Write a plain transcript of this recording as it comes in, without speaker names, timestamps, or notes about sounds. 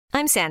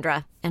I'm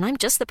Sandra, and I'm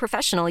just the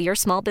professional your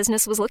small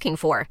business was looking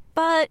for.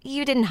 But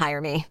you didn't hire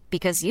me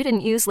because you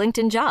didn't use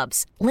LinkedIn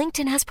Jobs.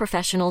 LinkedIn has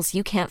professionals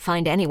you can't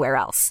find anywhere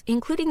else,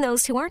 including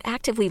those who aren't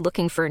actively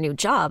looking for a new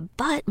job,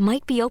 but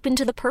might be open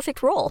to the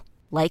perfect role,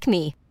 like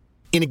me.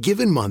 In a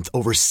given month,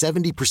 over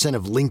 70%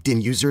 of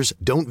LinkedIn users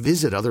don't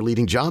visit other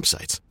leading job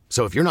sites.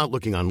 So if you're not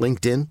looking on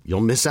LinkedIn,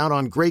 you'll miss out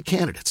on great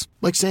candidates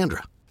like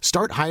Sandra.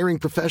 Start hiring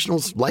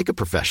professionals like a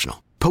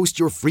professional. Post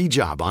your free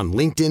job on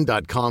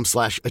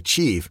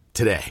linkedin.com/achieve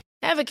today.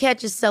 Ever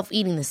catch yourself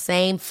eating the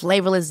same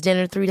flavorless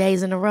dinner 3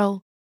 days in a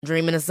row?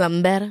 Dreaming of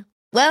something better?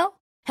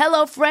 Well,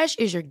 HelloFresh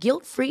is your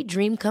guilt-free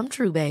dream come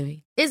true,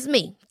 baby. It's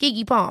me,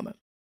 Keke Palmer.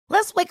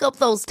 Let's wake up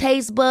those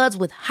taste buds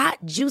with hot,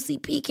 juicy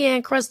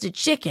pecan-crusted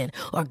chicken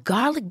or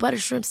garlic butter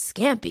shrimp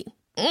scampi.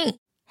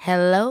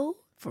 Hello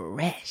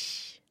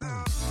Fresh.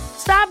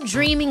 Stop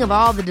dreaming of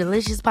all the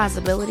delicious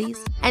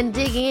possibilities and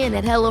dig in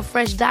at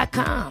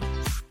HelloFresh.com.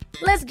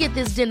 Let's get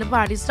this dinner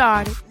party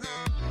started.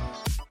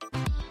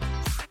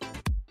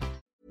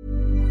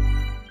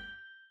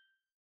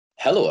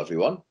 Hello,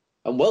 everyone,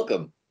 and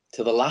welcome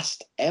to the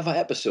last ever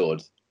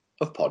episode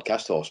of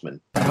Podcast Horseman.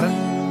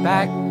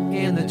 Back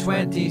in the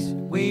 20s,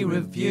 we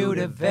reviewed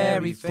a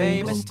very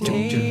famous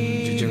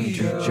TV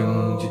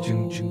show.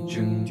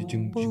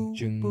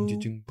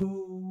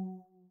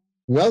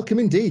 Welcome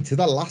indeed to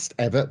the last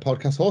ever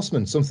Podcast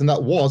Horseman, something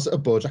that was a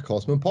BoJack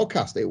Horseman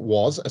podcast. It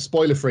was a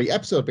spoiler-free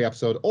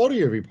episode-by-episode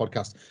audio review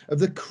podcast of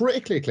the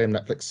critically acclaimed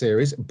Netflix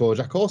series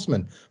BoJack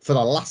Horseman. For the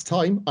last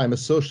time, I'm a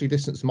socially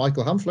distanced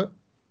Michael Hamflett.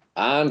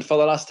 And for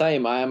the last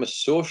time, I am a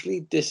socially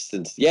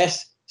distanced,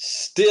 yes,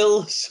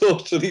 still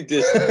socially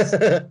distanced,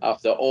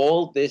 after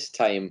all this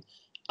time,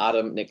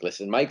 Adam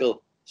Nicholas. And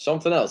Michael,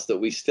 something else that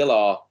we still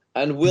are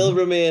and will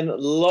remain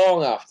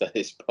long after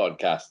this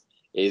podcast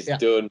is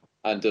done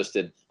and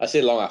dusted. I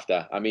say long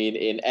after, I mean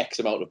in X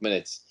amount of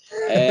minutes.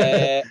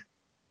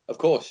 Of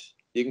course,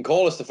 you can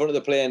call us the front of the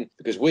plane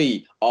because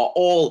we are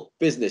all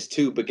business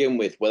to begin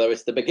with. Whether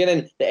it's the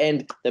beginning, the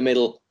end, the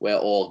middle, we're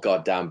all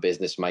goddamn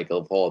business,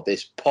 Michael, for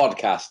this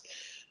podcast.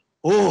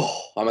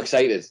 Oh, I'm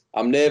excited.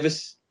 I'm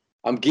nervous.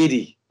 I'm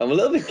giddy. I'm a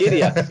little bit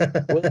giddy.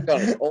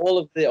 all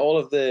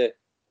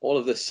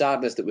of the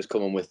sadness that was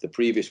coming with the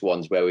previous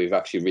ones, where we've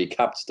actually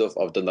recapped stuff.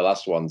 I've done the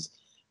last ones.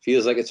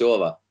 Feels like it's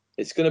over.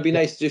 It's going to be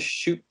nice to just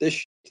shoot this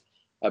shit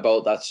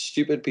about that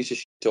stupid piece of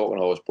shit talking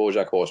horse,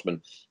 BoJack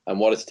Horseman, and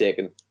what it's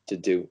taken to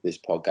do this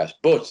podcast.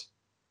 But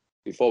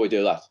before we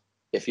do that,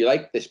 if you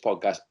like this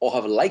podcast or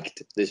have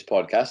liked this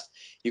podcast,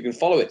 you can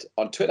follow it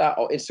on Twitter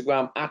or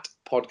Instagram at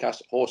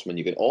Podcast Horseman.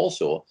 You can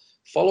also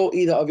follow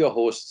either of your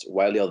hosts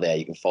while you're there.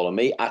 You can follow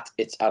me at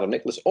It's Adam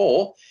Nicholas,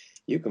 or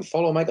you can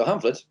follow Michael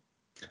Hamflett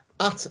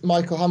at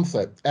Michael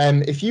Hamflett.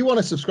 If you want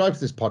to subscribe to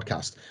this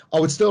podcast, I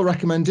would still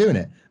recommend doing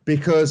it,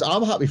 because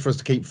I'm happy for us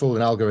to keep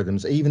fooling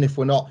algorithms, even if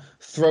we're not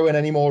throwing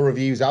any more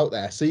reviews out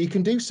there. So you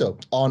can do so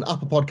on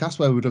Apple Podcasts,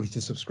 where we would love you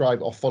to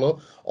subscribe or follow,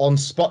 on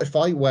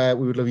Spotify, where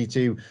we would love you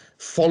to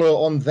follow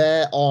on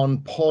there, on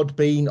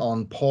Podbean,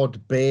 on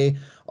Podbay,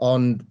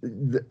 on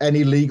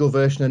any legal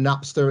version of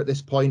Napster at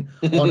this point,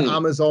 on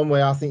Amazon,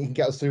 where I think you can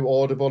get us through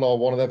Audible or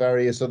one of the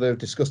various other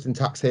disgusting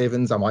tax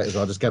havens. I might as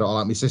well just get it all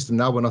out of my system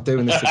now. We're not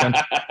doing this again.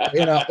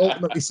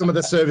 Ultimately, some of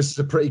the services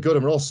are pretty good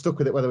and we're all stuck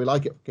with it, whether we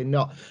like it or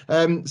not.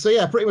 So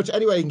yeah, pretty much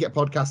anywhere you can get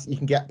podcasts, you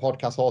can get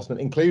Podcast Horseman,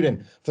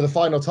 including, for the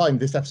final time,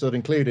 this episode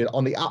included,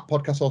 on the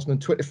Podcast Horseman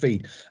Twitter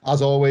feed.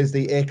 As always,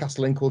 the Acast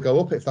link will go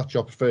up if that's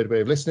your preferred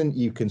way of listening.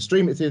 You can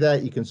stream it through there,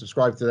 you can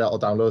subscribe to that or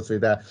download through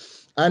there.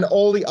 And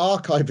all the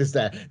archive is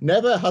there.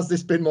 Never has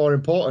this been more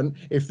important.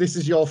 If this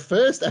is your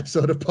first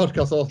episode of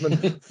Podcast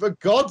Horseman, for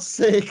God's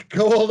sake,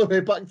 go all the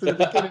way back to the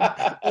beginning.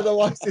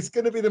 Otherwise, it's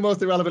going to be the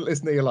most irrelevant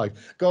listen of your life.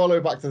 Go all the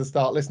way back to the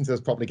start, listen to us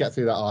properly, get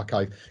through that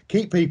archive.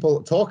 Keep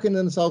people talking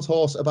themselves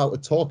hoarse about a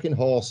talking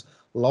horse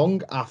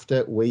long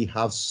after we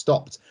have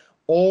stopped.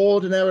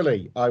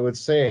 Ordinarily, I would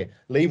say,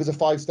 leave us a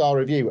 5-star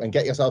review and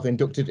get yourself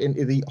inducted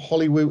into the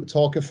Hollywood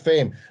Talk of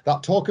Fame.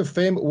 That Talk of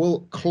Fame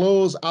will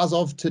close as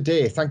of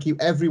today. Thank you,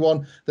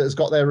 everyone that has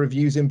got their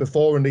reviews in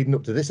before and leading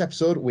up to this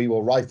episode. We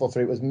will rifle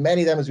through as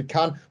many of them as we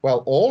can.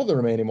 Well, all of the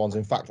remaining ones,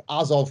 in fact,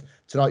 as of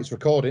tonight's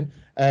recording.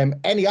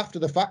 Any after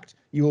the fact,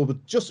 you will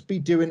just be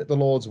doing the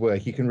Lord's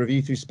work. You can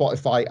review through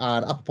Spotify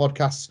and Apple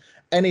Podcasts.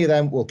 Any of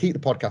them will keep the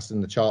podcast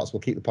in the charts.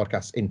 We'll keep the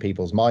podcast in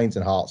people's minds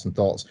and hearts and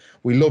thoughts.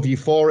 We love you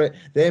for it.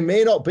 There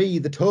may not be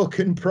the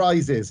token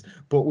prizes,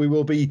 but we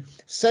will be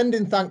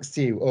sending thanks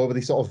to you over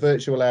the sort of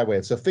virtual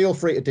airwaves. So feel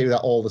free to do that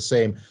all the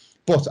same.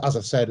 But as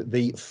I've said,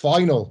 the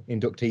final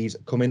inductees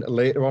come in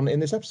later on in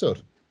this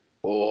episode.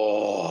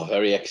 Oh,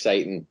 very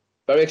exciting.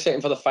 Very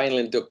exciting for the final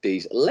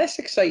inductees. Less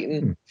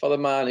exciting for the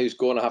man who's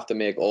going to have to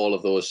make all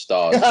of those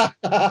stars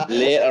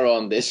later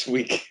on this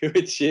week,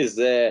 which is...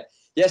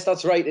 yes,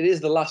 that's right. It is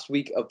the last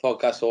week of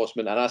Podcast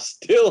Horseman, and I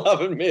still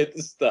haven't made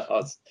the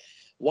stars.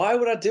 Why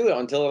would I do it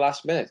until the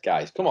last minute,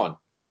 guys? Come on.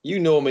 You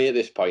know me at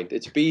this point.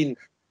 It's been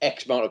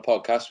X amount of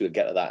podcasts. We'll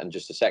get to that in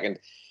just a second.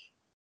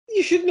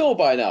 You should know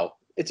by now.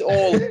 It's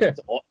all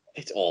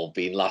it's all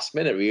been last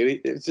minute,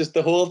 really. It's just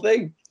the whole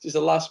thing. It's just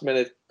a last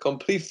minute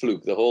complete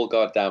fluke, the whole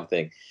goddamn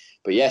thing.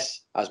 But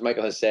yes, as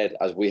Michael has said,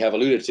 as we have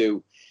alluded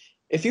to,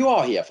 if you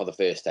are here for the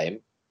first time,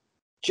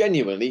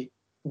 genuinely,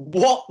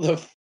 what the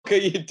fuck are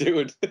you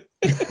doing?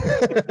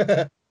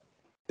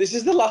 This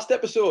is the last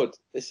episode.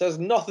 This has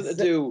nothing to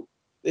do.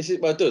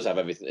 It does have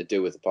everything to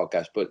do with the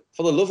podcast, but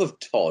for the love of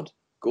Todd,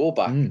 go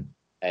back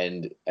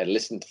and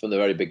listen from the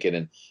very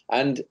beginning.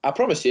 And I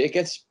promise you, it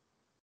gets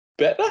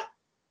better.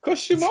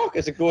 Question mark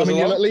as it goes along.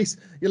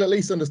 You'll at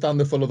least understand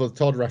the full of the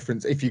Todd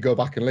reference if you go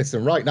back and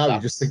listen. Right now, you're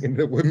just thinking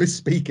that we're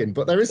misspeaking,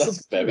 but there is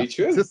something very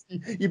true.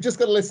 You've just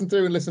got to listen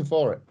through and listen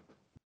for it.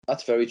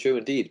 That's very true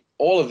indeed.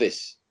 All of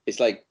this is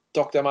like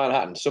Dr.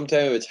 Manhattan.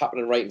 Sometimes it's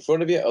happening right in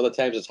front of you, other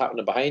times it's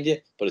happening behind you,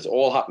 but it's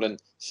all happening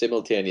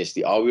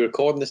simultaneously. Are we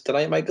recording this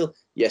tonight, Michael?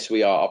 Yes,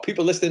 we are. Are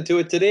people listening to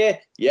it today?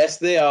 Yes,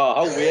 they are.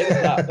 How weird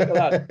is that? Look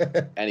at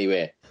that.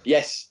 Anyway,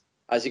 yes,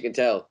 as you can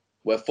tell,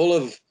 we're full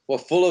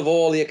of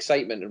all the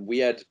excitement and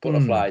weird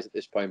butterflies at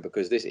this point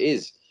because this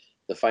is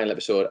the final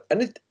episode.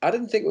 And I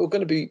didn't think it was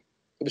going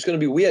to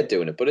be weird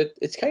doing it, but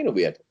it's kind of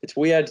weird. It's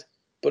weird,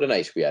 but a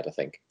nice weird, I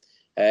think.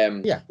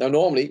 Now,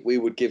 normally we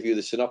would give you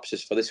the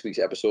synopsis for this week's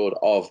episode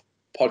of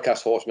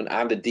Podcast Horseman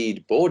and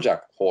indeed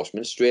BoJack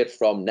Horseman straight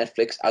from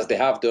Netflix, as they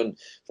have done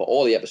for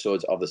all the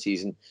episodes of the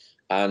season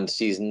and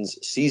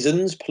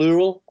seasons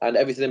plural and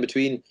everything in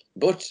between.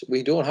 But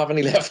we don't have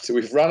any left.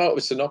 We've run out of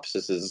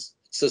synopsises.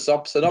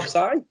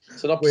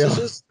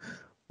 Synopsises.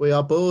 We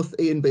are both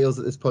Ian Beales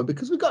at this point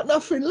because we've got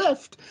nothing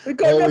left. We've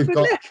got nothing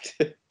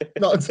left.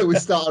 Not until we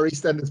start our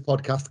EastEnders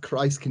podcast.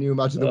 Christ, can you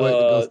imagine the work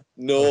that goes?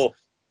 No.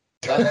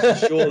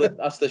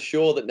 That's the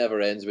show that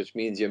never ends, which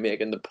means you're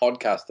making the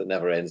podcast that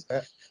never ends.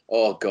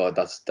 Oh God,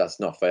 that's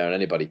not fair on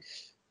anybody.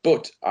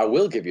 But I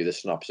will give you the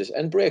synopsis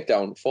and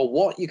breakdown for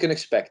what you can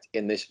expect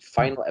in this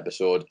final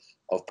episode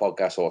of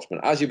Podcast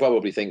Horseman. As you're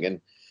probably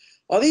thinking,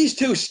 are these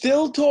two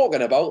still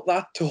talking about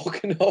that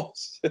talking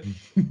horse?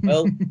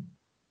 Well,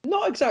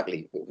 not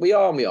exactly. We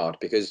are and we aren't,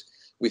 because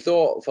we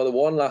thought for the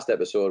one last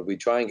episode we'd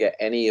try and get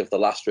any of the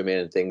last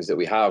remaining things that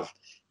we have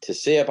to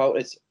say about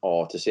it,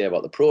 or to say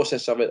about the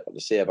process of it, or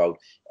to say about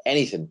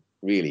anything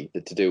really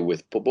to do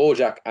with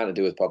BoJack and to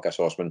do with Podcast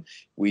Horseman.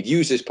 We'd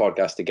use this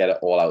podcast to get it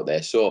all out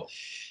there. So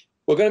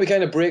we're going to be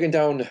kind of breaking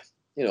down,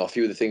 a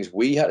few of the things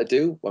we had to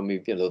do when we,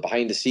 the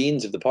behind the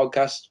scenes of the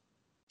podcast,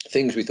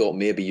 things we thought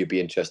maybe you'd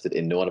be interested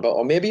in knowing about,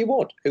 or maybe you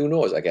won't. Who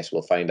knows? I guess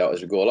we'll find out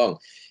as we go along.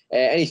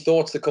 Any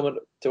thoughts that come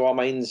to our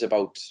minds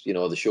about,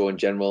 the show in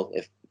general?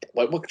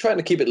 We're trying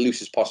to keep it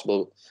loose as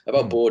possible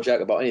about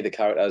BoJack, about any of the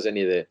characters,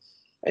 any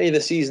of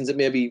the seasons that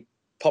maybe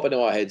pop into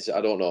our heads.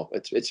 I don't know.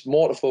 It's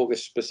more to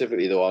focus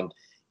specifically though on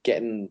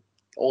getting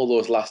all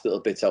those last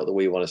little bits out that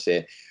we want to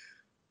say.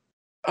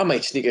 I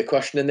might sneak a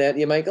question in there to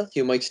you, Michael.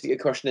 You might sneak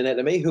a question in there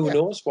to me. Who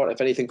knows what,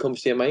 if anything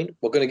comes to your mind.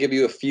 We're going to give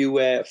you a few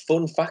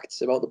fun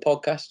facts about the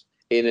podcast,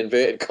 in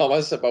inverted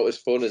commas, about as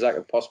fun as I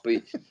could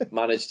possibly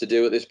manage to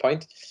do at this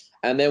point.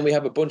 And then we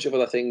have a bunch of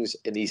other things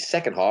in the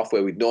second half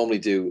where we'd normally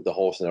do the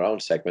horse and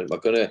around segment. We're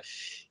going to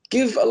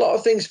give a lot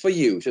of things for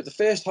you. So the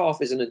first half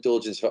is an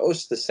indulgence for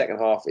us. The second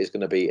half is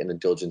going to be an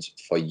indulgence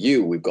for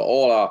you. We've got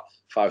all our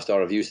 5-star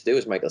reviews to do,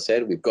 as Michael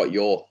said. We've got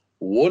your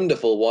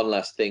wonderful one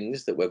last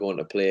things that we're going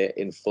to play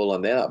in full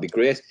on there. That'll be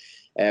great.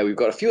 We've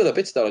got a few other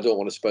bits that I don't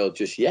want to spoil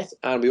just yet.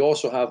 And we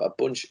also have a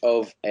bunch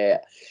of,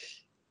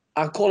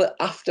 I'll call it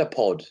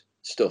after-pod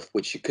stuff,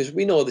 which, because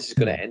we know this is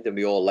going to end and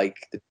we all like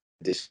the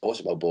discourse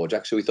about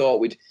BoJack. So we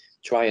thought we'd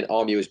try and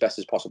arm you as best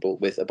as possible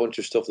with a bunch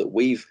of stuff that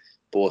we've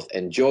both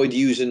enjoyed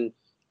using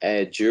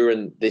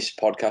during this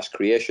podcast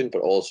creation,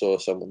 but also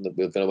something that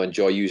we're going to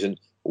enjoy using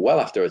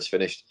well after it's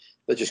finished.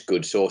 They're just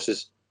good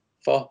sources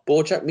for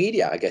BoJack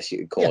media, I guess you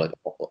could call it,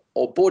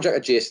 or BoJack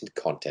adjacent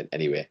content.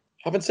 Anyway,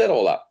 having said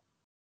all that,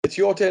 it's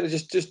your turn to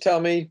just tell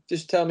me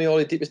all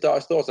your deepest,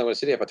 darkest thoughts. I'm going to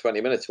sit here for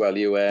 20 minutes while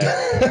you. When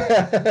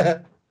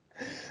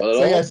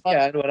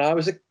I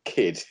was a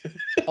kid.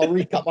 I'll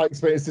recap my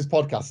experience this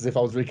podcast as if I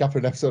was recapping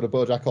an episode of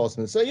BoJack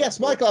Horseman. So yes,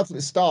 Michael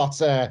absolutely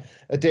starts a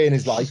day in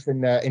his life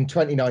in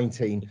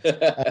 2019.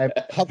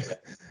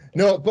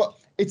 No, but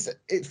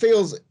it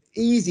feels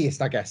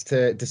easiest, I guess,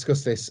 to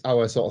discuss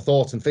our sort of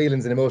thoughts and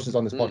feelings and emotions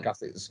on this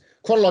podcast. It's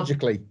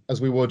chronologically,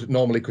 as we would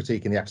normally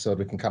critique in the episode.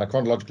 We can kind of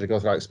chronologically go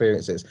through our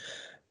experiences.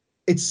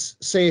 It's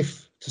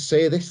safe to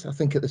say this, I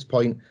think, at this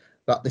point,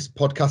 that this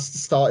podcast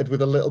started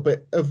with a little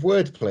bit of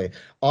wordplay.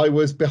 I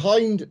was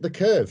behind the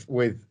curve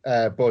with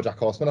BoJack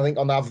Horseman. I think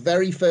on our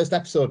very first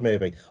episode,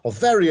 maybe, or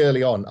very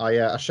early on,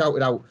 I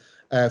shouted out,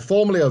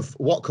 formerly of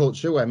What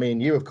Culture, where me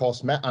and you, of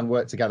course, met and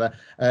worked together,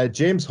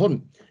 James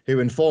Hunt, who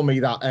informed me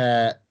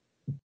that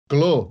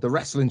Glow, the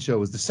wrestling show,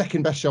 was the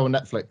second best show on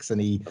Netflix, and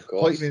he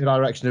pointed me in the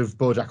direction of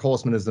BoJack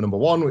Horseman as the number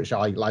one, which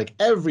I, like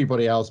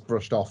everybody else,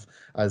 brushed off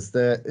as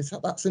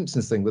that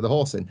Simpsons thing with the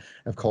horse in.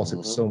 Of course, it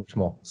was so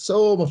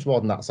much more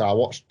than that. So I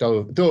watched,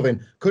 dove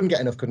in, couldn't get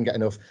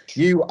enough.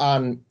 You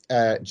and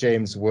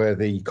James were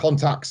the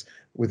contacts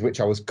with which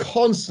I was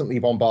constantly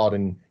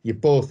bombarding you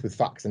both with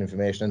facts and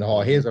information,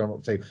 and here's what I'm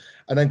up to.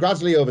 And then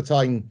gradually over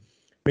time,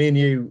 me and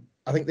you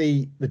I think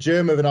the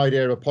germ of an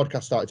idea of a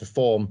podcast started to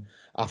form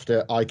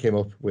after I came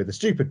up with a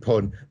stupid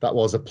pun that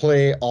was a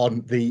play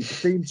on the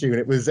theme tune.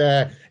 It was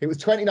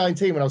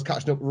 2019 when I was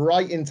catching up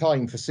right in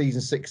time for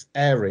season 6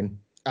 airing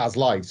as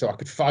live, so I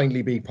could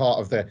finally be part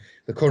of the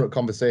current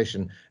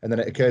conversation. And then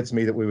it occurred to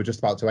me that we were just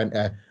about to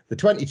enter the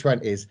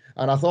 2020s,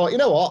 and I thought, you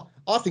know what?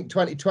 I think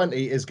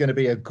 2020 is going to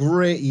be a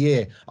great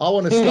year. I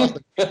want to start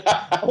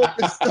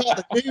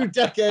the new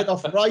decade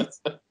off right.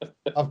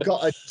 I've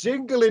got a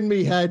jingle in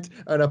me head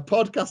and a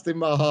podcast in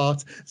my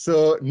heart.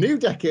 So new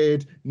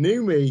decade,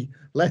 new me.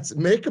 Let's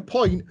make a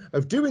point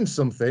of doing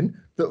something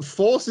that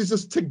forces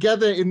us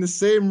together in the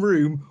same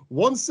room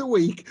once a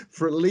week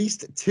for at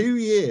least 2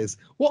 years.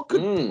 What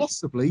could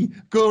possibly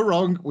go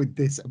wrong with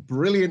this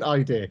brilliant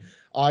idea?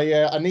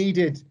 I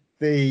needed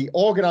the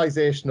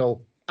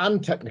organizational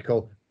and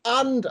technical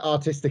and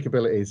artistic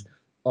abilities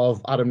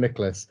of Adam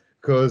Nicholas,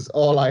 because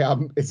all I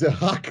am is a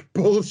hack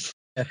bullshit.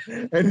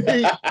 And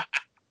he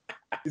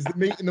is the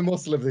meat and the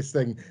muscle of this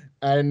thing.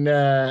 And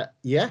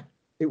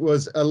it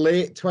was a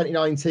late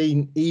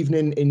 2019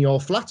 evening in your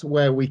flat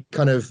where we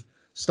kind of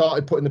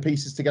started putting the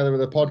pieces together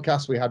with a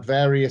podcast. We had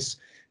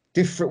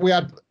we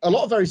had a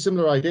lot of very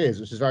similar ideas,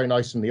 which is very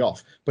nice from the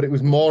off, but it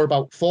was more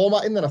about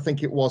formatting than I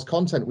think it was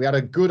content. We had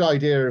a good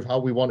idea of how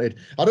we wanted.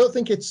 I don't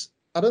think it's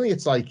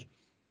like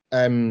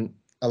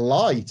a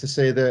lie to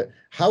say that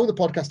how the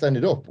podcast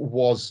ended up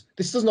was,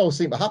 this doesn't always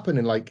seem to happen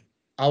in like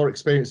our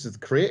experience of the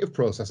creative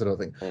process, I don't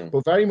think,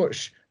 but very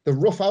much the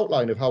rough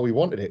outline of how we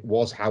wanted it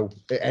was how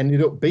it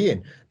ended up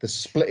being. The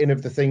splitting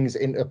of the things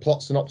into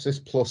plot synopsis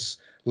plus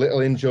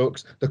little in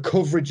jokes, the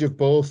coverage of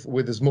both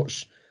with as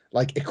much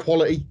like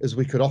equality as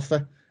we could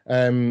offer.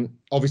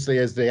 Obviously,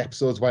 as the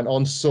episodes went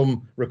on,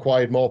 some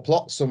required more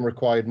plot, some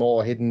required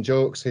more hidden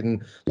jokes,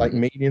 hidden like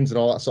meanings and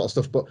all that sort of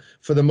stuff. But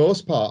for the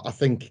most part, I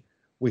think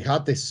we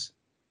had this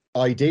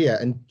idea,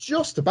 and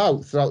just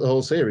about throughout the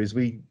whole series,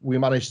 we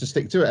managed to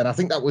stick to it. And I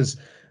think that was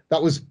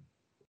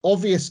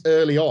obvious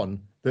early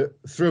on that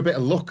through a bit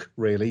of luck,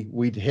 really,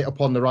 we'd hit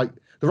upon the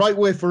right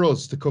way for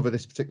us to cover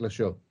this particular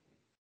show.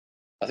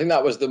 I think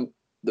that was the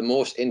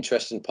most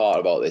interesting part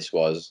about this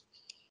was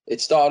it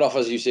started off,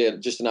 as you say,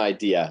 just an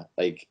idea.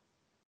 Like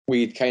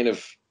we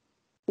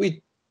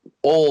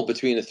all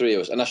between the three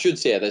of us, and I should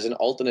say there's an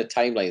alternate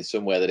timeline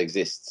somewhere that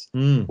exists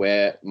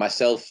where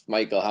myself,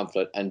 Michael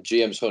Hamflett, and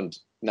James Hunt,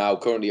 now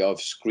currently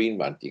of Screen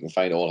Rant, you can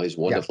find all his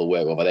wonderful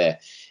work over there.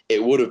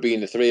 It would have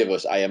been the three of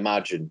us, I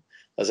imagine.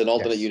 There's an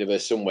alternate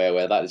universe somewhere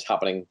where that is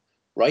happening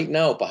right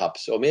now,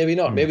 perhaps, or maybe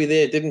not. Maybe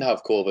they didn't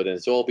have COVID and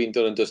it's all been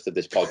done and dusted,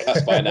 this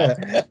podcast, by now.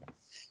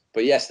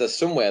 But yes, there's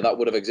somewhere that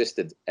would have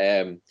existed.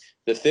 The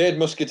third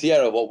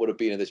musketeer of what would have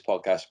been in this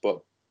podcast, but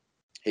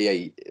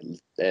he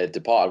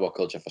departed What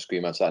Culture for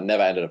Screen Rant, so that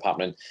never ended up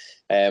happening.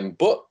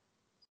 But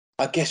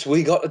I guess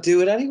we got to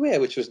do it anyway,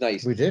 which was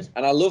nice. We did.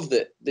 And I love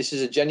that this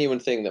is a genuine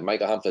thing that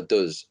Michael Hamflett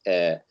does.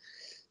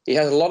 He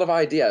has a lot of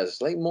ideas,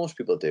 like most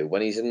people do,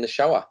 when he's in the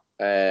shower.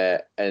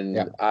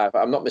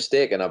 I'm not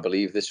mistaken, I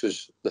believe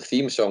the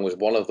theme song was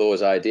one of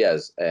those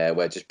ideas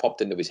where it just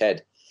popped into his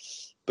head.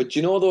 But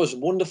you know those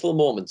wonderful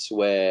moments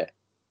where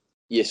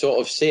you sort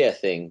of say a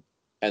thing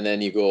and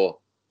then you go,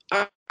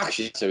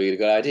 actually, that's a really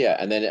good idea.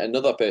 And then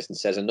another person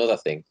says another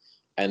thing.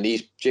 And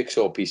these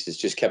jigsaw pieces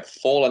just kept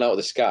falling out of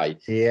the sky.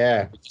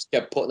 Yeah. We just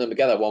kept putting them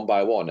together one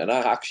by one. And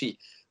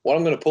what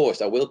I'm going to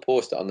post, I will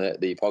post it on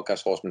the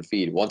Podcast Horseman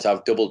feed once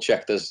I've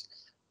double-checked there's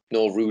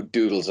no rude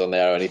doodles on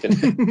there or anything.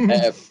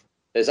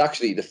 There's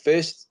actually the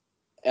first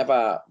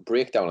ever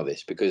breakdown of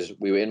this, because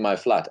we were in my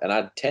flat, and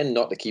I tend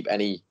not to keep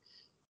any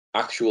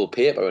actual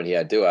paper in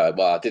here, do I?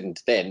 Well, I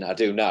didn't then, I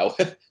do now.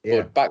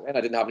 But back then I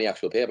didn't have any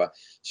actual paper.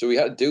 So we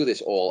had to do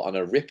this all on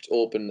a ripped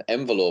open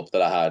envelope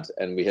that I had,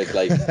 and we had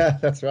like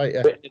that's right,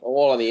 written it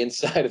all on the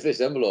inside of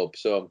this envelope.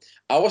 So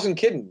I wasn't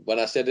kidding when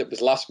I said it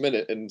was last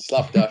minute and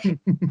Slapdash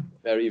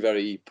very,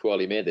 very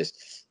poorly made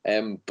this.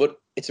 But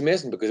it's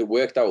amazing because it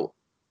worked out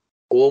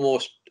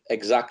almost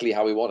exactly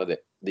how we wanted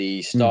it.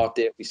 The start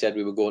date we said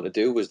we were going to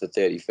do was the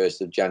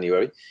 31st of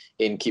January,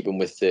 in keeping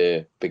with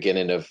the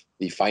beginning of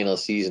the final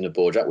season of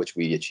BoJack, which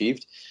we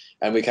achieved.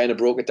 And we kind of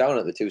broke it down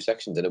into 2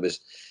 sections. And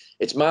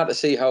it's mad to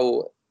see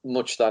how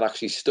much that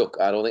actually stuck.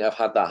 I don't think I've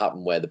had that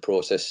happen where the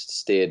process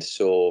stayed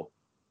so,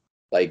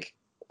 like,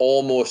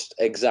 almost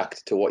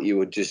exact to what you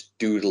would just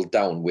doodle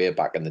down way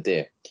back in the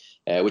day,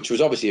 which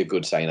was obviously a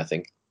good sign, I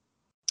think.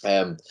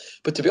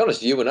 But to be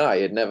honest, you and I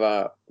had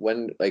never,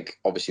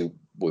 obviously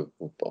we've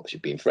obviously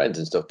been friends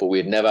and stuff, but we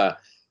had never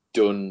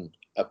done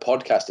a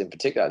podcast in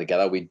particular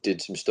together. We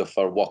did some stuff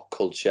for What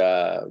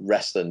Culture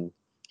Wrestling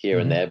here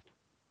and there.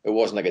 It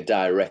wasn't like a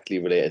directly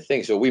related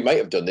thing. So we might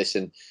have done this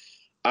and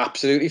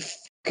absolutely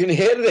fucking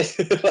hated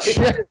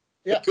it.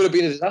 It could have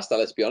been a disaster,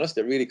 let's be honest.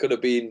 It really could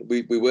have been.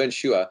 We weren't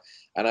sure.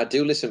 And I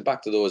do listen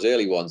back to those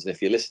early ones. And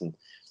if you listen,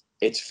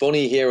 it's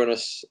funny hearing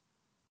us,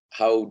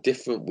 how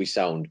different we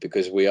sound,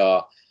 because we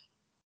are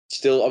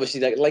still,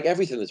 obviously, like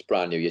everything that's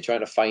brand new, you're trying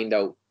to find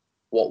out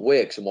what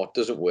works and what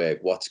doesn't work,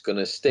 what's going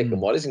to stick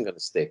and what isn't going to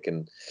stick.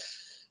 And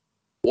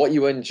what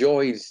you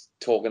enjoyed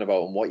talking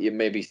about and what you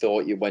maybe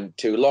thought you went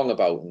too long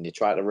about, and you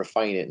try to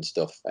refine it and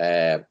stuff.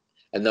 And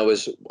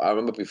I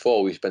remember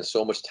before, we spent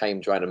so much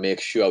time trying to make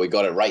sure we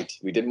got it right.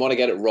 We didn't want to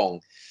get it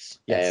wrong.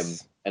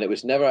 Yes. And it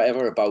was never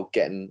ever about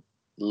getting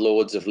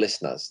loads of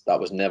listeners. That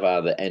was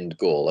never the end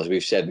goal. As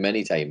we've said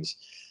many times,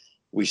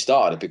 we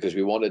started because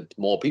we wanted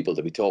more people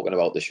to be talking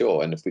about the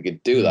show. And if we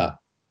could do that,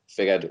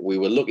 figured we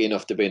were lucky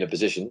enough to be in a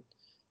position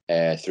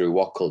through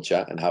What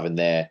Culture and having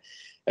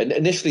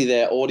initially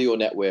their audio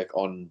network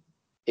on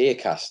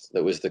Acast.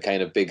 That was the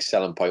kind of big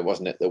selling point,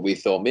 wasn't it? That we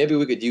thought maybe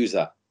we could use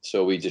that.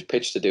 So we just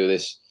pitched to do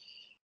this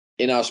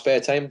in our spare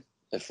time,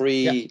 a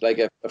free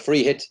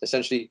hit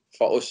essentially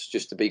for us,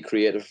 just to be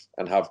creative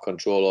and have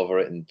control over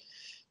it and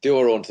do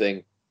our own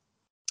thing.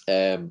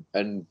 And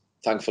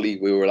thankfully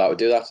we were allowed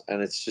to do that.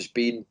 And it's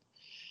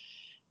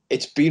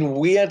been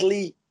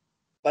weirdly,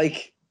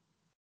 like,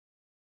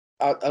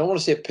 I don't want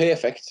to say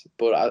perfect,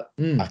 but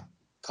I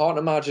can't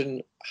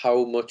imagine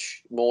how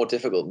much more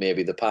difficult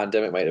maybe the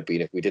pandemic might have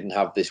been if we didn't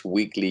have this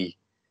weekly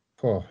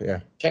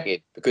check-in.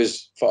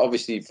 Because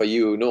obviously for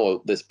you who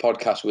know, this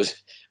podcast was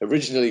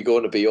originally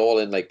going to be all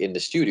in the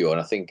studio, and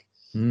I think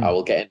I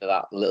will get into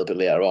that a little bit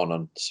later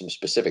on some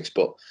specifics,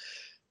 but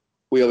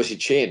we obviously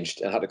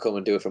changed and had to come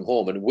and do it from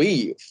home. And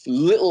we,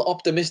 little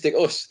optimistic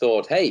us,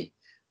 thought, hey,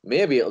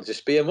 maybe it'll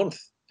just be a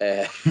month.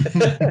 And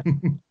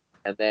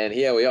then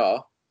here we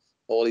are,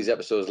 all these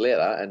episodes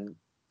later, and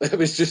it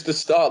was just the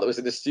start that was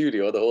in the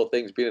studio. The whole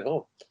thing's been at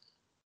home.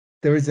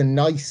 There is a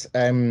nice,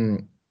 I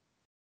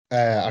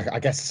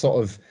guess,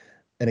 sort of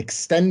an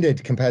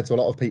extended, compared to a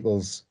lot of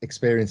people's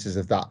experiences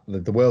of that,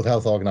 the World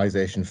Health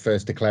Organization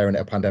first declaring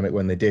it a pandemic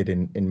when they did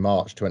in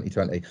March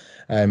 2020.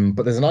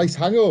 But there's a nice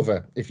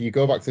hangover if you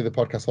go back through the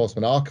Podcast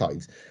Horseman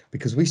archives,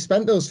 because we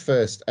spent those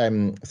first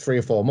 3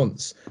 or 4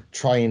 months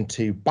trying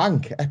to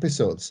bank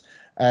episodes.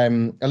 A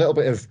little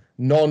bit of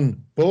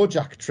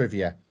non-Bojack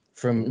trivia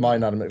from mine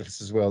and Adam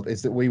Nicholas's world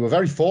is that we were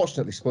very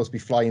fortunately supposed to be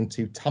flying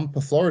to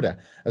Tampa, Florida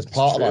as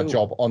part of our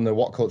job on the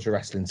What Culture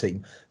Wrestling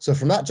team. So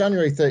from that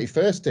January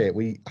 31st date,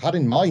 we had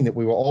in mind that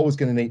we were always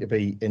going to need to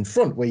be in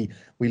front. We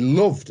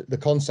loved the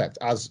concept,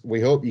 as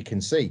we hope you can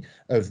see,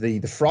 of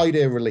the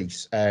Friday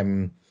release.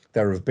 There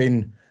have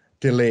been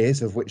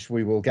delays, of which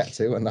we will get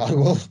to, and I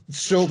will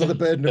shoulder the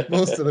burden of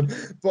most of them.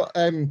 But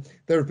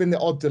there have been the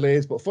odd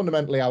delays, but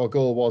fundamentally our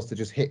goal was to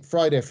just hit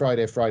Friday. As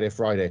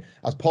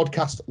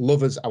podcast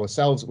lovers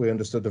ourselves, we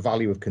understood the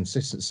value of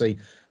consistency,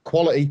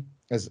 quality.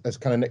 As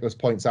kind of Nicholas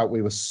points out,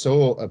 we were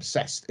so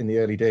obsessed in the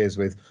early days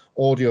with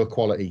audio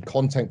quality,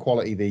 content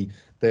quality.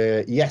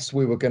 Yes,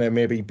 we were going to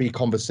maybe be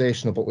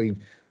conversational, but we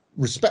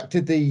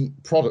respected the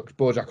product,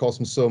 BoJack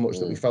Horseman, so much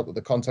that we felt that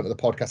the content of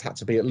the podcast had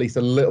to be at least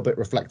a little bit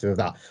reflective of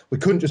that. We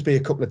couldn't just be a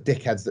couple of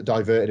dickheads that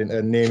diverted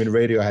into naming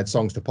Radiohead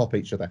songs to pop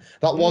each other.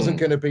 That wasn't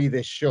going to be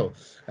this show.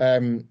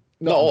 Not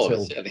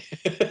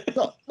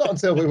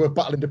until we were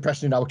battling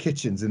depression in our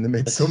kitchens in the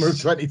midsummer of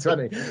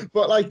 2020.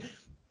 But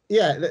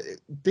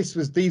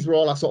these were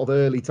all our sort of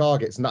early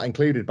targets, and that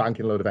included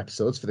banking a load of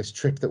episodes for this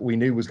trip that we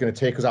knew was going to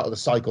take us out of the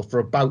cycle for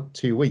about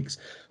 2 weeks.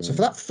 So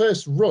for that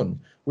first run,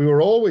 we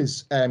were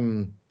always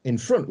in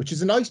front, which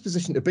is a nice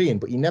position to be in,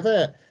 but you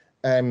never,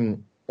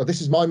 this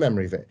is my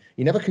memory of it,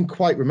 you never can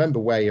quite remember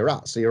where you're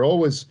at. So you're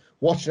always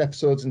watching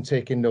episodes and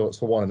taking notes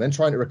for one, and then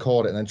trying to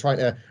record it, and then trying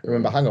to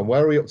remember, hang on,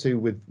 where are we up to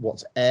with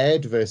what's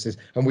aired versus,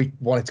 and we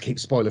wanted to keep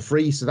spoiler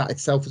free, so that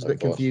itself was a bit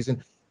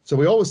confusing. So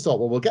we always thought,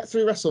 well, we'll get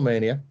through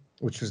WrestleMania,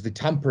 which was the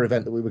Tampa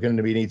event that we were going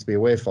to need to be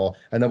away for,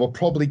 and then we'll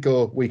probably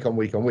go week on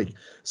week on week.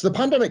 So the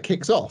pandemic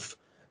kicks off,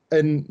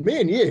 and me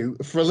and you,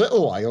 for a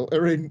little while,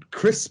 are in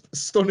crisp,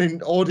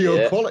 stunning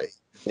audio quality.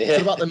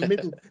 To about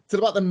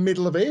the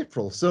middle of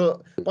April.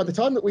 So by the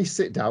time that we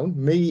sit down,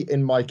 me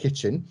in my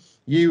kitchen,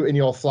 you in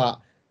your flat,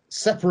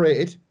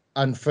 separated,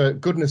 and for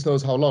goodness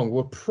knows how long,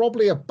 we're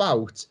probably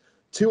about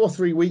 2 or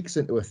 3 weeks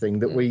into a thing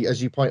that we,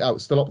 as you point out,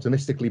 still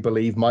optimistically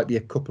believe might be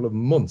a couple of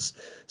months.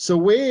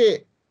 So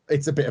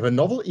it's a bit of a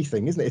novelty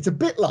thing, isn't it? It's a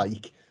bit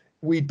like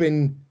we'd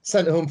been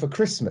sent home for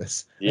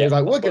Christmas. Yeah. It was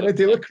like, we're going to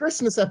do a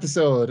Christmas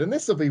episode, and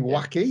this will be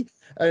wacky.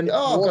 And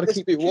I've got to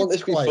keep the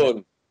kids quiet.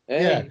 Fun.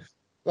 Hey. Yeah.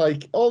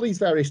 Like all these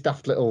various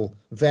daft little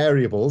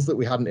variables that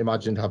we hadn't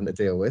imagined having to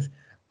deal with.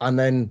 And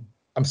then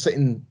I'm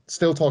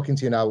still talking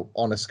to you now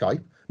on a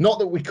Skype. Not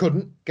that we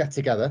couldn't get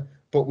together,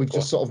 but we've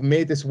just sort of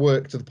made this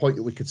work to the point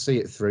that we could see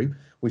it through.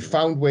 We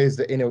found ways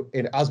that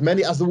in as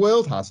many as the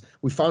world has,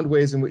 we found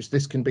ways in which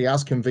this can be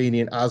as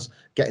convenient as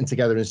getting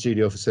together in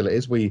studio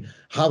facilities. We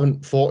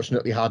haven't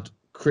fortunately had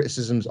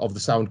criticisms of the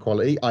sound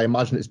quality. I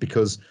imagine it's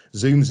because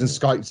Zooms and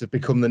Skypes have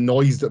become the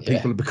noise that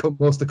people have become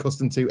most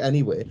accustomed to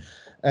anyway.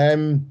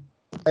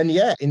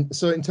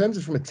 So in terms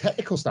of from a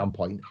technical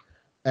standpoint,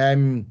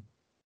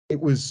 it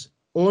was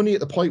only at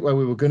the point where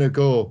we were going to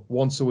go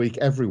once a week,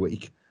 every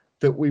week,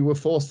 that we were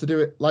forced to do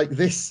it like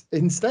this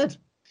instead.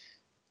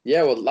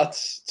 Yeah, well,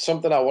 that's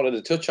something I wanted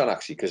to touch on,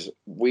 actually, because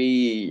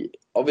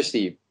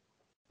obviously,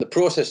 the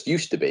process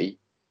used to be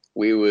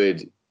we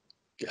would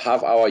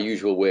have our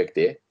usual work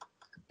day,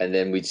 and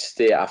then we'd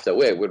stay after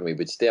work, wouldn't we?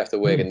 We'd stay after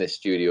work in this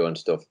studio and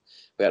stuff.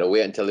 We had to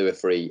wait until they were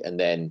free, and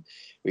then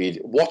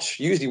we'd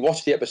usually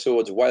watch the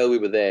episodes while we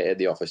were there at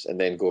the office, and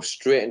then go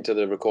straight into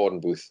the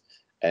recording booth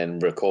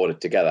and record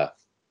it together,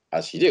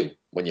 as you do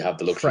when you have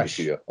the luxury Fresh,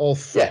 studio. all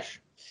fresh.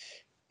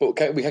 Yeah.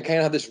 But we kind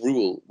of had this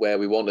rule where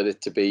we wanted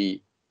it to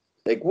be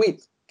like,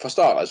 for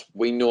starters,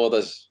 we know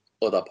there's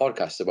other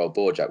podcasts about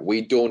BoJack.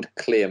 We don't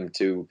claim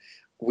to.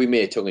 We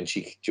made a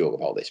tongue-in-cheek joke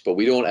about this, but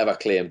we don't ever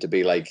claim to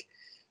be like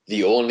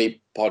the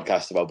only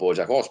podcast about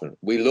BoJack Horseman.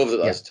 We love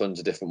that there's tons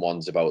of different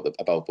ones about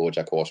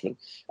BoJack Horseman,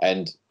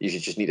 and you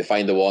should just need to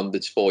find the one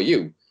that's for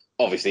you.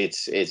 Obviously,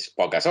 it's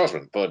Podcast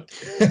Horseman, but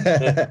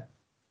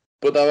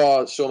but there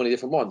are so many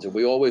different ones, and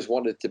we always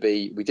wanted it to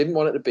be. We didn't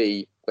want it to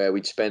be where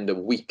we'd spend a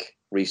week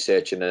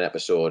researching an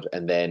episode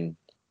and then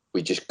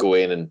we just go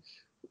in, and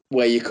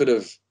where you could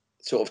have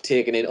sort of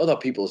taken in other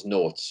people's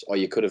notes, or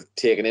you could have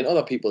taken in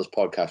other people's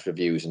podcast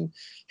reviews and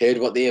heard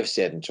what they have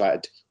said and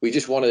tried. We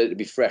just wanted it to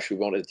be fresh. We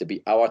wanted it to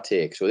be our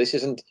take. So this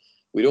isn't.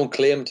 We don't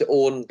claim to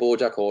own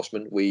BoJack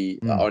Horseman.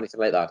 Or anything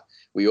like that.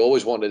 We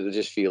always wanted to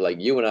just feel like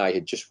you and I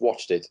had just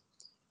watched it,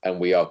 and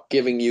we are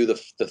giving you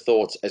the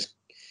thoughts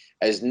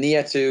as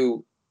near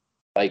to,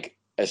 like,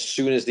 as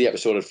soon as the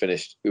episode had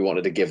finished. We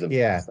wanted to give them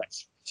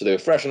fresh. So they were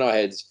fresh in our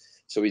heads.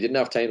 So we didn't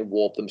have time to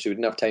warp them. So we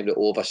didn't have time to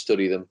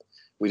overstudy them.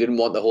 We didn't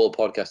want the whole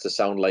podcast to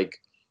sound like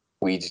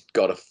we'd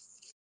got a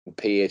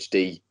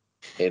PhD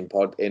in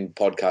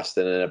podcasting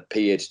and a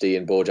PhD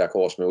in BoJack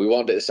Horseman. We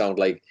wanted it to sound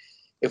like,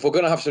 if we're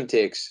going to have some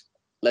takes,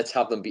 let's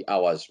have them be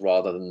ours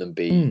rather than them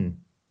be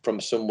from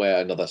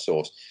somewhere, another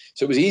source.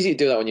 So it was easy to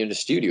do that when you're in the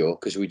studio,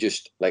 because we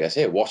just, like I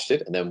say, watched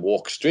it and then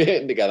walked straight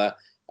in together,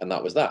 and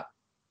that was that.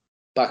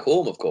 Back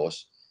home, of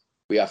course,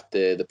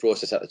 the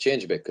process had to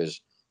change a bit,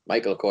 because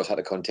Michael, of course, had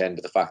to contend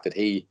with the fact that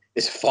he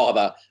is a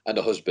father and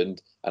a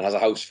husband and has a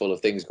house full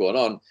of things going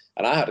on.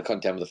 And I had to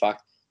contend with the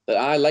fact that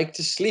I like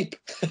to sleep.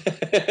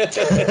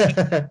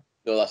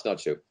 No, that's not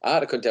true. I had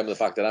to contend with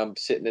the fact that I'm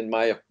sitting in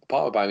my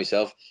apartment by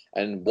myself,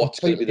 and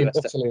what's going to be the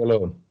best utterly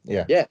alone.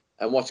 Yeah. Yeah.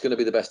 And what's going to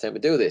be the best time to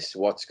do this?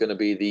 What's going to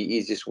be the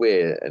easiest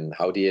way? And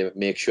how do you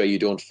make sure you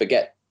don't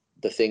forget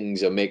the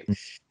things, or make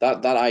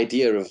that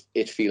idea of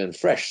it feeling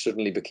fresh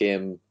suddenly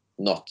became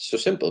not so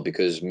simple,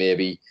 because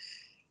maybe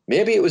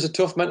it was a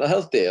tough mental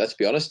health day. Let's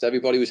be honest.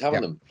 Everybody was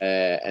having them.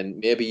 And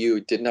maybe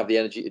you didn't have the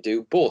energy to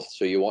do both.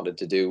 So you wanted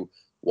to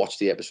watch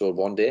the episode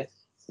one day,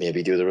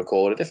 maybe do the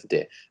record a different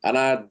day. And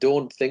I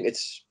don't think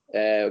it's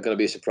going to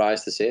be a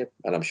surprise to say,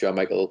 and I'm sure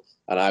Michael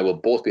and I will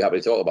both be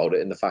happy to talk about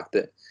it, in the fact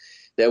that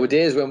there were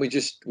days when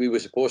we were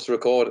supposed to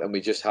record and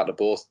we just had to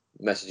both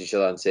message each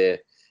other and say,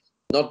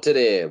 not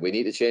today. We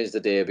need to change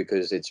the day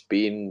because it's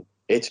been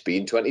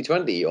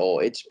 2020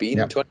 or it's been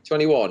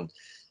 2021.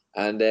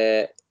 And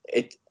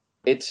it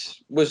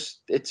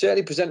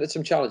certainly presented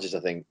some challenges, I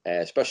think,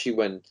 especially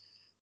when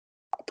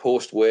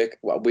post work.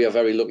 We are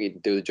very lucky to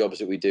do the jobs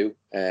that we do,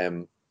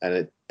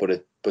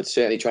 but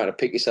certainly trying to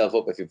pick yourself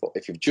up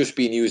if you've just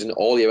been using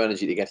all your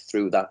energy to get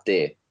through that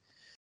day.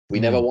 We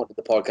never wanted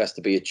the podcast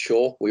to be a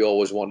chore. We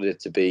always wanted it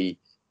to be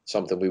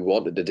something we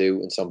wanted to do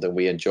and something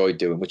we enjoyed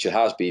doing, which it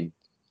has been.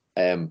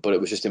 But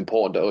it was just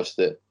important to us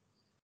that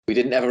we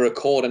didn't ever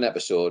record an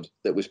episode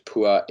that was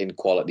poor in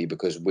quality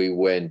because we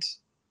weren't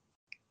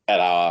at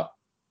our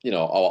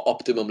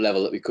optimum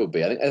level that we could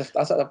be. I think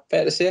that's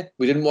fair to say.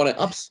 We didn't want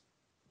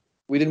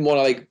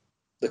to like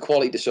the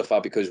quality to suffer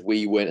because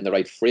we weren't in the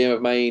right frame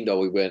of mind, or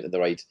we weren't in the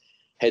right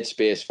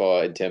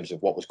headspace in terms of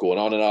what was going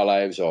on in our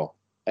lives or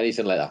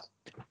anything like that.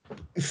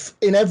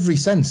 In every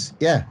sense,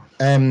 yeah.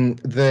 And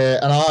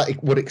I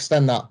would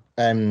extend that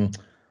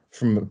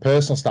from a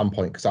personal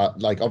standpoint, because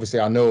obviously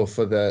I know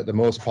for the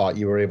most part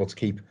you were able to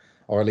keep,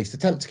 or at least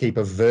attempt to keep,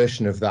 a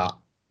version of that.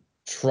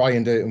 Try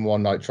and do it in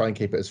one night, try and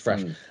keep it as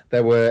fresh.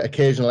 There were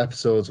occasional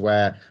episodes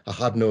where I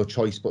had no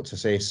choice but to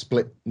say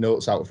split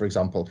notes out, for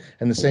example.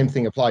 And the same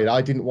thing applied.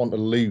 I didn't want to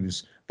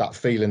lose that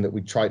feeling that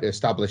we tried to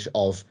establish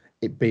of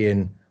it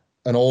being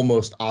an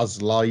almost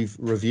as live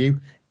review.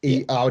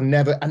 I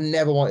never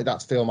wanted that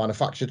to feel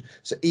manufactured.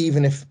 So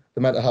even if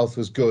the mental health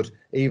was good,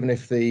 even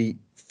if the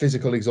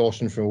physical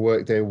exhaustion from a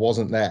work day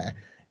wasn't there,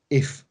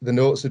 if the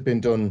notes had been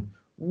done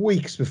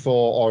weeks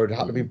before or it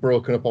had to be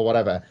broken up or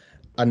whatever,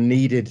 I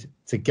needed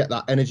to get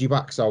that energy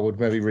back, so I would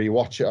maybe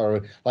rewatch it,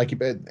 or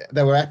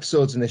there were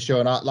episodes in this show,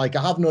 and I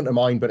have none to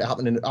mind, but it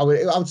happened I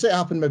would say it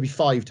happened maybe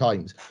 5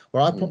 times,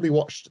 where I probably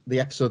watched the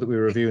episode that we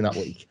were reviewing that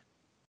week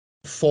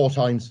 4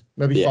 times,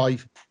 maybe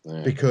 5,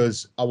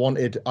 because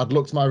I'd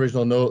looked at my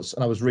original notes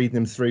and I was reading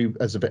them through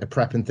as a bit of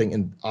prep and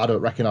thinking, I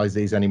don't recognize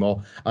these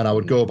anymore, and I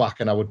would go back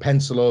and I would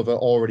pencil over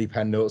already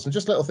penned notes and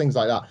just little things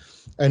like that,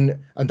 and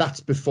that's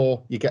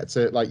before you get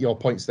to like your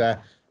points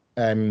there.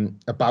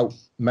 About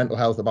mental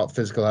health, about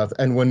physical health,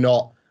 and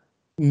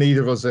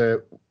neither of us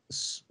are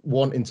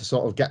wanting to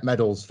sort of get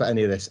medals for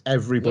any of this.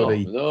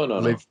 Everybody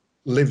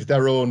lived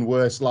their own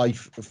worst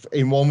life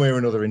in one way or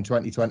another in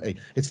 2020.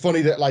 It's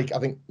funny that, like, I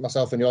think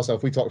myself and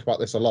yourself, we talked about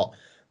this a lot.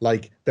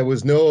 Like, there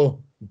was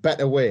no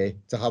better way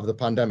to have the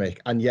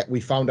pandemic, and yet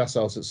we found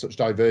ourselves at such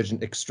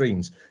divergent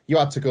extremes. You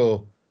had to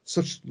go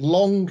such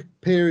long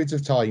periods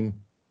of time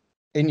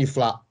in your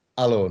flat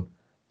alone.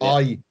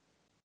 I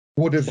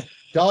would have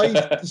died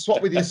to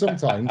swap with you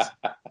sometimes,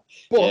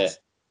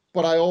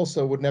 but I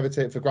also would never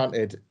take for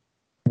granted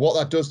what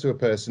that does to a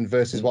person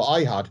versus what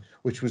I had,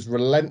 which was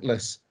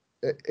relentless,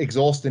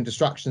 exhausting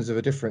distractions of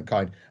a different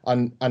kind.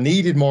 And I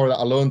needed more of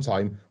that alone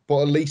time,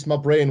 but at least my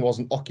brain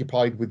wasn't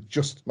occupied with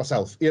just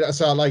myself.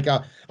 So like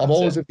I'm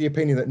always of the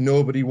opinion that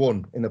nobody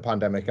won in the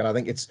pandemic, and I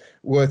think it's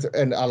worth,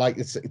 and I like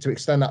to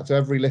extend that to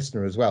every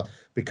listener as well,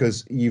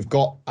 because you've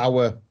got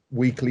our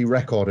weekly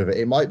record of it.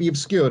 It might be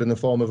obscured in the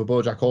form of a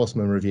BoJack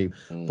Horseman review,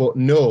 but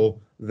know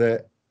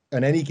that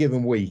in any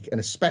given week, and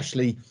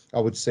especially I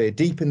would say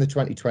deep in the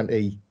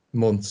 2020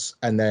 months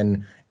and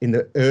then in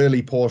the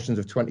early portions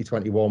of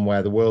 2021,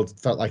 where the world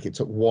felt like it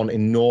took one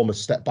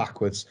enormous step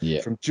backwards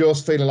from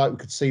just feeling like we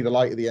could see the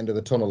light at the end of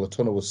the tunnel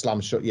was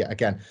slammed shut yet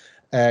again.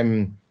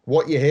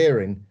 What you're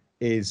hearing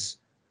is,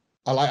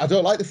 I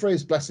don't like the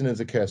phrase blessing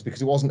as a curse,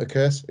 because it wasn't a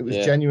curse. It was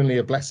genuinely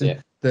a blessing.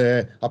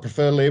 I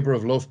prefer labor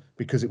of love,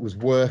 because it was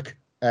work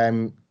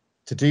to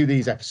do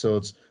these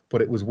episodes,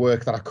 but it was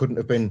work that I couldn't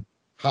have been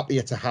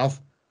happier to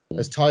have.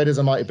 As tired as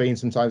I might have been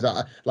sometimes,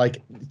 I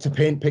like to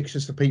paint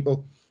pictures for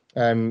people,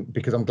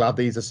 because I'm glad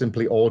these are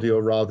simply audio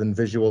rather than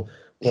visual.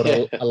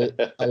 But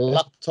a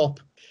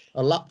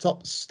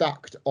laptop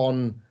stacked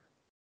on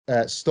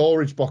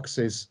storage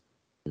boxes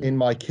in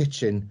my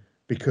kitchen,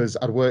 because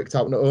I'd worked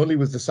out not only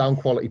was the sound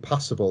quality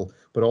passable,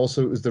 but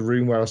also it was the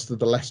room where I stood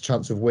the less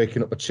chance of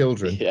waking up my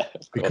children,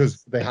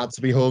 because they had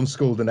to be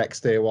homeschooled the next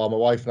day while my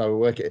wife and I were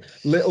working.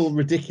 Little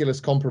ridiculous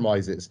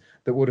compromises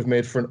that would have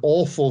made for an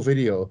awful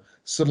video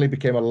suddenly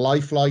became a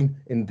lifeline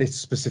in this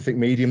specific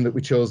medium that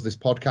we chose, this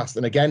podcast.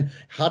 And again,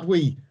 had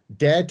we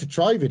dared to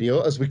try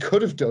video, as we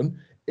could have done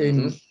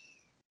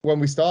when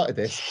we started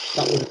this,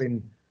 that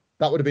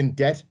would have been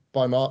dead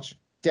by March.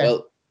 Dead.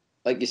 Well,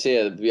 like you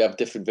say, we have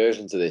different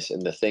versions of this,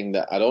 and the thing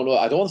that I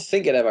don't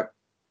think it ever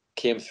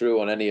came through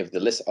on any of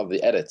the list of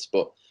the edits,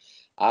 but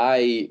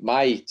my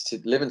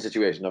living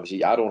situation,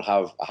 obviously I don't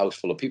have a house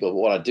full of people, but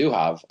what I do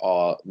have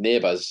are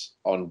neighbors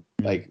on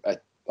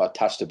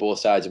attached to both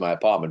sides of my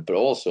apartment, but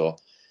also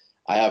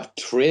I have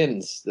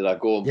trains that are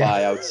going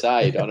by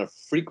outside on a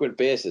frequent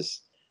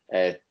basis,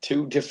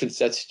 2 different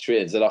sets of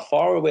trains that are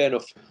far away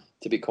enough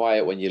to be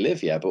quiet when you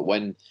live here, but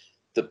when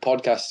the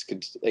podcasts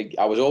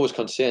I was always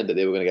concerned that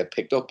they were going to get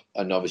picked up,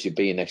 and obviously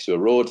being next to a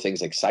road,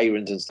 things like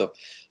sirens and stuff.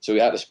 So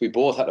we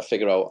both had to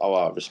figure out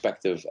our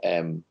respective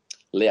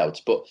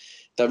layouts. But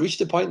that reached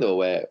a point though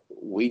where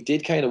we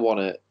did kind of want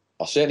to,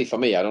 or certainly for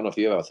me, I don't know if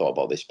you ever thought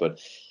about this, but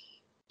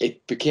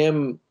it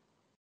became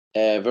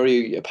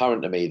very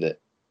apparent to me that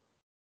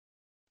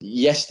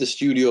yes, the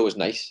studio was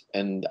nice,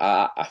 and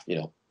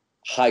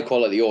high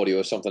quality audio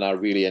is something I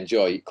really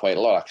enjoy quite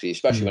a lot, actually,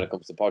 especially when it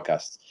comes to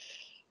podcasts.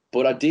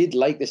 But I did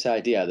like this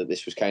idea that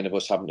this was kind of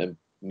us having to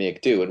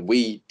make do, and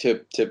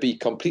to be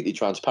completely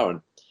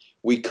transparent,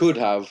 we could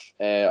have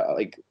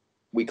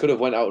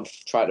went out and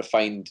tried to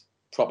find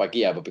proper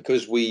gear, but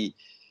because we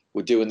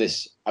were doing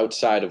this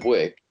outside of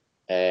work,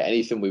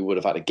 anything we would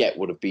have had to get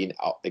would have been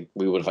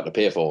we would have had to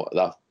pay for.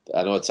 That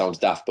I know it sounds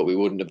daft, but we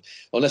wouldn't have,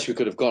 unless we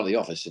could have gone to the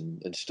office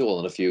and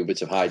stolen a few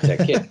bits of high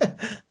tech kit.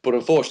 But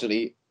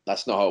unfortunately,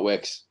 that's not how it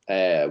works.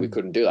 We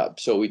couldn't do that,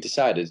 so we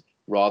decided,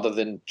 rather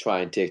than try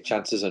and take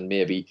chances and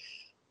maybe,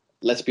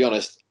 let's be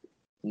honest,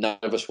 none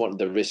of us wanted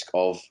the risk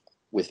of,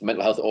 with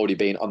mental health already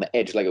being on the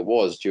edge like it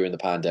was during the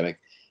pandemic,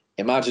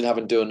 imagine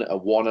having done a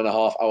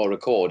 1.5 hour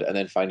record and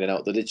then finding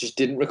out that it just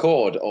didn't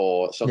record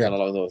or something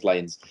along those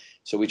lines.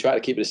 So we try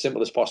to keep it as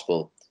simple as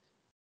possible.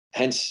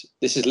 Hence,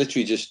 this is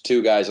literally just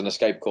 2 guys on a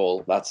Skype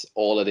call. That's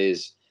all it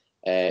is.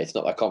 It's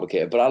not that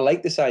complicated. But I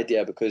like this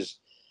idea because,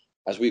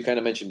 as we kind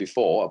of mentioned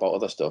before about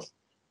other stuff,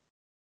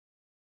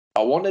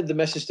 I wanted the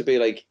message to be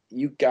like,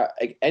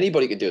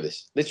 anybody can do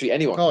this. Literally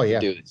anyone can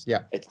do this.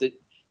 Yeah.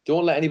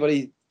 Don't let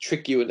anybody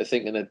trick you into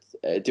thinking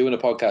that doing a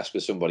podcast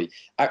with somebody.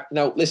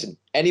 Now, listen,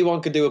 anyone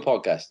can do a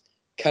podcast.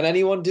 Can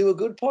anyone do a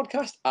good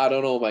podcast? I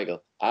don't know,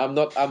 Michael. I'm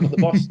not the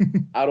boss.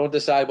 I don't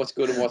decide what's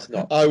good and what's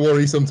not. I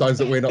worry sometimes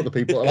that we're not the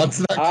people to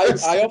answer that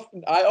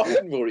question. I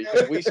often worry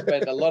because we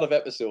spend a lot of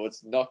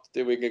episodes not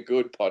doing a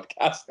good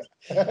podcast.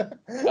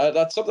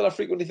 That's something I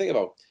frequently think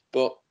about.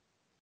 But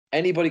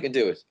anybody can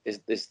do it.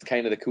 Is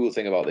kind of the cool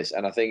thing about this.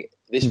 And I think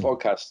this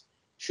podcast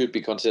should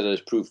be considered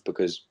as proof,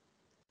 because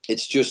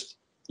it's just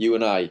you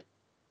and I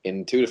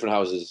in 2 different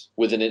houses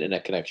with an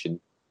internet connection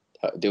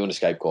doing a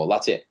Skype call.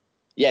 That's it.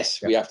 Yes,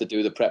 we have to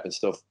do the prep and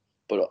stuff,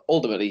 but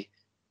ultimately,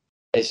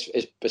 as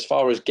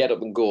far as get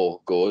up and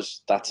go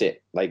goes, that's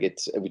it. Like,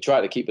 we try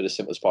to keep it as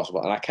simple as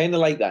possible, and I kind of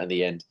like that in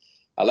the end.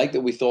 I like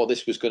that we thought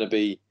this was going to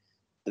be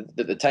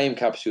the time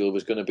capsule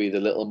was going to be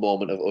the little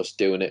moment of us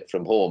doing it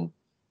from home,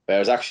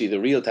 whereas actually the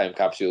real time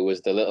capsule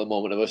was the little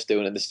moment of us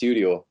doing it in the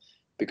studio,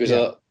 because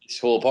this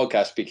whole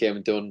podcast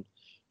became done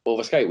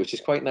over Skype, which is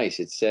quite nice.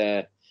 It's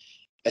a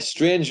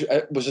strange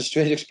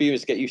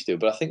experience to get used to,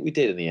 but I think we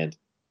did in the end.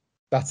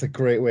 That's a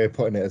great way of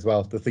putting it as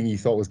well. The thing you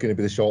thought was going to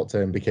be the short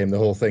term became the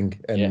whole thing.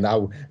 And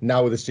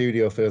now the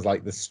studio feels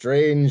like the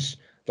strange,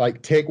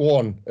 like, take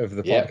 1 of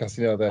the podcast.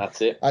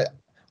 That's it.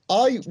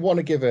 I want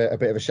to give a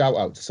bit of a shout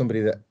out to somebody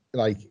that,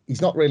 like,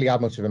 he's not really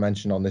had much of a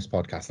mention on this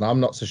podcast, and I'm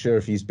not so sure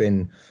if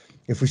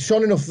we've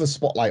shone enough of a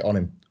spotlight on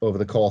him over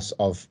the course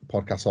of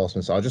Podcast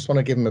Horseman. So I just want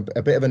to give him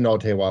a bit of a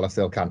nod here while I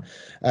still can.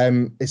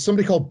 It's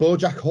somebody called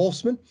BoJack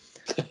Horseman.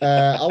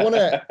 I want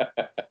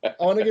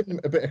to give him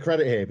a bit of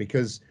credit here,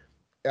 because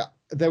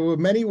there were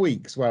many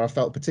weeks where I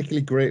felt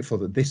particularly grateful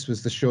that this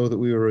was the show that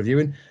we were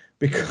reviewing,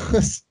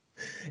 because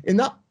in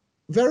that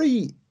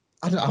very,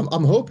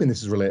 I'm hoping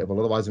this is relatable,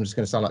 otherwise I'm just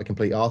going to sound like a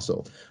complete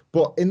arsehole,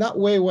 but in that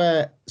way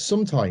where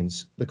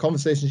sometimes the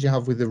conversations you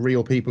have with the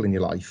real people in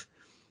your life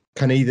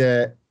can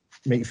either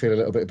make you feel a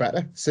little bit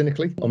better,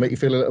 cynically, or make you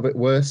feel a little bit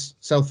worse,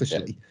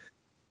 selfishly.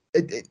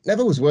 Yeah. It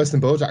never was worse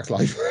than BoJack's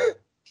life.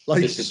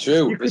 Like, this is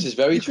true. This is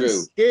very true. You could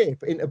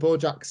escape into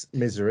BoJack's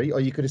misery, or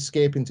you could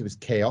escape into his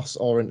chaos,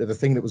 or into the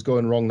thing that was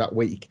going wrong that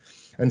week.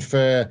 And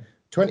for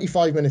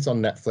 25 minutes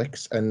on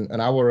Netflix and an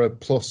hour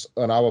plus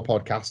on our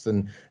podcast,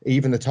 and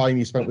even the time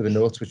you spent with the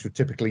notes, which would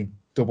typically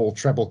double,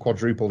 treble,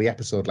 quadruple the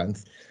episode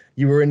length,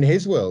 you were in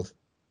his world,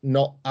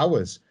 not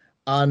ours.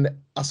 And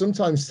I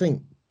sometimes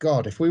think,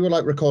 God, if we were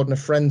like recording a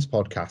Friends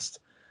podcast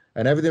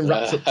and everything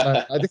wraps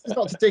up, this is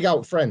not to dig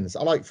out Friends.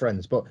 I like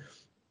Friends, but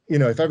you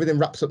know, if everything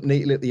wraps up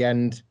neatly at the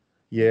end,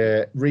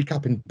 you're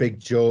recapping big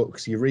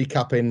jokes, you're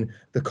recapping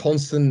the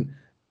constant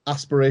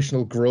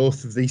aspirational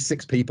growth of these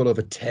 6 people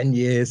over 10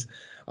 years.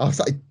 I was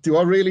like, do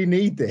I really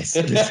need this?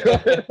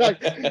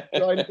 Like,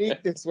 do I need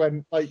this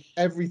when like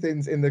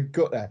everything's in the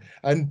gutter?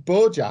 And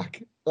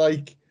BoJack,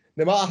 like,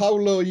 no matter how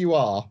low you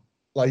are,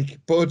 like,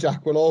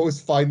 BoJack will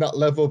always find that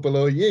level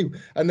below you.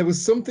 And there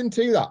was something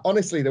to that.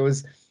 Honestly, there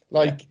was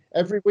like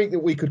every week that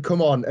we could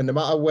come on, and no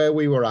matter where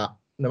we were at,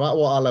 no matter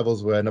what our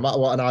levels were, no matter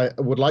what, and I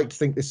would like to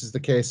think this is the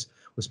case.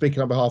 We're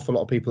speaking on behalf of a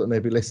lot of people that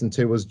maybe listened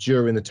to us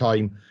during the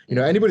time. You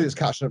know, anybody that's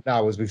catching up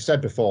now, as we've said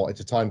before,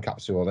 it's a time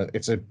capsule. And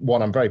it's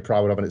one I'm very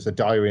proud of, and it's a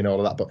diary and all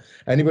of that. But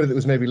anybody that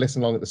was maybe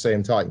listening along at the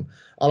same time,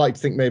 I like to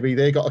think maybe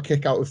they got a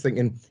kick out of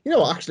thinking, you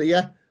know what, actually,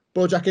 yeah,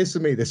 BoJack is for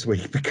me this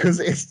week,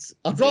 because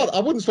I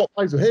wouldn't swap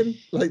lives with him.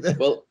 Like,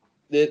 well,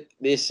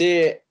 they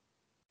say,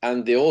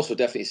 and they also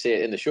definitely say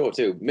it in the show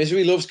too,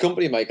 misery loves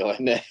company, Michael.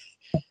 And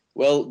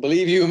well,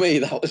 believe you me,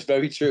 that was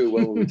very true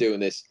when we were doing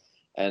this.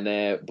 And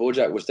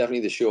BoJack was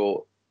definitely the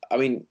show. I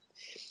mean,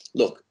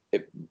 look,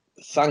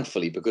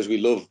 thankfully, because we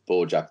love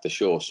BoJack, the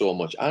show, so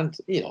much, and,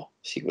 you know,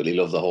 secretly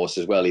love the horse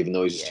as well, even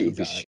though he's a stupid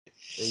piece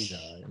of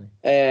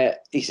shit.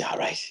 He's all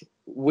right.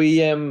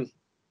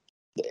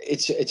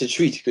 It's a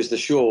treat, because the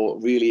show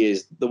really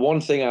is the one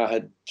thing I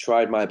had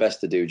tried my best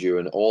to do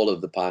during all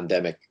of the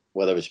pandemic,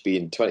 whether it's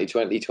been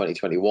 2020,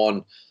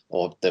 2021,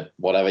 or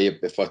whatever,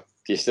 if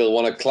you still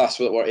want to class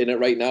that we're in it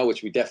right now,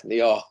 which we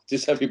definitely are,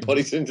 just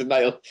everybody's in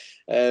denial.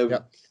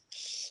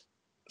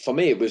 For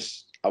me,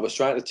 I was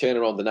trying to turn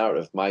around the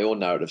narrative, my own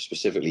narrative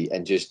specifically,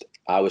 and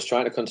I was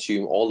trying to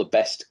consume all the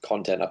best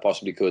content I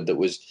possibly could that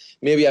was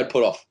maybe I'd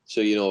put off.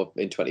 So, you know,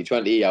 in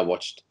 2020, I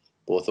watched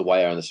both The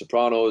Wire and The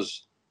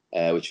Sopranos,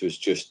 which was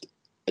just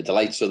a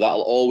delight. So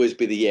that'll always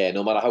be the year,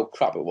 no matter how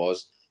crap it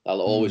was,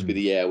 that'll always be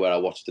the year where I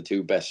watched the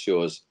 2 best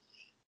shows.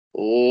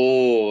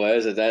 Oh,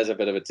 there's a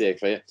bit of a take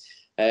for you.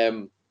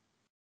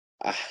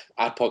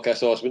 At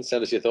Podcast Horseman,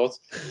 send us your thoughts.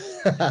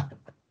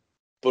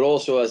 But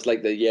also, as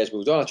like the years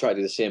moved on, I tried to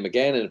do the same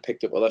again and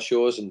picked up other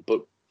shows.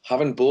 But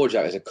having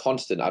BoJack as a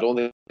constant, I don't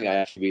think I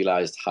actually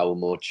realised how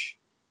much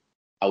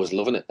I was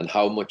loving it and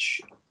how much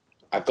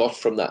I got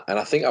from that. And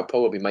I think I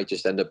probably might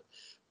just end up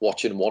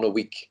watching one a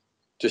week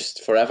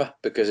just forever,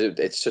 because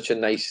it's such a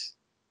nice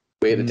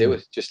way to do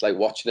it. Just like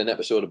watching an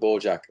episode of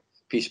BoJack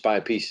piece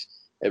by piece.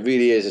 It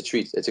really is a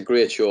treat. It's a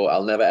great show.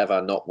 I'll never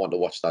ever not want to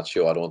watch that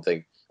show, I don't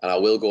think. And I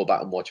will go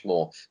back and watch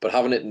more. But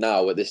having it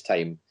now at this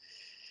time,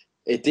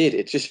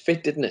 it just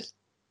fit, didn't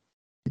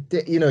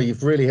it? You know,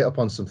 you've really hit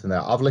upon something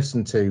there. I've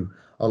listened to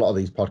a lot of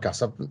these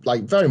podcasts. I've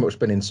like very much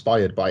been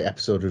inspired by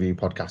episode review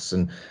podcasts,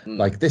 and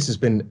like this has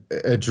been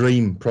a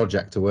dream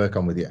project to work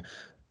on with you,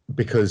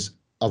 because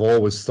I've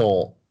always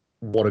thought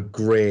what a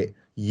great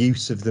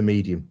use of the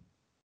medium.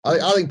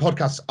 I think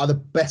podcasts are the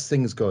best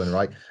things going,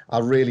 right? I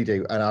really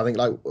do. And I think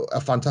like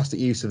a fantastic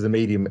use of the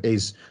medium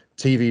is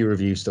TV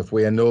review stuff.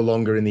 We are no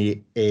longer in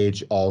the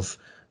age of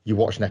you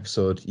watch an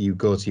episode, you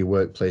go to your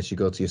workplace, you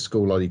go to your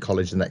school or your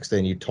college the next day,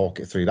 and you talk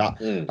it through that.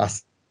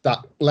 That's that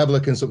level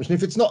of consumption.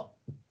 If it's not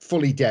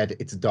fully dead,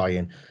 it's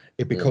dying.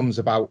 It becomes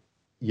about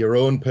your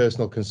own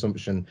personal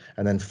consumption,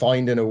 and then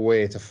finding a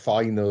way to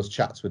find those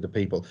chats with the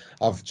people.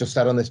 I've just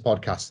said on this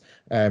podcast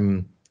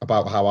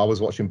about how I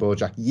was watching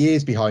BoJack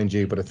years behind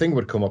you, but a thing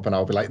would come up and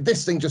I'll be like,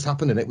 this thing just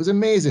happened and it was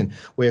amazing.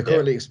 We're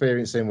currently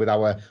experiencing with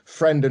our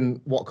friend and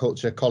What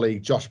Culture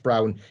colleague, Josh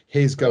Brown,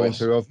 his going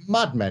through of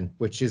Mad Men,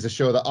 which is a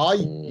show that I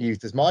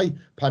used as my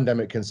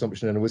pandemic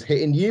consumption and was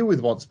hitting you with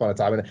once upon a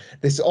time. And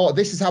this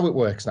is how it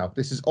works now.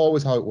 This is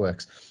always how it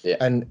works. Yeah.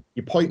 And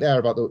your point there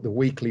about the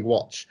weekly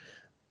watch,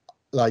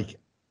 like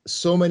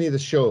so many of the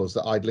shows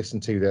that I'd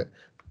listened to that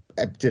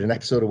did an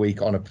episode a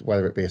week on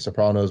whether it be a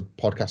Sopranos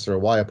podcast or a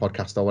Wire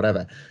podcast or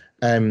whatever,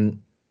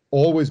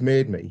 always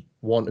made me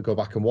want to go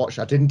back and watch.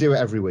 I didn't do it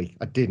every week.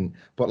 I didn't.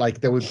 But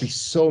like there would be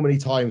so many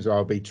times where I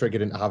would be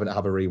triggered into having to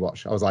have a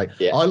rewatch. I was like,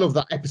 I love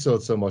that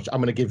episode so much. I'm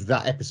going to give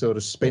that episode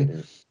a spin.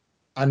 Mm-hmm.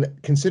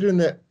 And considering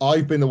that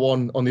I've been the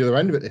one on the other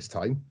end of it this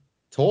time,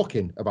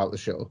 talking about the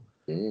show,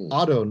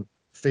 I don't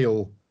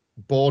feel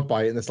bored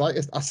by it in the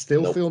slightest. I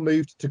still feel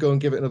moved to go and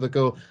give it another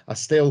go. I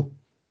still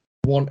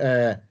want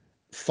to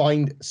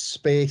find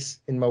space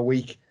in my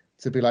week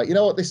to be like, you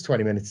know what this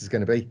 20 minutes is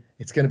going to be?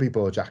 It's going to be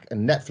BoJack.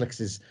 And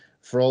Netflix is,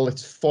 for all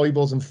its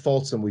foibles and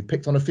faults, and we've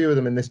picked on a few of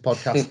them in this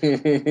podcast,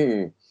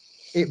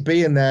 it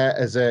being there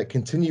as a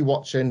continue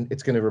watching,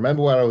 it's going to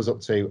remember where I was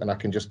up to, and I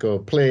can just go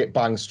play it,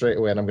 bang, straight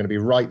away, and I'm going to be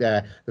right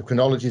there. The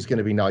chronology is going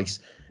to be nice.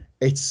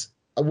 It's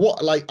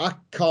what, like, I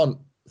can't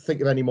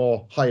think of any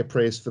more higher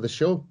praise for the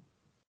show.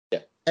 Yeah,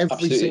 every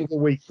absolutely. Single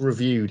week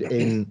reviewed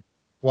in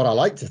what I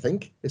like to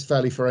think is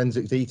fairly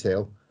forensic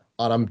detail,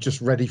 and I'm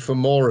just ready for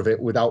more of it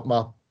without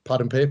my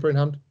pad and paper in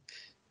hand.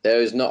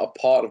 There is not a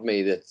part of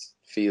me that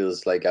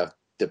feels like I've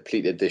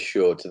depleted this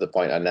show to the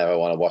point I never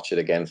want to watch it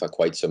again for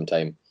quite some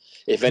time.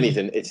 If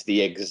anything, it's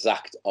the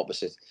exact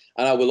opposite.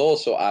 And I will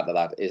also add to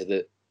that is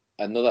that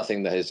another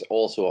thing that has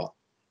also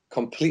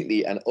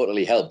completely and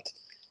utterly helped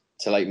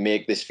to like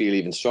make this feel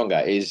even stronger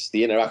is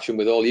the interaction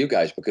with all you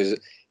guys, because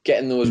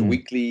getting those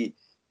weekly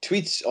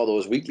tweets or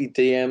those weekly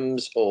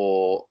DMs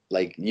or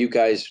like you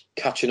guys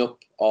catching up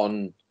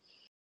on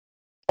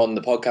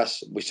the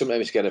podcast, we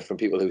sometimes get it from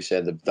people who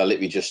said that they're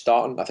literally just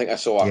starting. I think I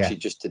saw actually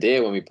just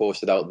today when we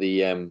posted out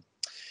the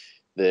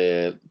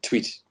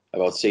tweet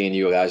about seeing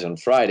you guys on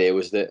Friday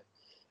was that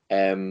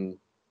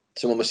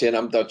someone was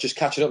saying they're just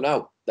catching up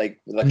now. Like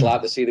they're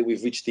glad to see that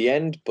we've reached the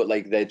end, but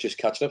like they're just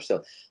catching up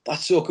still.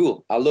 That's so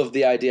cool. I love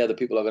the idea that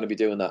people are going to be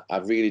doing that. I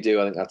really do.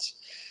 I think that's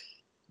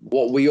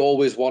what we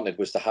always wanted,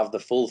 was to have the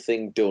full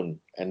thing done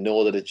and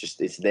know that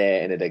it's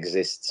there and it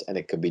exists and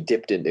it can be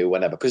dipped into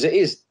whenever, because it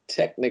is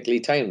technically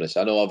timeless.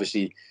 I know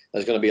obviously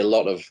there's going to be a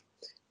lot of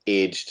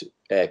aged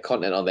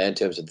content on there in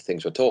terms of the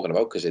things we're talking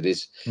about, because it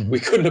is we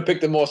couldn't have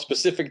picked a more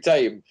specific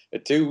time, a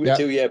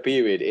two-year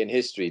period in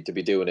history to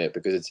be doing it,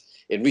 because it's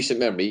in recent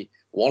memory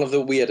one of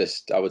the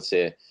weirdest, I would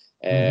say,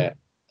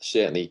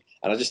 certainly.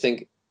 And I just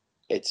think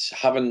it's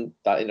having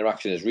that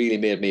interaction has really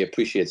made me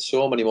appreciate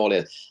so many more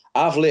layers.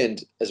 I've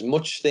learned as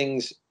much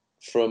things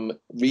from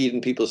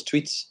reading people's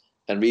tweets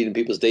and reading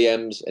people's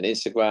DMs and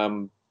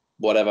Instagram,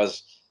 whatever,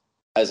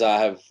 as I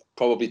have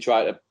probably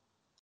tried to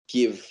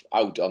give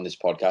out on this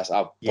podcast.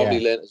 I've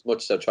probably learned as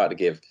much as I've tried to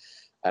give.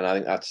 And I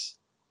think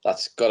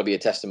that's got to be a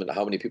testament to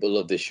how many people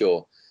love this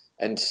show,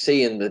 and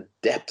seeing the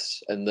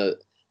depths and the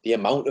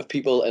amount of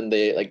people and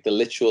the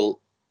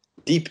literal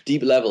deep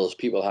levels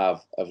people have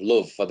of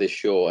love for this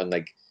show, and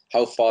like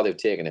how far they've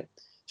taken it.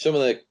 Some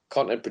of the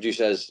content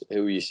producers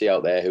who you see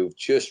out there who've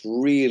just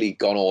really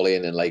gone all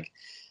in and like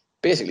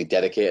basically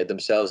dedicated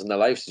themselves and their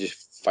lives to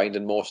just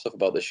finding more stuff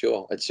about the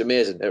show. It's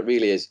amazing. It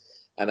really is.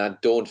 And I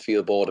don't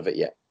feel bored of it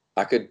yet.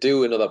 I could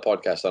do another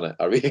podcast on it.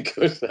 I really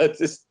could.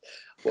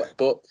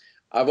 But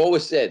I've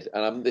always said,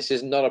 and this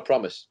is not a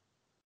promise,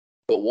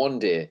 but one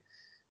day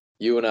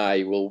you and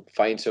I will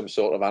find some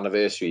sort of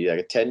anniversary, like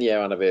a 10-year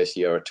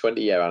anniversary or a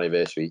 20-year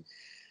anniversary.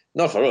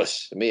 Not for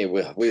us.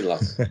 We'll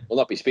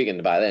not be speaking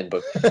by then,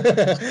 but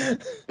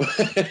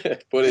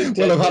we'll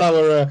have had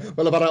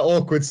our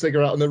awkward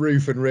cigarette on the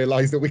roof and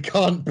realised that we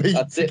can't be.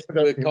 That's it.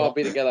 We can't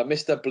be together.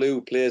 Mr.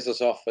 Blue plays us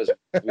off as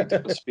we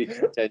don't speak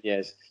for 10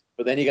 years.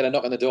 But then you get a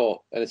knock on the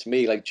door, and it's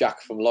me, like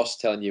Jack from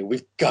Lost, telling you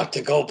we've got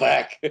to go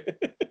back.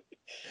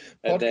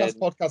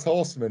 Podcast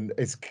Horseman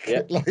is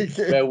like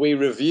where we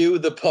review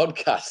the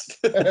podcast.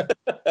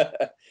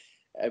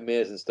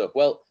 Amazing stuff.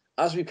 Well,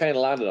 as we've kind of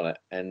landed on it,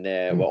 and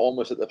we're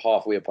almost at the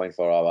halfway point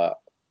for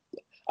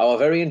our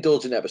very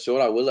indulgent episode,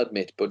 I will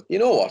admit. But you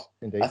know what?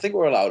 Indeed. I think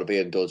we're allowed to be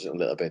indulgent a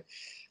little bit.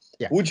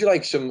 Yeah. Would you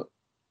like some,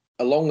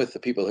 along with the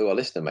people who are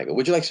listening, Michael,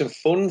 would you like some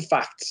fun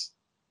facts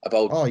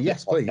about... Oh,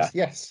 yes, please.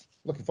 Yes.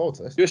 Looking forward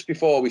to this. Just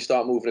before we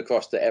start moving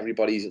across to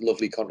everybody's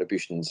lovely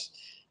contributions,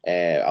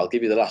 I'll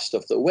give you the last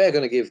stuff that we're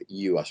going to give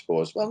you, I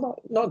suppose.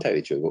 Well, not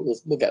entirely true, but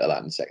we'll get to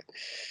that in a second.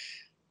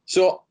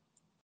 So...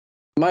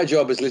 my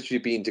job has literally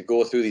been to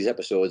go through these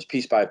episodes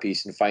piece by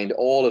piece and find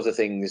all of the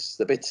things,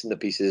 the bits and the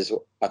pieces,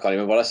 I can't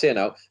remember what I say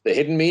now, the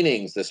hidden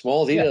meanings, the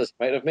small details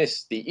I might have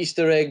missed, the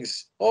Easter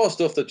eggs, all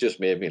stuff that just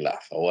made me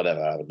laugh, or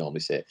whatever I would normally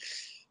say.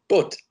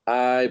 But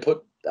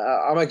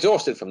I'm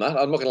exhausted from that,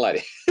 I'm not going to lie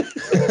to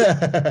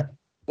you.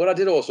 But I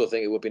did also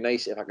think it would be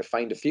nice if I could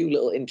find a few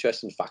little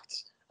interesting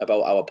facts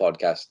about our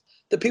podcast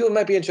that people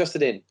might be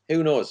interested in.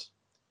 Who knows?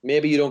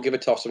 Maybe you don't give a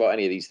toss about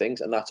any of these things,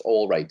 and that's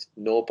all right.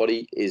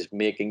 Nobody is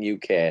making you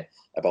care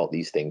about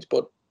these things,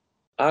 but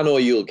I know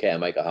you'll care,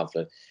 Michael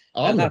Hamflett.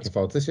 I'm looking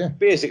forward to this, yeah.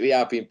 Basically,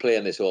 I've been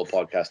playing this whole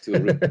podcast to a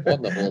room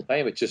one the whole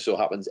time. It just so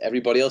happens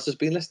everybody else has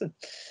been listening.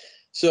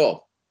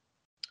 So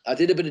I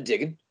did a bit of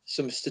digging,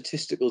 some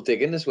statistical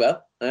digging as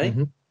well, right?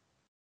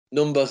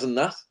 Numbers and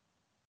that.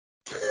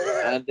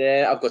 And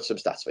I've got some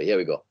stats for you. Here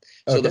we go.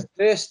 So the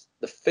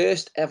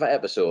first ever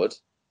episode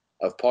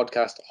of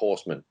Podcast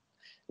Horseman.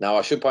 Now,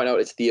 I should point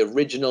out it's the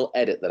original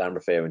edit that I'm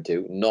referring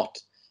to, not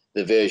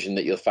the version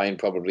that you'll find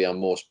probably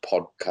on most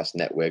podcast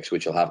networks,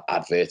 which will have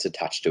adverts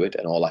attached to it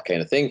and all that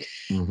kind of thing.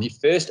 The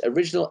first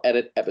original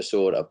edit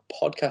episode of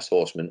Podcast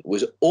Horseman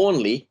was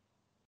only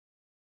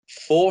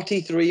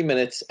 43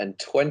 minutes and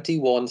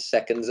 21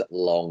 seconds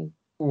long.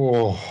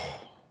 Oh,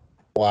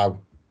 wow.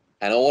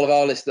 And all of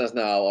our listeners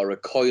now are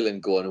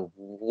recoiling, going,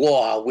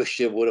 whoa, I wish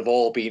it would have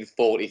all been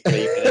 43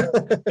 minutes.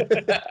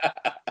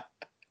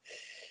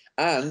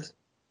 And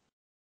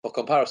for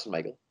comparison,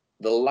 Michael,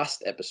 the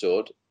last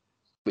episode,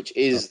 which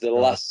is the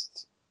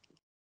last,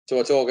 so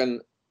we're talking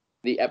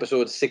the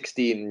episode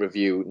 16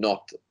 review,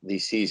 not the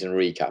season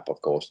recap,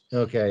 of course.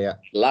 Okay, yeah.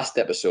 Last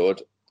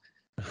episode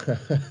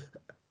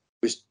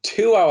was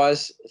 2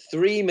 hours,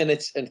 3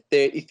 minutes, and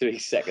 33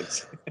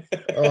 seconds.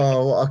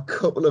 Oh, what a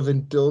couple of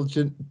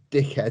indulgent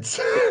dickheads.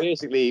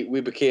 Basically, we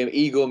became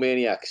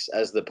egomaniacs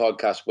as the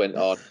podcast went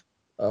on.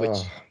 Which,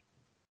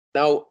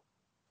 now,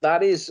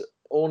 that is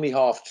only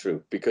half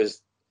true,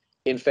 because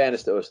in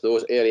fairness to us,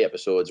 those early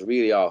episodes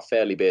really are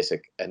fairly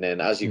basic. And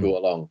then as you go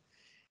along,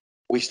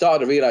 we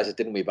started to realize it,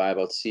 didn't we, by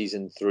about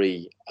season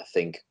 3, I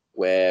think,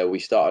 where we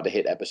started to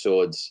hit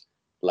episodes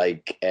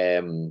like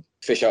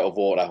Fish Out of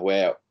Water,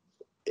 where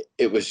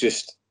it was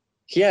just,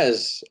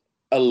 here's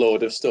a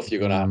load of stuff you're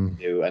going to have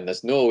to do, and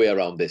there's no way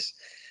around this.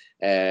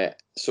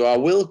 So I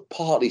will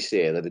partly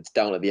say that it's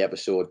down to the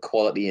episode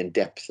quality and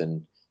depth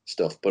and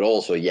stuff, but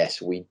also,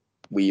 yes, we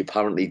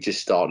apparently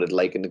just started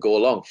liking to go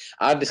along.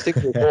 I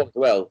distinctly recall as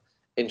well,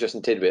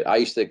 interesting tidbit, I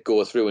used to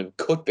go through and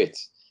cut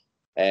bits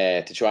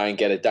to try and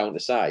get it down to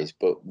size,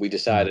 but we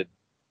decided,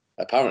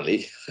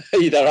 apparently,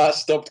 either I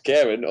stopped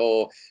caring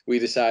or we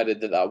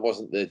decided that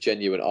wasn't the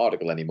genuine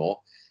article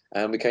anymore,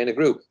 and we kind of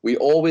grew. We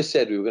always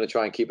said we were going to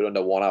try and keep it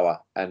under 1 hour,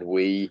 and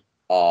we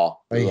are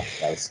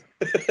locals.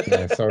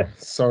 Yeah,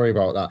 sorry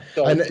about that.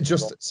 And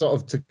just sort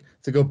of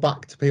to go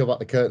back, to peel back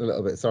the curtain a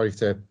little bit, sorry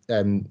to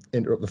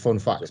interrupt the fun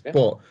facts,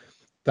 but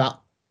that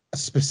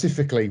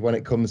specifically when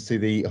it comes to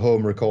the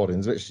home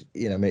recordings, which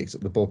makes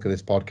up the bulk of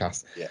this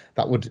podcast,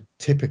 that would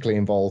typically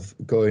involve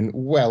going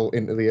well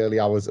into the early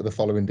hours of the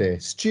following day.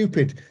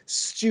 Stupid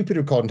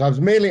recording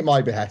times, mainly at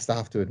my behest, I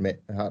have to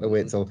admit. I had to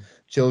wait till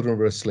children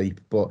were asleep.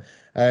 But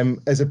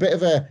as a bit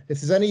of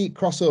if there's any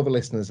crossover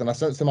listeners, and I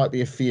sense there might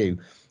be a few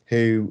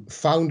who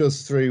found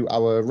us through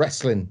our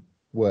wrestling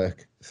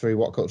work, through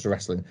What Culture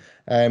Wrestling,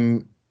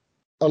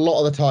 a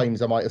lot of the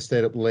times I might have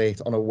stayed up late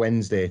on a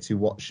Wednesday to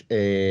watch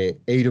a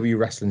AEW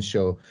wrestling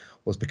show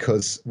was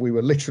because we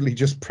were literally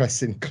just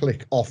pressing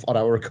click off on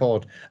our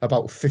record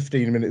about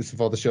 15 minutes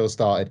before the show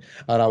started.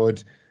 And I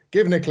would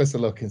give Nicholas a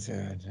look and say,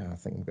 I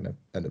think I'm going to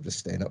end up just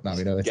staying up now.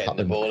 It's getting happened.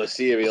 The bowl of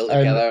cereal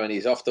together and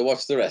he's off to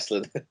watch the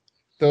wrestling.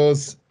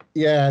 Those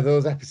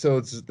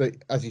episodes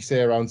that, as you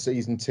say, around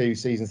season 2,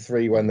 season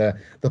 3, when the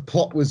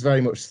plot was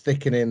very much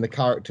thickening, the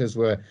characters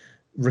were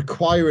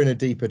requiring a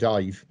deeper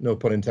dive, no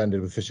pun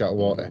intended, with Fish Out of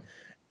Water.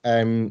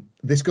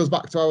 This goes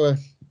back to our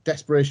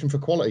desperation for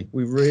quality.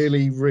 We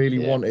really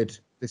wanted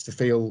this to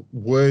feel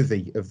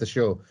worthy of the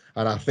show,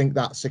 and I think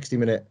that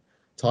 60-minute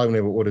time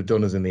limit would have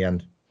done us in the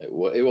end. It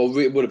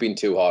would have been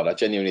too hard. I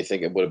genuinely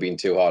think it would have been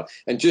too hard.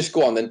 And just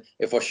go on then,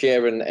 if we're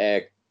sharing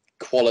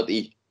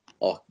quality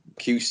or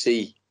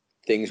QC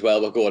things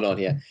while we're going on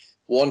here,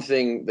 one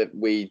thing that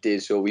we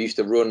did, so we used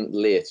to run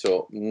late,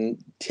 so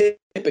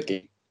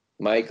typically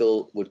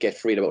Michael would get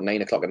free at about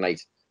 9 o'clock at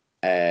night,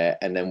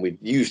 and then we'd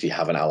usually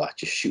have an hour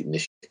just shooting the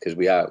shit, because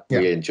we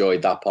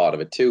enjoyed that part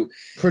of it too.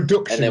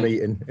 Production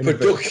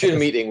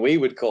meeting, we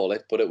would call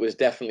it, but it was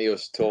definitely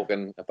us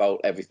talking about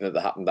everything that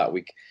happened that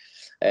week.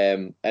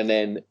 And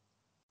then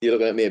you're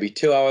looking at maybe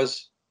 2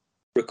 hours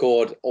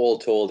record, all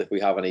told, if we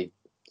have any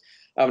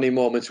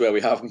moments where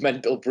we have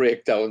mental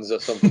breakdowns or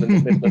something in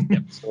the middle of the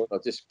episode,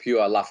 or just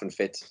pure laughing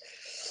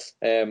fits.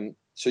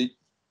 So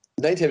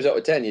 9 times out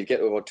of 10, you'd get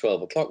to about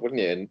 12 o'clock,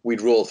 wouldn't you? And we'd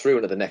roll through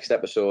into the next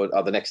episode,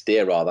 or the next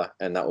day rather,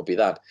 and that would be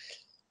that.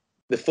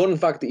 The fun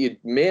fact that you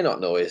may not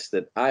know is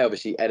that I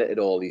obviously edited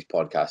all these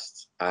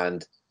podcasts,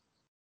 and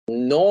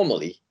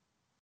normally,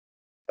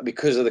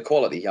 because of the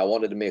quality, I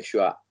wanted to make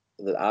sure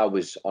that I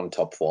was on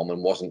top form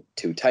and wasn't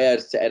too tired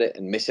to edit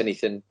and miss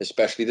anything,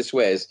 especially the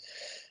swears,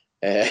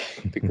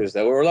 because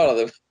there were a lot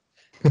of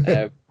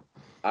them.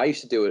 I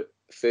used to do it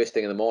first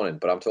thing in the morning,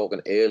 but I'm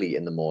talking early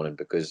in the morning,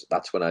 because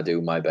that's when I do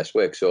my best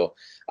work. So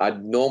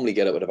I'd normally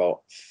get up at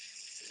about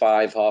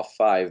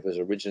 5:30 was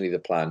originally the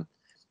plan,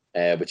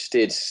 which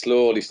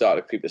slowly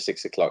started to creep to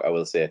 6 o'clock, I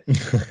will say.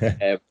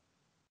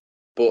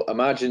 But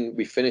imagine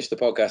we finish the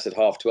podcast at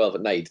 12:30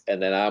 at night,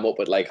 and then I'm up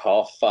at like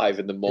 5:30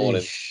 in the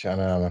morning trying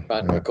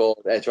to record,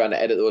 trying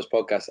to edit those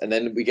podcasts, and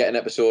then we get an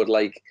episode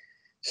like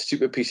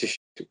Stupid Piece of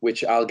Shit,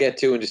 which I'll get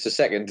to in just a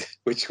second,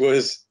 which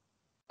was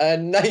a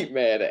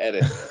nightmare to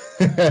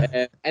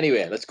edit.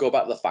 Anyway, let's go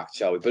back to the facts,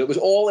 shall we? But it was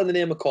all in the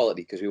name of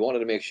quality, because we wanted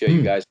to make sure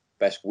you guys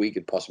the best we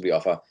could possibly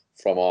offer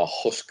from our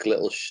husk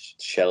little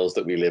shells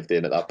that we lived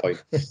in at that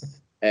point.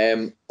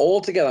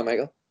 Altogether,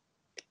 Michael,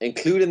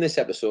 including this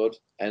episode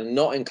and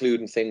not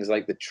including things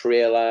like the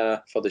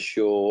trailer for the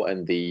show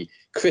and the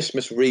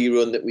Christmas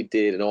rerun that we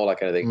did and all that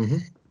kind of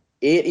thing,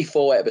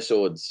 84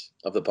 episodes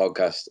of the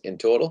podcast in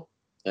total.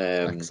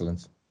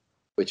 Excellent.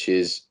 Which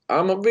is,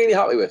 I'm really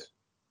happy with.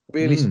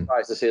 Really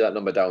surprised to see that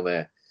number down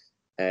there.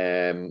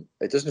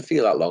 It doesn't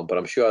feel that long, but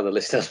I'm sure the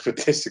listeners would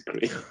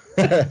disagree.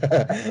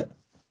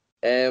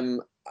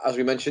 As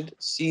we mentioned,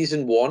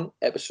 season 1,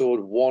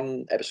 episodes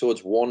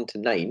 1 to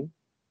 9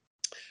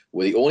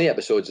 were the only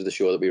episodes of the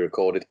show that we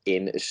recorded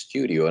in a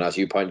studio. And as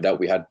you pointed out,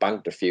 we had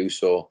banked a few,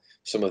 so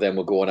some of them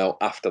were going out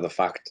after the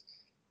fact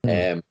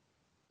that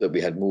we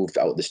had moved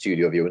out of the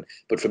studio viewing.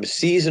 But from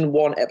season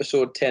 1,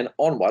 episode 10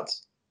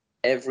 onwards,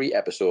 every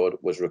episode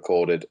was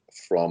recorded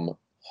from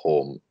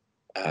home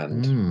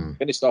and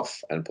finished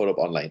off and put up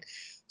online.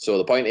 So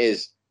the point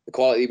is, the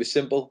quality was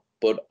simple,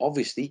 but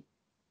obviously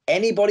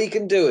anybody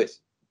can do it.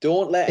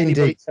 Don't let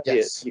anybody tell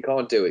you you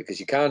can't do it, because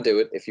you can't do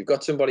it. If you've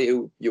got somebody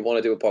who you want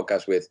to do a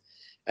podcast with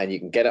and you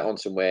can get it on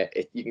somewhere,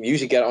 you can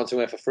usually get it on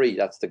somewhere for free.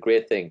 That's the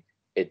great thing.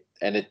 It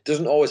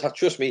doesn't always have,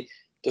 trust me,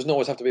 doesn't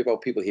always have to be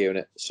about people hearing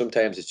it.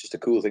 Sometimes it's just a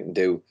cool thing to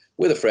do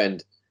with a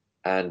friend,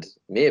 and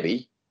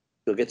maybe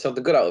you'll get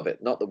something good out of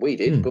it. Not that we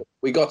did, but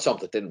we got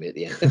something, didn't we, at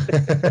the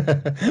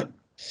end?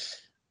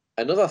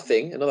 Another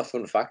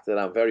fun fact that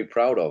I'm very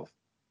proud of,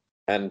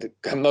 and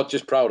I'm not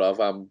just proud of,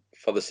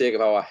 for the sake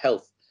of our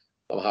health,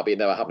 I'm happy it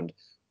never happened.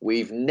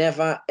 We've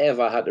never,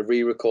 ever had to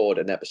re-record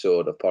an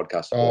episode of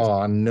Podcast.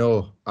 Oh,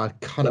 no. I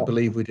cannot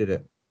believe we did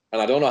it. And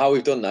I don't know how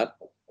we've done that.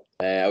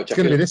 It's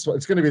going to be this one.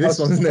 It's going to be this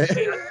one, isn't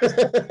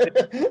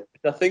it?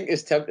 I think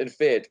it's tempting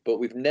fate, but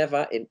we've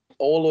never, in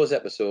all those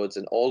episodes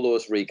and all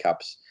those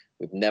recaps,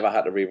 we've never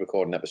had to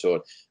re-record an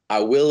episode. I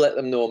will let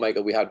them know,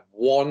 Michael, we had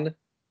one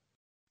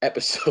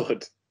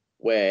episode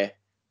where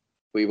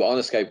we were on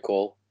a Skype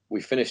call,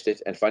 we finished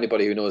it, and for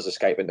anybody who knows the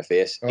Skype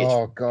interface,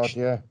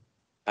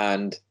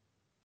 and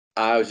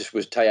I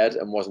was tired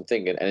and wasn't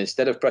thinking, and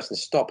instead of pressing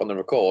stop on the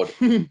record,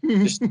 I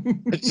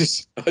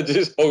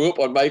just hung up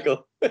on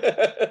Michael,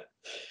 and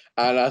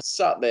I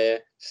sat there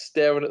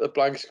staring at the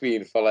blank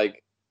screen for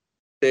like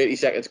 30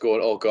 seconds,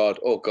 going, "Oh God,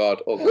 oh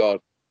God, oh God."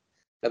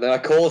 And then I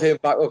called him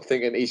back up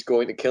thinking he's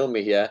going to kill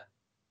me here.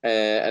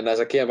 And as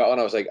I came back on,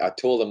 I was like, I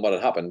told him what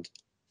had happened.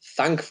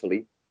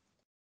 Thankfully,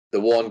 the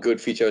one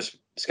good feature of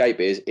Skype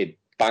is it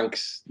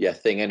banks your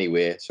thing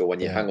anyway. So when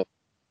you hang up,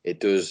 it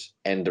does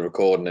end the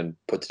recording and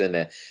puts it in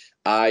there.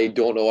 I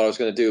don't know what I was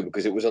going to do,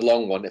 because it was a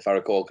long one, if I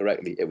recall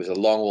correctly. It was a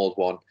long old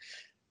one.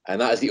 And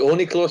that is the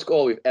only close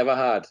call we've ever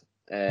had.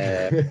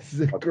 It's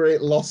a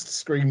great lost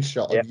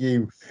screenshot of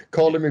you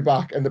calling me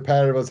back and the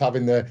pair of us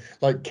having the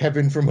like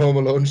Kevin from Home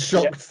Alone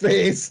shocked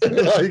face,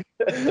 like,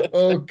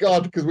 oh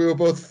God, because we were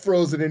both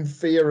frozen in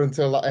fear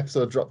until that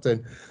episode dropped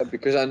in.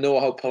 Because I know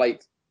how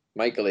polite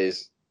Michael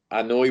is,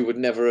 I know he would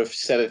never have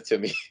said it to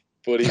me,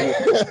 but he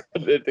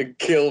wanted to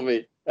kill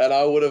me, and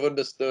I would have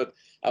understood.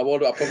 I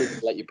probably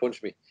would let you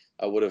punch me.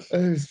 I would have.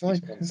 It was fine.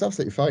 It was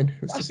absolutely fine.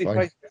 It was just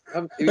fine.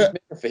 It was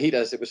making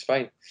fajitas. It was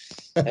fine.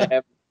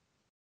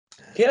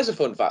 Here's a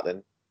fun fact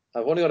then.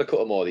 I've only got a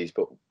couple more of these,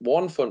 but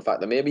one fun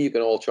fact that maybe you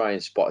can all try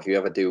and spot if you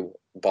ever do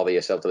bother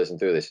yourself to listen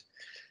through this.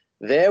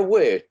 There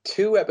were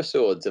 2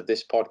 episodes of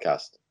this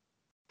podcast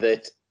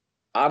that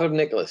Adam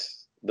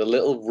Nicholas, the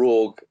little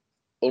rogue,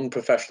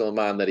 unprofessional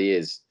man that he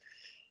is,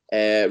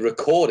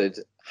 recorded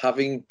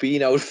having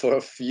been out for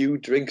a few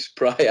drinks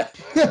prior.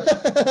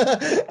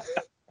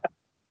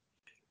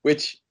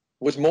 Which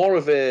was more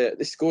of a,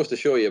 this goes to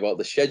show you about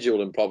the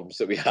scheduling problems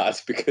that we had,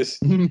 because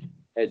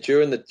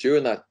during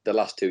the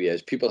last 2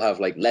 years, people have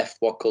like left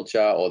What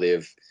Culture, or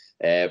they've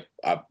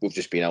we've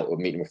just been out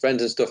meeting with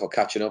friends and stuff, or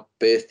catching up,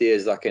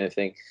 birthdays, that kind of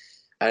thing.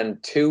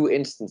 And 2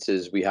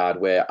 instances we had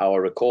where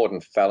our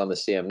recording fell on the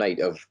same night,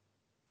 of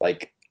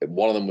like,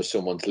 one of them was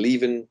someone's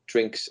leaving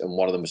drinks and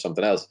one of them was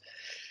something else.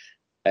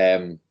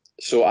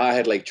 So I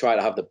had like tried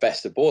to have the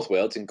best of both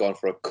worlds and gone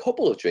for a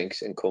couple of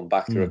drinks and come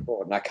back to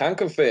record. And I can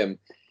confirm,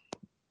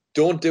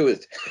 don't do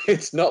it.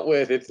 It's not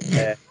worth it.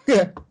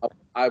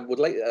 I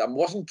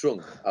wasn't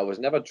drunk. I was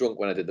never drunk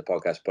when I did the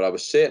podcast, but I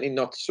was certainly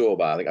not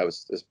sober. I think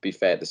let's be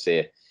fair to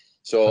say.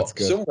 So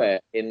somewhere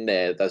in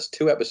there, there's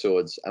 2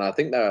 episodes, and I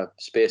think they're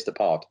spaced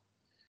apart,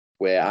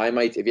 where I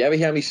might, if you ever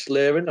hear me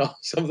slurring or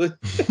something,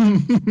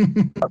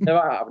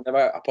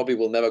 I probably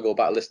will never go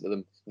back and listen to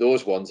them.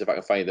 Those ones, if I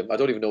can find them. I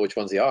don't even know which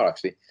ones they are,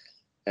 actually.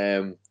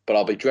 But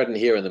I'll be dreading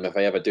hearing them if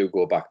I ever do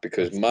go back,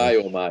 because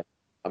oh my,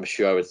 I'm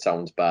sure it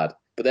sounds bad.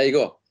 But there you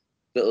go.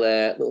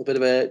 Little bit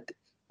of a,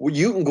 well,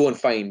 you can go and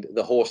find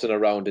the horsing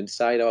around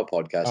inside our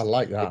podcast. I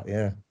like that,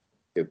 yeah.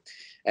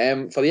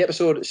 For the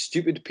episode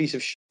Stupid Piece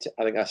of Shit,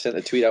 I think I sent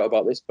a tweet out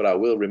about this, but I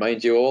will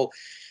remind you all.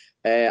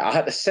 I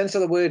had to censor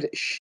the word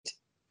shit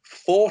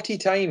 40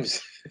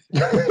 times,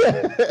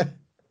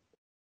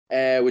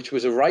 which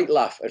was a right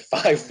laugh at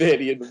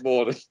 5:30 in the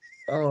morning.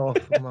 Oh,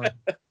 come on.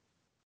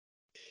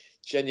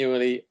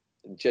 Genuinely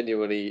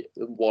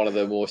one of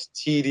the most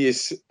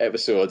tedious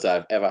episodes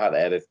I've ever had to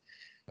edit,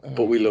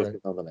 but we loved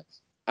it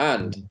nonetheless.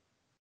 And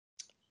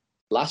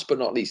last but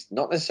not least,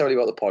 not necessarily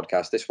about the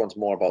podcast. This one's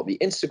more about the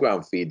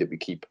Instagram feed that we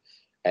keep,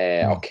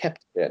 or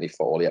kept certainly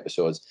for all the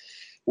episodes.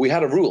 We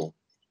had a rule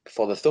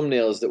for the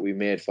thumbnails that we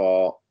made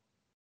for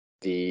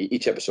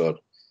each episode,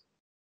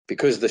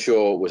 because the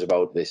show was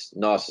about this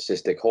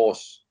narcissistic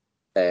horse.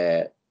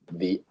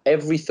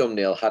 Every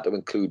thumbnail had to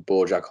include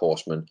BoJack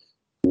Horseman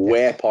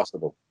where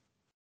possible.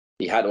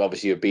 He had to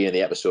obviously be in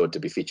the episode to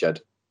be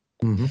featured.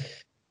 Mm-hmm.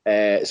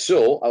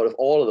 So out of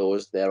all of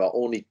those, there are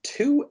only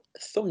 2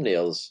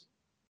 thumbnails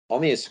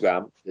on the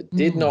Instagram that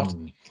did not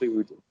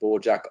include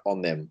BoJack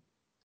on them.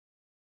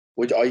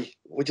 Would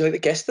you like to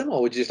guess them,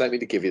 or would you just like me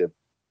to give you them?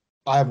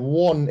 I have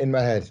one in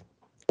my head.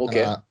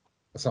 Okay.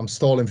 So I'm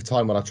stalling for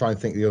time while I try and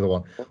think of the other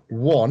one.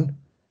 One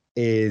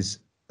is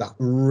that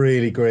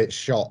really great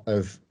shot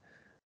of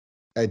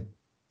a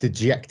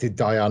dejected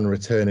Diane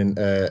returning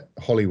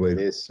Hollywood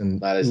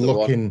and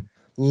looking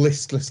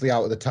listlessly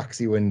out of the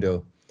taxi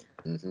window.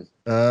 Mm-hmm.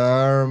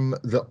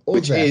 The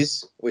other,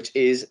 which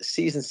is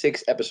season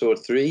 6,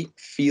 episode 3,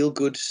 Feel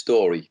Good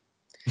Story.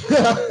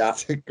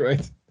 That's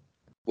great.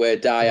 Where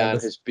Diane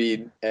has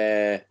been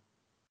to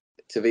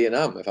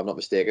Vietnam, if I'm not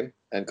mistaken,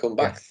 and come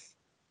back. Yes.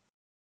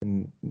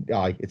 And,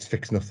 it's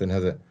fixed nothing,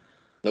 has it?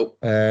 Nope.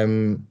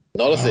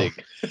 Not a thing.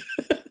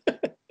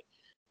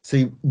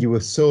 See, you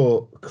were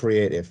so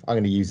creative. I'm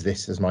going to use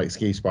this as my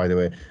excuse, by the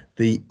way.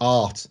 The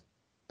art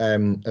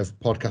of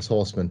Podcast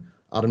Horseman,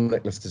 Adam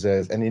Nicholas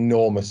deserves an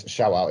enormous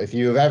shout out. If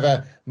you have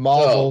ever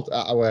marvelled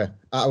at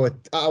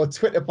our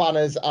Twitter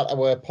banners, at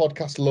our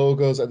podcast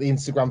logos, at the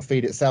Instagram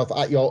feed itself,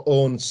 at your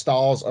own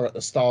stars or at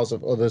the stars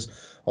of others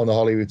on the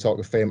Hollywood Talk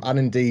of Fame, and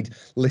indeed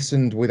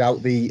listened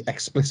without the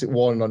explicit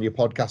warning on your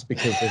podcast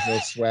because there's no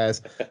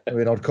swears.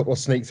 Maybe an odd couple of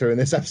sneak through in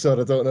this episode,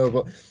 I don't know,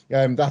 but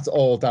that's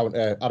all down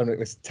to Adam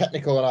Nicholas.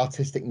 Technical and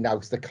artistic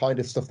nous, the kind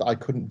of stuff that I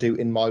couldn't do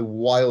in my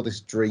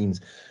wildest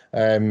dreams.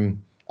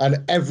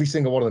 And every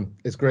single one of them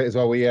is great as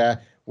well.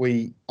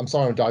 I'm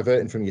sorry I'm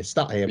diverting from your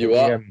stat here. You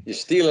are. You're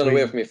stealing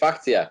away from your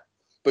facts here.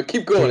 But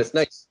keep going, it's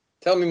nice.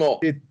 Tell me more.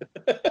 We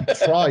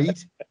tried,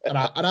 and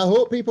I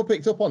hope people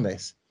picked up on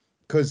this,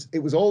 because it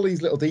was all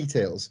these little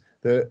details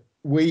that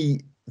we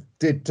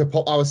did to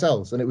pop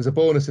ourselves, and it was a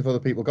bonus if other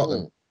people got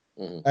them.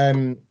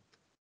 Mm-hmm.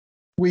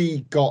 We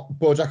got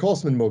BoJack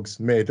Horseman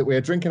mugs made that we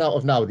are drinking out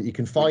of now that you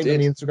can find on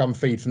the Instagram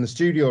feed from the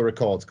studio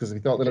records, because we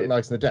thought they looked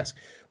nice on the desk.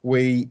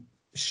 We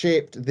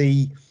shaped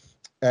the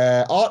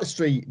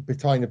artistry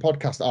behind the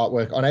podcast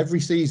artwork on every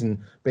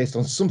season based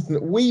on something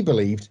that we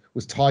believed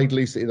was tied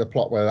loosely to the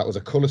plot, whether that was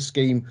a colour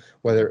scheme,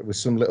 whether it was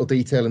some little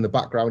detail in the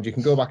background. You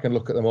can go back and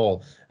look at them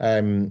all,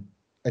 and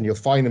you'll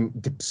find them.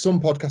 Some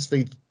podcast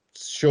feeds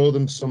show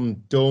them, some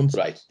don't.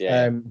 Right,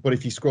 yeah. But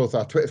if you scroll through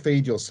our Twitter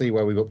feed, you'll see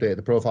where we've updated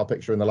the profile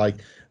picture and the like.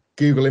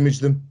 Google image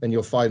them and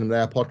you'll find them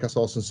there. Podcast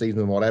Horseman season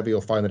and whatever,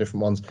 you'll find the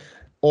different ones.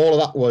 All of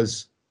that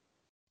was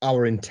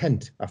our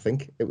intent, I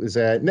think. It was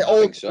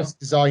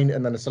design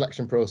and then a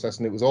selection process,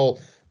 and it was all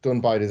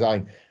done by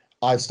design.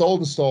 I've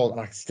stalled,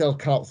 and I still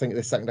can't think of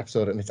this second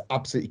episode, and it's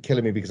absolutely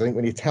killing me, because I think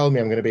when you tell me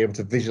I'm going to be able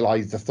to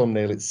visualize the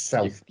thumbnail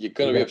itself, you're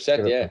going to be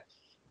upset.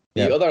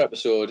 The other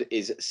episode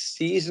is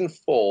season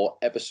 4,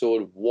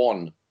 episode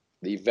 1,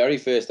 the very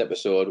first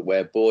episode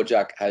where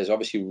BoJack has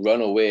obviously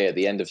run away at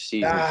the end of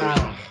season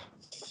 3.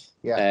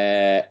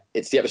 Yeah.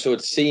 It's the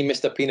episode "See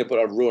Mr. Peanut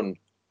Butter Run."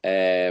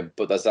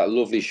 But there's that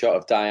lovely shot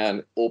of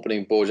Diane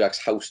opening BoJack's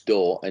house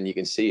door, and you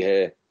can see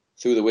her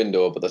through the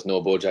window, but there's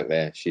no BoJack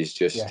there. She's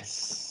just...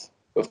 Yes.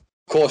 Of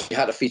course, you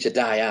had to feature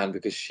Diane,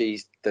 because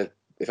she's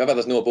if ever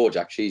there's no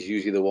BoJack, she's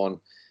usually the one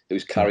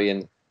who's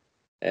carrying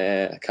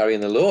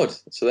the load.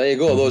 So there you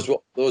go. Those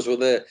were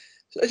the...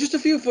 just a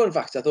few fun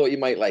facts I thought you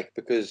might like,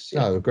 because...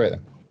 great.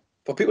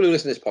 For people who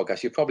listen to this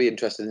podcast, you're probably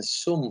interested in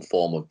some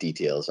form of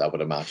details, I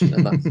would imagine,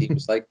 and that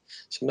seems like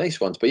some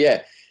nice ones. But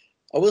yeah,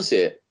 I will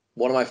say,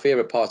 one of my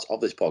favourite parts of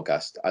this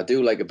podcast, I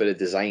do like a bit of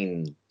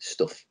design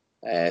stuff.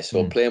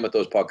 So playing with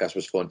those podcasts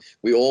was fun.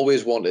 We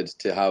always wanted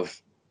to have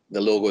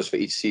the logos for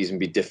each season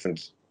be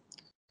different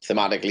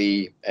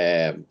thematically,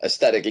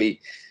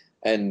 aesthetically,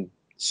 and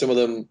some of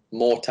them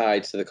more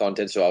tied to the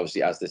content. So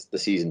obviously, as the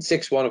season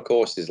 6 one, of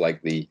course, is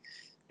like the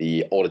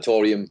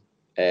auditorium,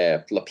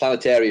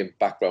 planetarium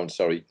background,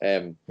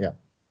 that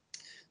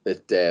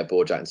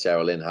BoJack and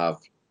Sarah Lynn have.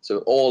 So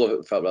all of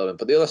it felt relevant.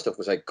 But the other stuff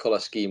was like colour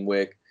scheme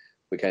work.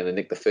 We kind of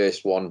nicked the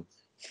first one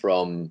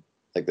from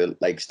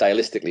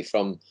stylistically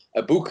from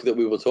a book that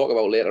we will talk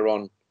about later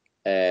on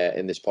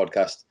in this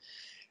podcast.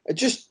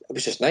 It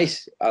was just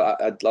nice.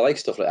 I like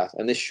stuff like that.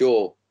 And this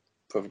show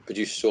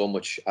produced so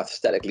much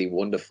aesthetically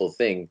wonderful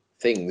things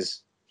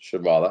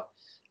that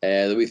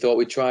we thought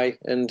we'd try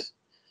and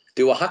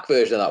do a hack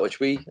version of that,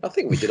 which I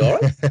think we did all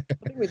right. I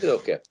think we did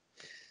okay.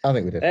 I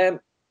think we did.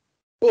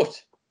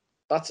 But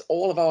that's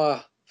all of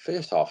our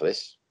first half of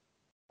this.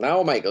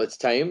 Now, Michael, it's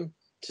time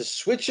to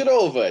switch it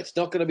over. It's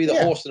not going to be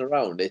the horsing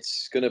around.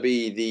 It's going to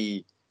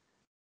be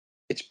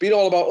it's been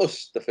all about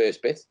us, the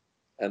first bit.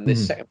 And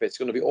this second bit's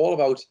going to be all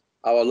about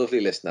our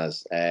lovely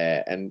listeners.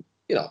 And,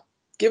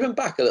 giving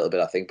back a little bit,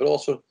 I think, but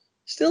also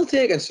still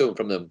taking some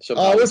from them.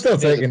 We're still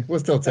taking.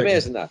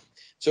 Amazing that.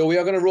 So we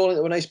are going to roll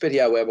into a nice bit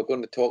here where we're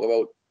going to talk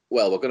about,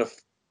 well, we're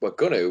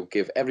going to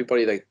give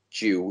everybody the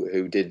due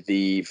who did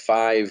the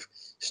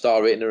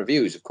 5-star rating and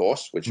reviews, of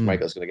course, which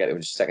Michael's going to get to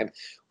in just a second,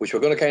 which we're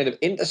going to kind of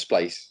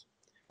intersplice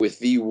with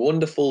the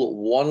wonderful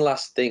one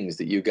last things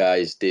that you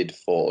guys did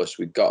for us.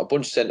 We've got a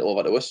bunch sent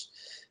over to us,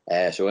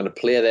 so we're going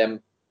to play them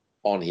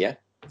on here.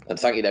 And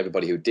thank you to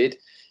everybody who did.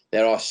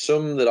 There are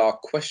some that are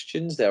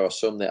questions. There are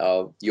some that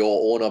are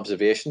your own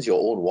observations,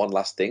 your own one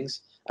last things.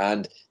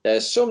 And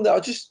there's some that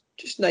are just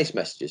nice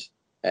messages,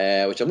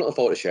 which I'm looking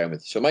forward to sharing with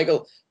you. So,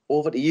 Michael,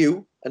 over to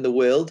you and the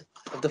world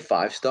of the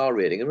 5-star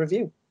rating and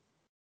review.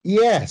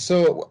 Yeah,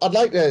 so I'd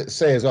like to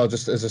say as well,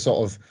 just as a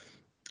sort of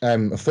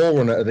a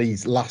forerunner of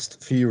these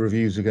last few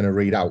reviews we're going to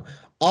read out,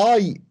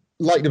 I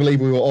like to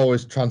believe we were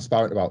always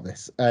transparent about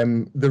this.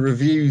 The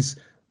reviews,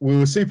 we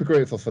were super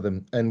grateful for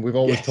them, and we've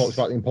always talked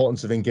about the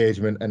importance of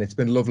engagement, and it's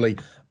been lovely.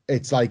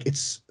 It's like,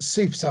 it's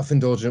super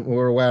self-indulgent.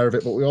 We're aware of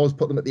it, but we always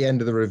put them at the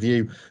end of the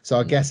review. So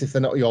I guess if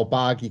they're not your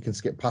bag, you can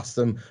skip past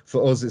them.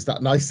 For us, it's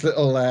that nice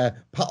little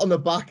pat on the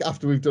back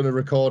after we've done a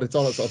record. It's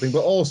all that sort of thing.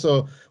 But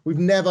also, we've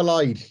never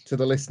lied to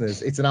the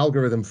listeners. It's an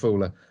algorithm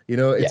fooler. You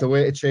know, it's a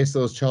way to chase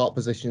those chart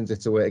positions.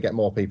 It's a way to get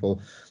more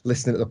people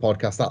listening to the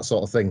podcast, that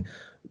sort of thing.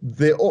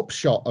 The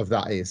upshot of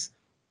that is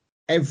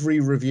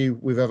every review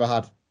we've ever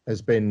had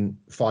has been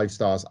 5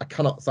 stars. I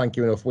cannot thank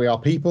you enough. We are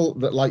people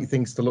that like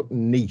things to look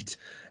neat.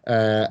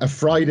 A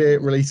Friday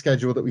release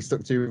schedule that we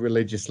stuck to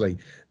religiously,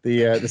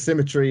 the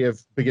symmetry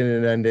of beginning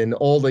and ending,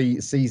 all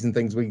the season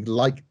things. We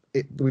like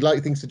it. We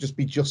like things to just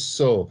be just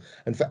so.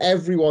 And for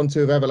everyone to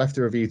have ever left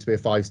a review to be a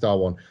 5-star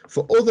one,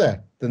 for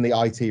other than the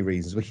IT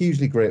reasons, we're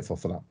hugely grateful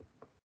for that.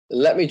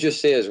 Let me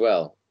just say as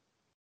well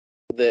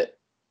that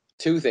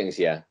 2 things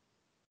here.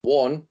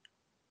 One,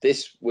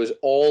 this was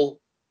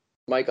all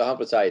Michael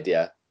Hamplett's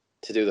idea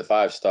to do the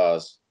 5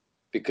 stars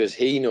because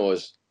he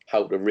knows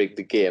how to rig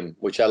the game,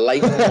 which I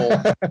like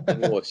more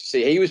than most.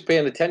 See, he was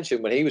paying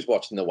attention when he was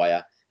watching The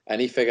Wire,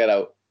 and he figured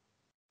out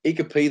he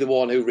could be the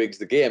one who rigs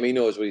the game. He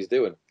knows what he's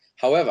doing.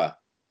 However,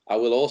 I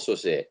will also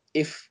say,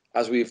 if,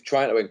 as we've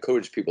tried to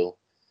encourage people,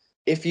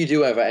 if you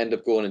do ever end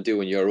up going and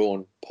doing your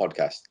own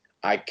podcast,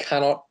 I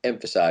cannot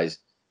emphasize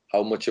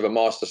how much of a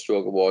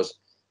masterstroke it was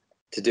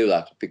to do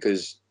that,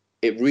 because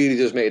it really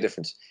does make a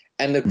difference.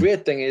 And the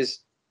great thing is,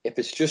 if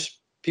it's just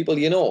people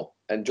you know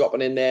and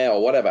dropping in there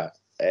or whatever,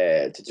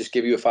 to just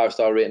give you a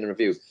 5-star rating and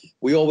review.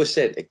 We always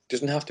said it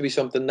doesn't have to be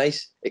something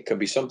nice. It can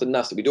be something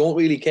nasty. We don't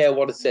really care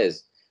what it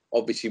says.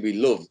 Obviously, we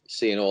love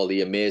seeing all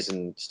the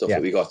amazing stuff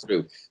that we got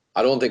through.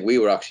 I don't think we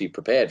were actually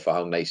prepared for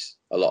how nice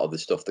a lot of the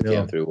stuff that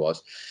came through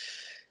was.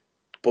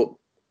 But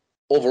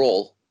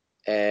overall,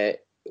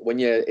 when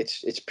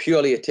it's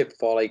purely a tip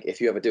for, like,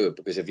 if you ever do it,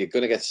 because if you're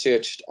going to get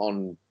searched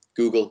on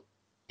Google,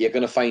 you're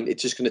going to find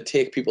it's just going to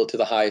take people to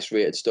the highest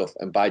rated stuff.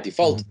 And by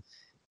default,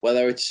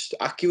 whether it's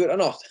accurate or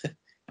not,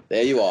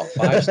 there you are,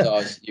 5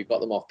 stars. You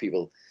got them off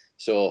people.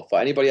 So for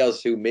anybody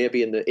else who may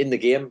be in the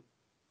game,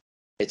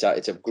 it's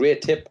a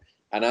great tip.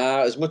 And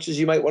as much as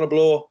you might want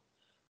to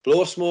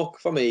blow smoke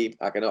for me,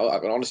 I can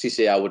honestly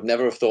say I would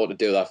never have thought to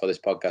do that for this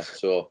podcast.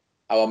 So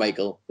our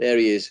Michael, there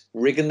he is,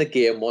 rigging the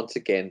game once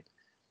again.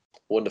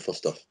 Wonderful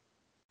stuff.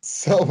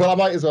 So, well, I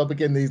might as well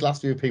begin these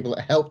last few people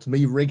that helped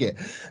me rig it.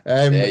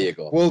 There you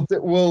go.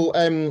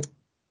 We'll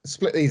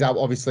split these out.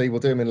 Obviously, we'll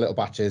do them in little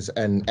batches,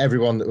 and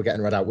everyone that we're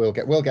getting read out will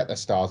get their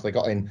stars. They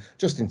got in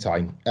just in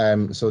time.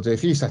 So we'll do a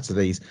few sets of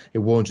these. It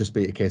won't just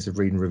be a case of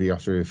reading review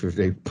after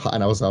review,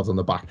 patting ourselves on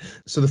the back.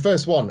 So the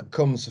first one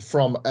comes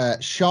from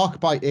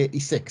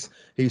Sharkbite86,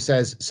 who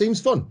says, "Seems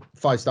fun,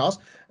 5 stars.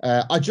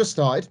 I just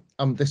started.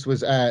 This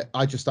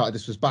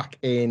was back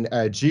in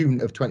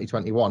June of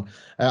 2021.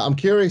 I'm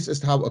curious as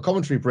to how a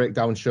commentary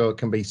breakdown show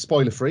can be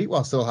spoiler-free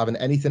while still having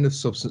anything of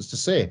substance to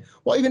say.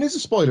 What even is a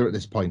spoiler at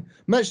this point?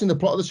 Mentioning the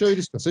plot of the show you're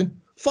discussing.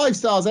 5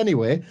 stars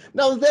anyway.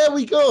 Now there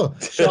we go.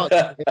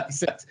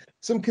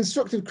 Some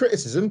constructive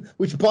criticism,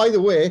 which, by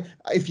the way,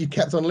 if you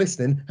kept on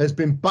listening, has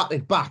been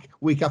batted back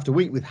week after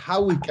week with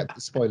how we kept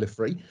it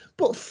spoiler-free.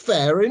 But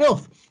fair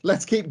enough.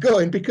 Let's keep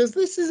going, because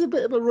this is a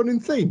bit of a running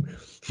theme.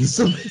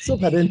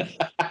 Subheading.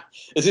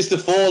 Is this the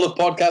fall of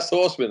podcast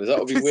horsemen? Is that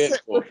what we waiting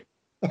for?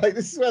 Like,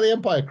 this is where the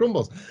empire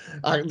crumbles.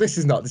 This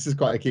is not. This is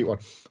quite a cute one.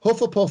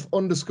 Hufflepuff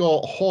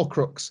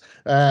 _Horcrux.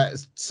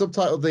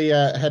 Subtitled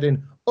the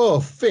heading, "Oh,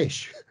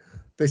 fish."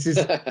 This is,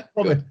 I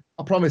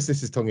promise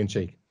this is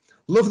tongue-in-cheek.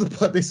 Love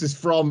the This is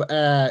from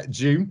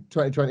June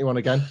 2021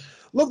 again.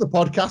 Love the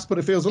podcast, but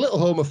it feels a little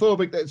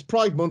homophobic that it's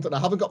Pride Month and I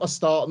haven't got my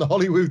start on the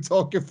Hollywood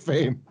Talk of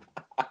Fame.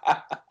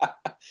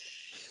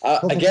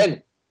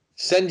 Again,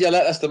 send your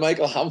letters to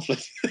Michael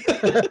Hamflett.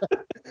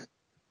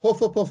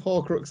 Hufflepuff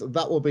Horcrux,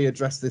 that will be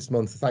addressed this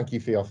month. Thank you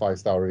for your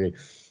 5-star review.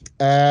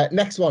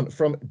 Next one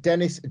from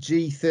Dennis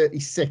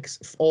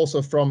G36,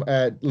 also from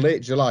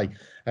late July.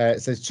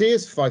 It says,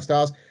 "Cheers, 5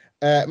 stars.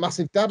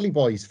 Massive Dudley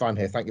Boys fan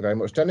here. Thank you very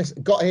much, Dennis.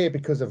 Got here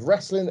because of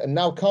wrestling and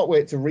now can't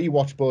wait to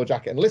rewatch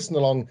BoJack and listen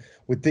along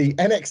with the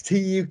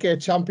NXT UK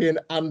champion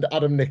and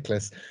Adam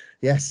Nicholas.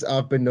 Yes,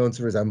 I've been known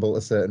to resemble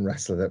a certain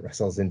wrestler that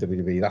wrestles in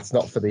WWE. That's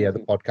not for the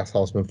podcast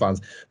Horseman fans.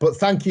 But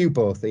thank you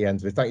both, the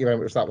ends with. Thank you very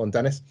much for that one,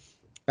 Dennis.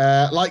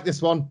 Like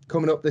this one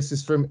coming up, this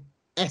is from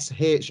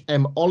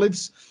SHM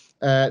Olives.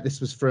 This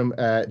was from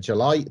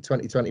July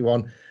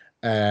 2021.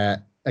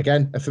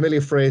 Again, a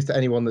familiar phrase to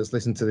anyone that's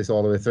listened to this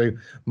all the way through.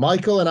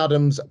 Michael and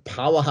Adam's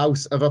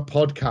powerhouse of a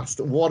podcast.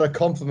 What a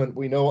compliment.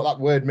 We know what that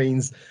word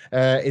means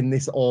in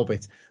this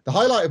orbit. The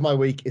highlight of my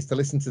week is to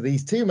listen to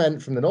these two men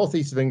from the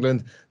northeast of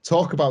England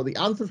talk about the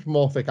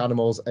anthropomorphic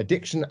animals,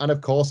 addiction, and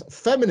of course,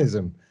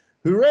 feminism.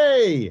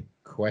 Hooray!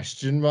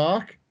 Question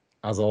mark.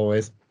 As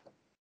always.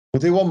 We'll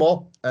do one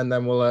more and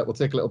then we'll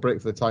take a little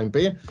break for the time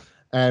being.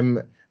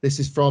 This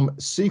is from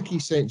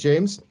Suki St.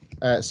 James.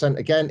 Sent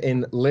again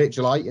in late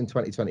July in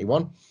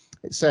 2021.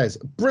 It says,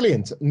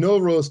 brilliant, no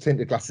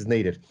rose-tinted glasses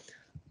needed.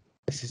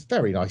 This is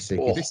very nice, Suki.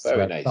 Oh, this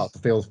very nice. That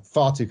feels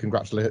far too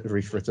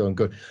congratulatory for its own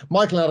good.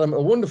 Michael and Adam,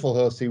 a wonderful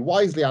host who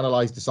wisely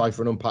analyse,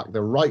 decipher and unpack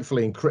the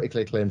rightfully and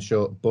critically acclaimed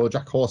show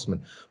BoJack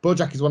Horseman.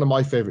 BoJack is one of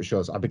my favourite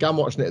shows. I began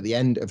watching it at the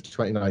end of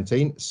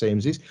 2019,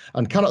 samesies,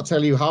 and cannot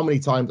tell you how many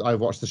times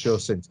I've watched the show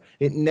since.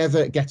 It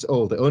never gets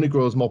old. It only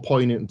grows more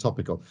poignant and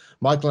topical.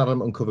 Michael and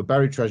Adam uncover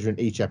buried treasure in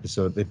each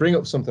episode. They bring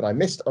up something I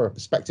missed or a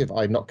perspective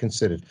I had not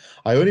considered.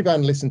 I only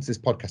began listening to this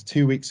podcast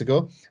 2 weeks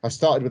ago. I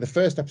started with the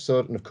first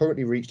episode and have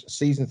currently reached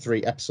season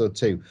 3, episode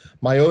 2.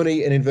 My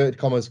only, in inverted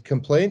commas,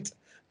 complaint,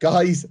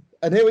 guys,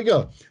 and here we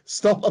go.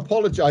 Stop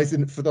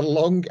apologising for the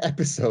long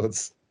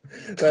episodes.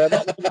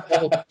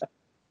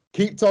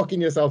 Keep talking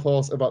yourself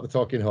horse about the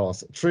talking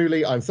horse.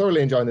 Truly, I'm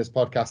thoroughly enjoying this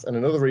podcast and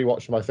another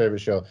rewatch of my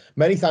favourite show.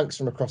 Many thanks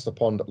from across the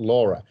pond,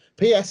 Laura.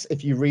 P.S.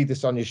 If you read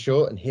this on your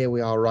show, and here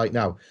we are right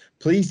now,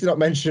 please do not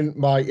mention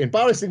my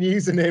embarrassing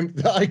username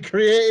that I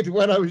created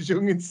when I was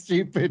young and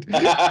stupid.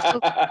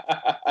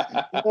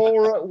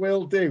 Laura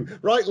will do.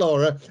 Right,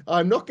 Laura,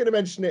 I'm not going to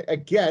mention it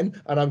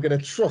again, and I'm going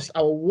to trust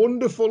our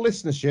wonderful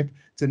listenership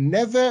to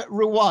never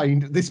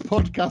rewind this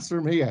podcast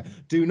from here.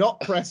 Do not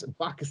press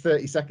back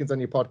 30 seconds on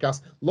your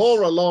podcast.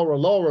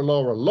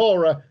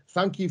 Laura,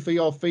 thank you for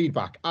your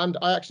feedback. And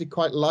I actually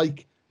quite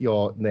like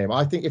your name.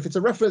 I think if it's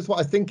a reference to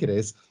what I think it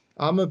is,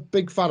 I'm a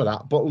big fan of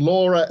that. But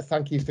Laura,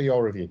 thank you for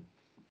your review.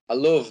 I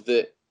love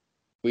that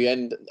we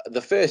end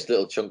the first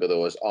little chunk of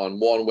those on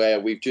one where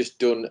we've just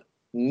done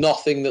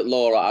nothing that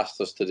Laura asked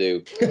us to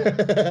do.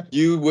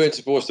 You weren't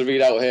supposed to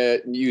read out her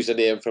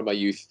username from my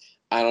youth.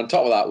 And on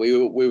top of that,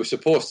 we were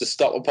supposed to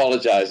stop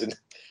apologising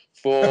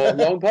for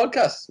long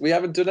podcasts. We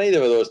haven't done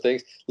either of those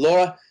things.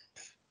 Laura,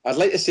 I'd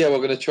like to see how we're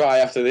going to try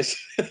after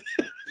this.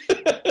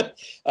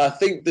 I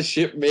think the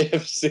ship may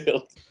have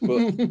sailed.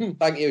 But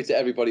thank you to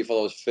everybody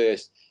for those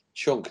first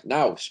chunk.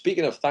 Now,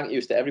 speaking of thank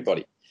yous to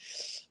everybody,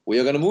 we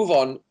are going to move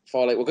on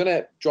for we're going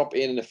to drop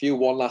in a few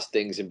one last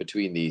things in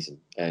between these.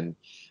 And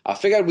I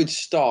figured we'd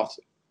start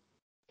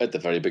at the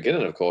very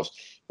beginning, of course,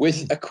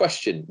 with a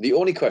question, the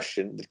only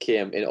question that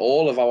came in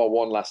all of our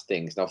one last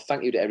things. Now,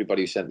 thank you to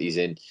everybody who sent these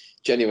in.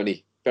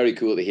 Genuinely very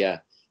cool to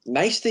hear.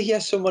 Nice to hear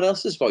someone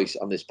else's voice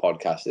on this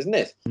podcast, isn't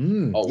it?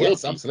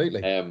 Yes,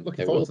 absolutely.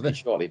 Looking forward to this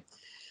shortly.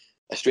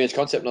 A strange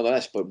concept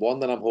nonetheless, but one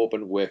that I'm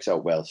hoping works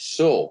out well.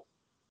 So,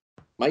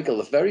 Michael,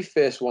 the very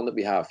first one that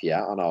we have here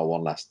on our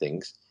one last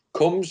things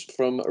comes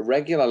from a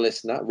regular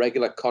listener,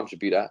 regular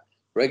contributor,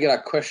 regular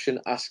question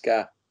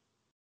asker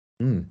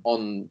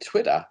on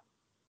Twitter,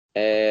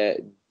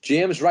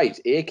 James Wright,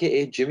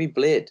 a.k.a. Jimmy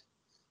Blade,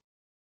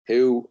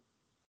 who,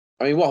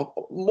 I mean,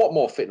 what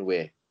more fitting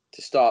way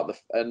to start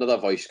another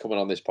voice coming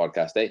on this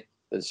podcast,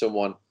 than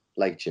someone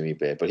like Jimmy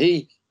Blade. But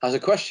he has a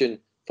question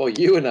for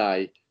you and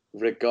I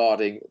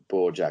regarding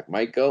BoJack.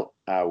 Michael,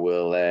 I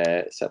will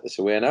set this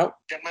away now.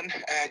 Gentlemen,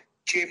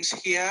 James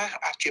here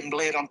at Jim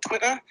Blade on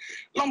Twitter.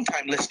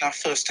 Long-time listener,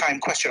 first-time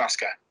question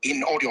asker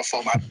in audio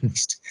format.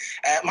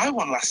 My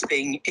one last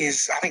thing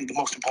is, I think, the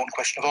most important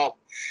question of all.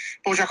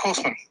 BoJack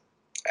Horseman,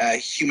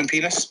 human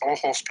penis or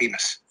horse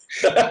penis?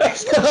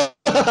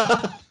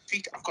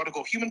 Feet, I've got to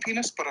go human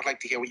penis, but I'd like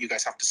to hear what you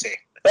guys have to say.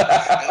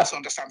 I also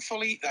understand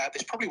fully that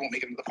this probably won't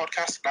make it into the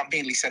podcast, but I'm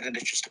mainly sending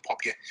it just to pop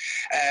you.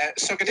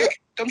 Suck a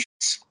dick, dumb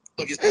shits.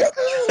 Love you.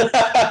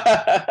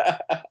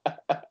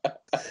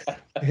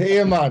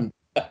 Here, man.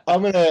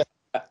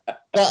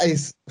 That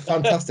is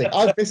fantastic.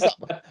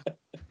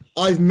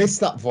 I've missed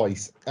that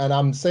voice, and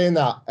I'm saying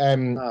that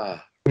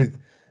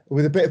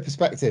with a bit of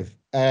perspective.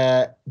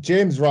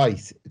 James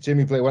Wright,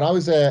 Jimmy Blade. When I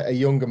was a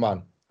younger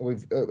man,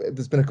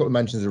 there's been a couple of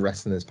mentions of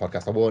wrestling in this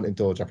podcast. I won't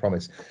indulge, I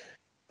promise.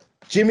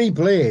 Jimmy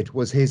Blade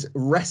was his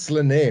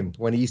wrestler name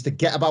when he used to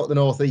get about the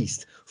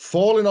Northeast,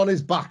 falling on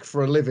his back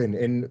for a living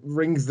in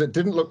rings that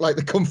didn't look like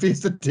the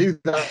comfiest to do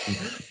that.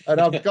 And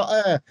I've got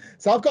an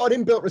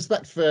inbuilt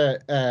respect for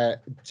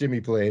Jimmy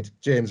Blade,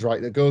 James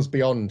Wright, that goes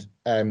beyond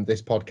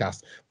this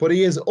podcast. But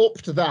he is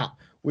upped that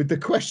with the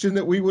question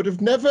that we would have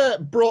never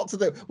brought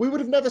to we would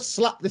have never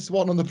slapped this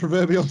one on the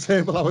proverbial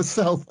table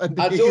ourselves. And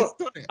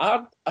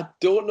I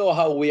don't know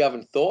how we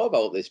haven't thought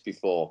about this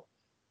before.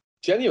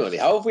 Genuinely,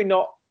 how have we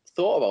not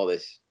thought about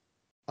this?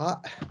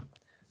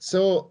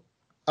 So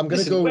I'm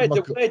going to go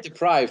with we're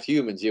deprived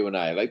humans, you and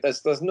I. Like,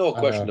 there's no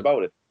question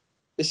about it.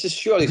 This is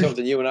surely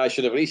something you and I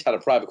should have at least had a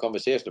private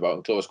conversation about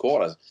in close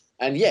quarters.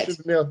 And yet,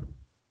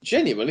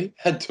 genuinely,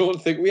 I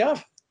don't think we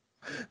have.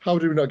 How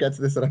did we not get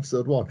to this in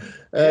episode 1?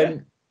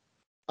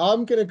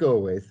 I'm going to go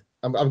with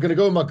my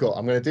gut.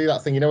 I'm going to do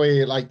that thing,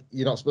 where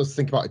you're not supposed to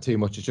think about it too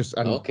much. It's just,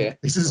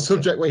 this is a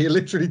subject where you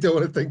literally don't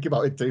want to think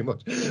about it too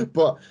much.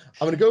 But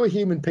I'm going to go with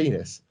human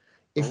penis,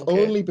 if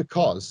only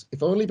because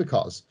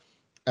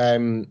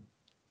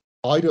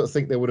I don't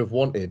think they would have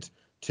wanted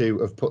to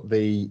have put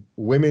the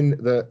women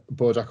that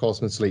BoJack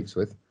Horseman sleeps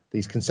with,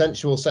 these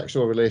consensual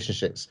sexual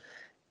relationships.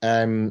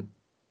 I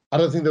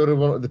don't think they would have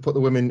wanted to put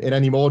the women in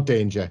any more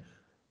danger.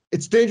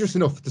 It's dangerous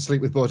enough to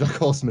sleep with BoJack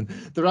Horseman.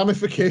 The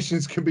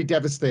ramifications can be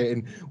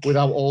devastating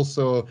without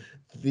also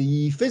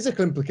the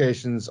physical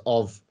implications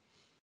of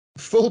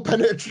full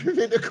penetrative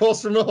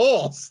intercourse from a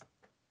horse.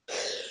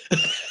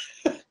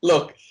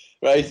 Look,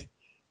 right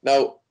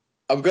now,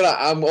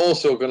 I'm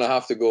also gonna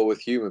have to go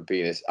with human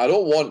penis. I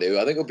don't want to.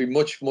 I think it would be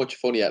much, much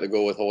funnier to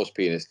go with horse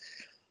penis.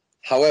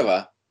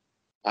 However,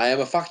 I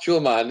am a factual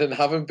man and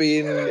having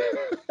been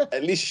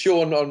at least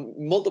shown on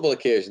multiple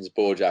occasions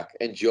BoJack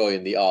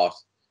enjoying the art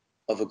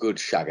of a good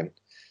shagging.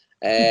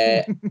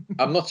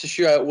 I'm not so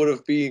sure it would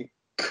have been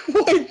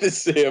quite the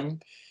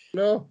same.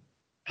 No.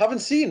 Haven't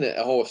seen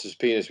a horse's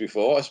penis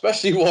before,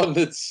 especially one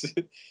that's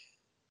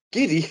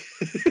giddy.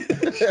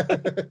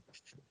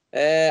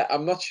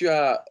 I'm not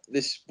sure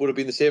this would have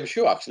been the same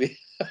show, actually.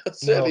 I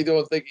certainly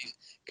don't think his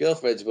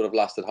girlfriends would have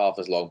lasted half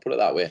as long, put it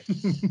that way.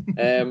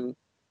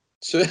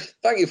 So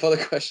thank you for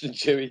the question,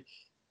 Jimmy.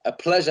 A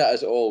pleasure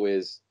as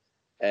always.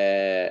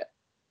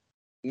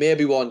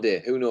 Maybe one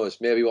day, who knows?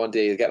 Maybe one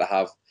day you'll get to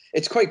have.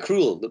 It's quite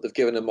cruel that they've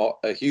given him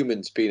a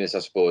human's penis, I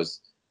suppose.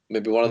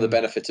 Maybe one of the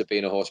benefits of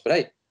being a horse. But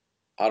hey,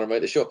 I don't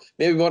write the show.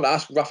 Maybe we want to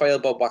ask Raphael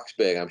Bob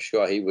Waxberg. I'm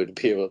sure he would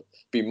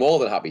be more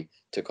than happy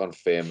to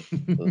confirm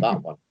that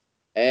one.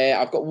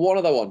 I've got one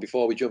other one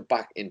before we jump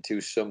back into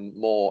some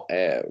more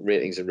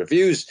ratings and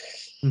reviews.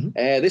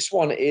 This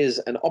one is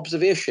an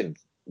observation,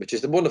 which is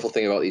the wonderful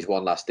thing about these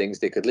one last things.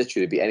 They could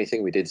literally be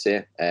anything we did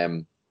say.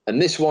 And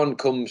this one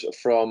comes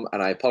from,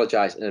 and I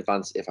apologise in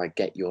advance if I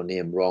get your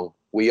name wrong,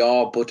 we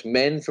are but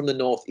men from the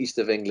northeast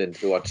of England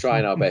who are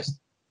trying our best.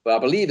 But I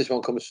believe this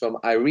one comes from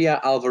Iria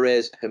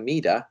Alvarez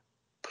Hamida.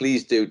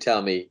 Please do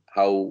tell me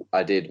how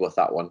I did with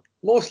that one.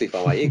 Mostly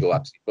for my ego,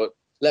 actually, but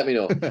let me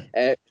know.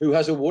 Who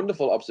has a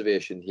wonderful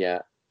observation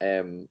here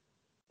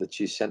that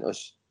she sent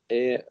us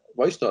a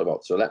voice note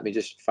about. So let me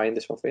just find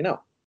this one for you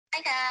now.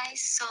 Hi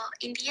guys, so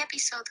in the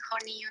episode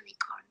Horny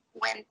Unicorn,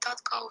 when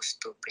Todd goes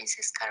to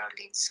Princess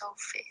Caroline's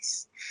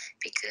office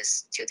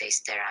because Judah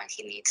is there and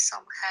he needs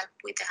some help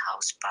with the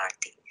house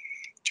party,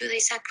 Judah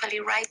is actually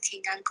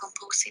writing and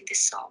composing the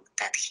song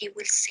that he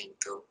will sing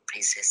to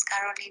Princess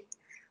Caroline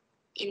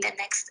in the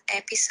next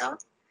episode.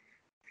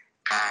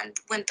 And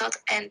when Todd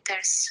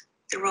enters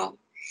the room,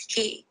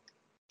 he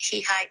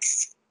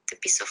hides the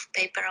piece of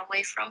paper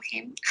away from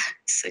him.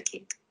 So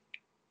cute.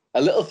 A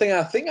little thing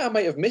I think I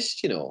might have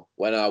missed,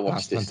 when I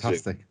watched this. That's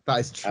fantastic. That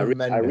is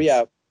tremendous.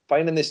 Iria,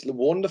 finding this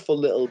wonderful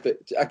little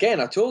bit.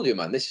 Again, I told you,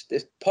 man, this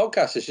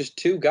podcast is just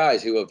two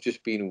guys who have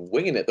just been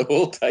winging it the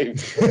whole time.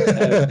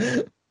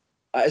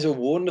 That is a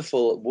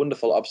wonderful,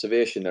 wonderful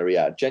observation,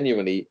 Iria.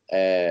 Genuinely,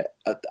 I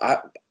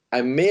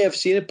may have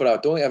seen it, but I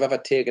don't think I've ever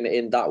taken it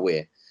in that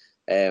way.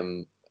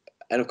 And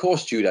of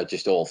course, Judah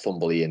just all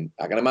fumbly, and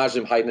I can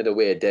imagine him hiding it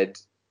away, dead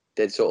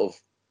sort of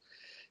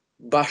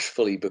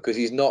bashfully, because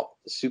he's not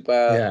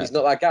super. He's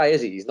not that guy,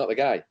 is he? He's not the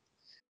guy.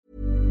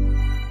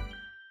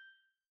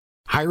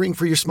 Hiring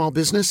for your small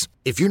business?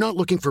 If you're not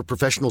looking for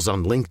professionals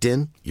on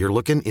LinkedIn, you're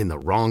looking in the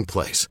wrong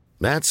place.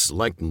 That's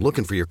like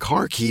looking for your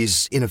car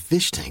keys in a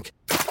fish tank.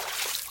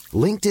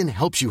 LinkedIn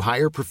helps you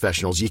hire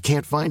professionals you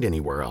can't find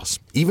anywhere else,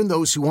 even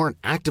those who aren't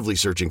actively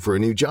searching for a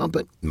new job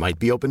but might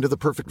be open to the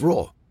perfect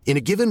role. In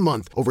a given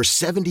month, over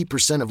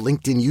 70% of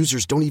LinkedIn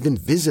users don't even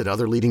visit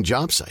other leading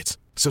job sites.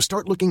 So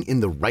start looking in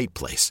the right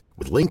place.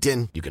 With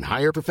LinkedIn, you can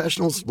hire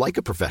professionals like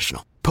a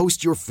professional.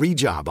 Post your free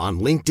job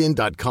on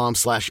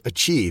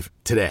linkedin.com/achieve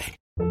today.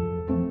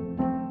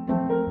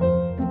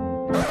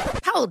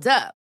 Hold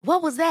up.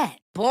 What was that?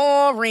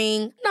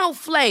 Boring. No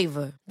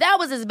flavor. That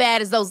was as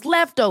bad as those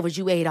leftovers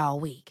you ate all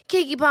week.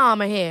 Keke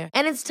Palmer here.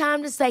 And it's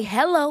time to say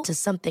hello to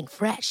something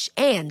fresh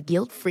and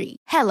guilt-free.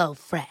 Hello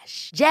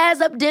Fresh. Jazz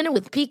up dinner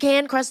with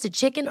pecan-crusted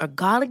chicken or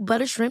garlic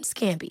butter shrimp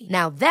scampi.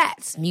 Now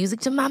that's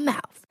music to my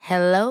mouth.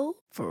 Hello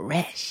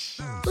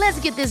Fresh. Let's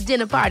get this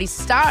dinner party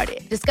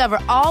started. Discover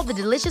all the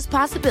delicious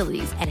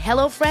possibilities at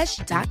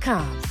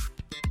HelloFresh.com.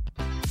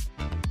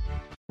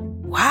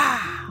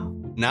 Wow.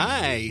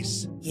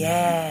 Nice.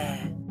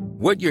 Yeah.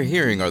 What you're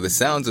hearing are the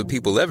sounds of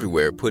people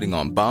everywhere putting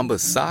on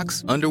Bombas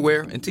socks,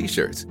 underwear, and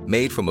T-shirts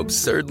made from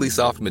absurdly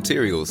soft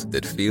materials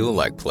that feel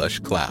like plush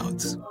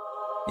clouds.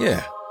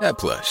 Yeah, that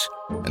plush.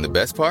 And the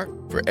best part?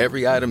 For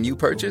every item you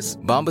purchase,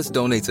 Bombas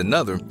donates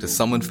another to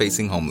someone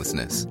facing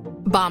homelessness.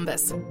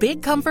 Bombas.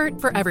 Big comfort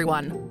for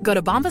everyone. Go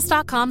to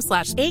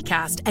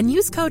bombas.com/ACAST and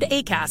use code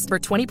ACAST for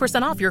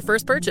 20% off your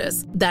first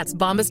purchase. That's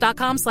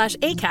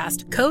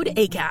bombas.com/ACAST. Code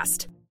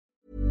ACAST.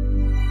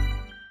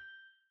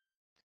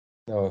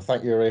 No,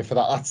 thank you, Ray, for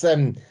that. That's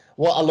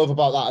what I love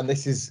about that, and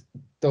this is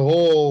the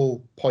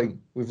whole point.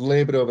 We've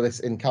laboured over this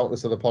in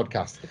countless other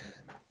podcasts.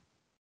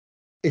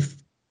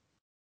 If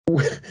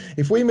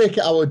we make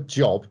it our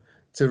job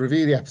to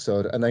review the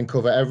episode and then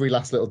cover every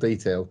last little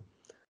detail,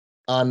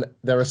 and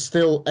there are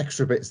still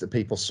extra bits that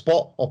people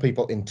spot or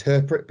people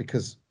interpret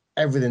because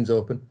everything's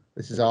open.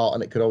 This is art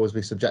and it could always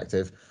be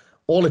subjective.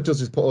 All it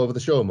does is put over the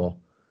show more.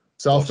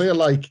 So I feel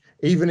like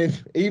even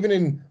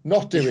in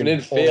not doing all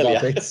failure,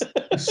 of our bits,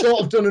 we've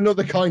sort of done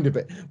another kind of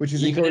bit, which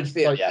is even in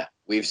failure,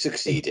 we've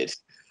succeeded.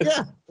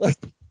 Yeah,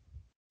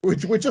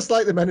 we're just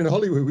like the men in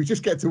Hollywood. We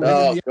just get to win.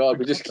 Oh God,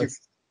 we just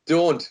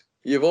don't.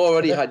 You've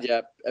already had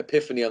your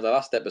epiphany on the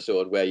last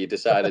episode where you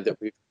decided that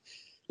we've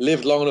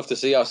lived long enough to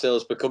see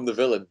ourselves become the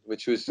villain,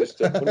 which was just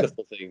a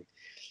wonderful thing.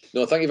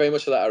 No, thank you very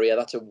much for that, Aria.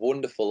 That's a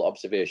wonderful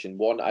observation.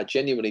 One I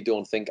genuinely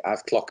don't think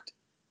I've clocked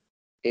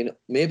in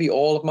maybe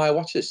all of my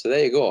watches. So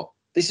there you go.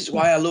 This is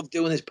why I love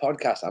doing this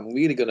podcast. I'm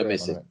really going to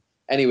miss it.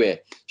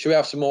 Anyway, should we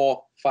have some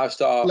more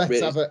 5-star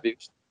ratings?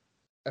 Reviews?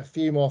 A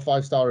few more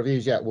 5-star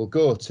reviews yet. We'll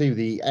go to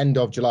the end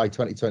of July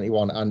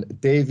 2021.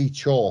 And Davy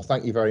Chaw,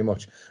 thank you very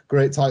much.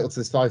 Great title to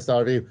this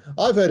 5-star review.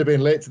 I've heard of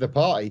being late to the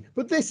party,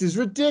 but this is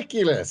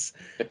ridiculous.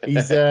 He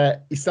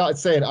started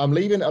saying, I'm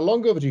leaving a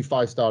long overdue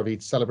 5-star review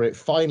to celebrate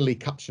finally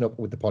catching up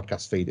with the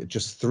podcast feed,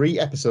 just 3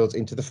 episodes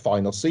into the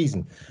final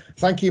season.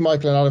 Thank you,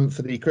 Michael and Adam,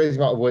 for the crazy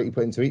amount of work you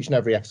put into each and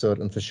every episode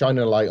and for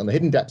shining a light on the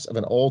hidden depths of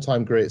an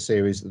all-time great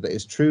series that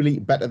is truly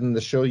better than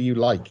the show you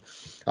like.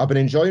 I've been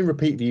enjoying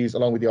repeat views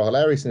along with your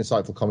hilarious and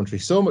insightful commentary,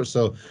 so much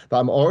so that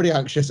I'm already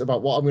anxious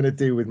about what I'm going to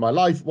do with my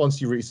life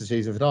once you reach the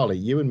season finale.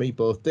 You and me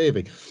both,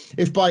 Davey.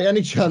 If by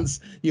any chance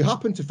you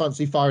happen to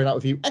fancy firing out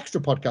a few extra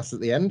podcasts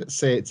at the end,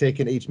 say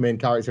taking each main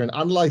character and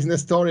analysing their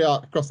story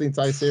arc across the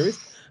entire series,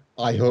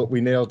 I hope we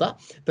nailed that,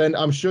 then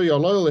I'm sure your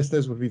loyal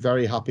listeners would be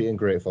very happy and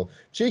grateful.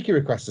 Cheeky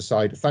request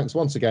aside, thanks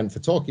once again for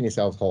talking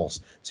yourselves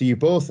hoarse. To you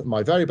both,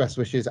 my very best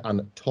wishes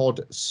and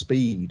Todd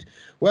Speed.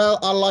 Well,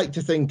 I like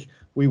to think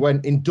we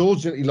went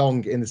indulgently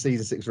long in the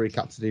season 6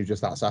 recap to do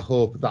just that, so I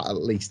hope that at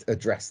least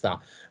addressed that.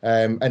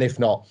 And if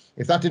not,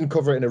 if that didn't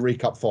cover it in a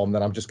recap form,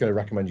 then I'm just going to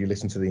recommend you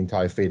listen to the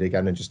entire feed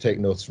again and just take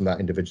notes from that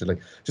individually.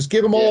 Just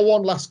give them all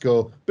one last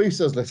go, boost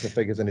those listener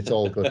figures, and it's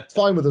all good. It's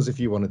fine with us if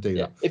you want to do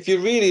that. If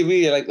you really,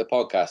 really like the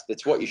podcast,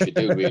 that's what you should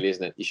do, really,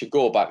 isn't it? You should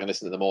go back and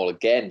listen to them all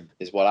again,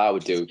 is what I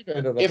would do.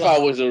 If I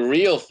was a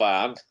real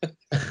fan.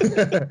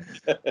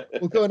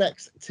 We'll go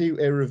next to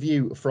a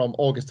review from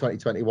August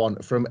 2021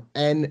 from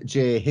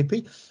NJ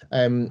Hippie,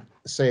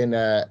 saying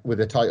with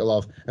the title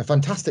of A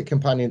Fantastic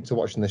Companion to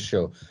Watching This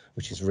Show,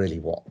 which is really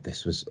what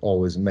this was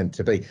always meant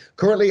to be.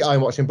 Currently,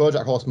 I'm watching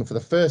BoJack Horseman for the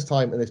first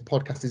time, and this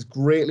podcast is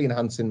greatly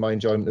enhancing my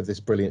enjoyment of this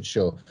brilliant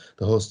show.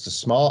 The hosts are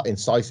smart,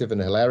 incisive,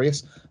 and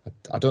hilarious.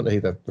 I don't know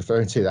who they're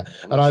referring to there.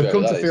 And I've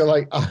come to feel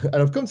like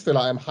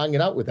I'm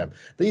hanging out with them.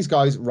 These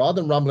guys,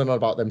 rather than rambling on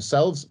about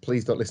themselves,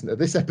 please don't listen to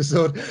this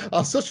episode,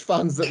 are such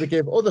fans that they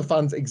give other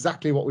fans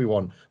exactly what we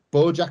want.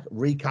 BoJack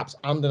recaps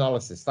and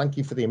analysis. Thank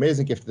you for the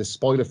amazing gift of this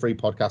spoiler-free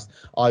podcast.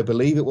 I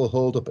believe it will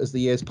hold up as the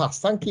years pass.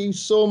 Thank you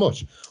so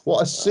much.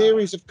 What a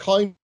series of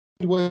kind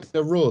words in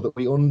a row that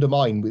we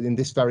undermine within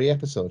this very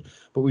episode.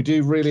 But we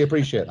do really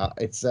appreciate that.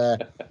 It's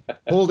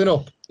holding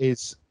up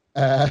is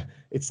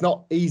it's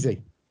not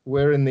easy.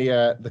 We're in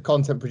the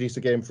content producer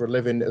game for a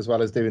living as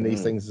well as doing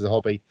these things as a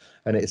hobby,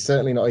 and it's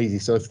certainly not easy.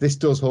 So if this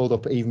does hold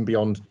up even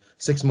beyond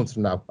 6 months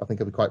from now, I think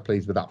I'll be quite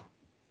pleased with that.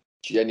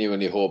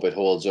 Genuinely hope it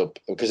holds up,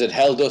 because it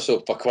held us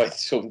up for quite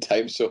some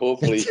time. So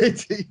hopefully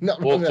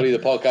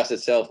the podcast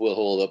itself will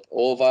hold up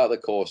over the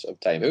course of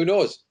time. Who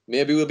knows?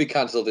 Maybe we'll be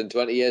cancelled in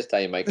 20 years'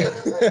 time, Michael.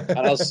 And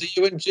I'll see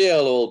you in jail,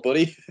 old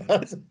buddy.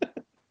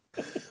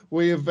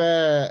 We'll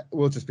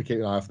just be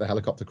keeping an eye out for the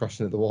helicopter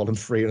crashing at the wall and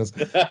freeing us.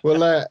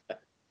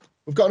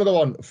 We've got another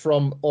one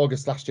from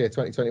August last year,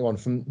 2021,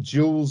 from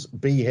Jules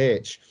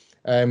BH.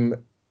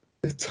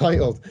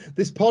 Titled,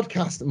 This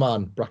Podcast,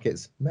 Man,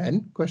 brackets,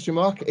 men, question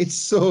mark, it's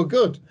so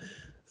good.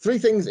 3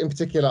 things in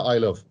particular I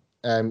love.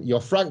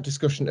 Your frank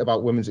discussion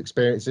about women's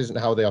experiences and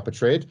how they are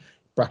portrayed,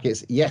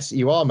 brackets, yes,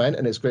 you are men,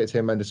 and it's great to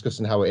hear men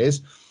discussing how it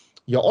is.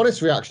 Your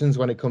honest reactions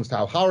when it comes to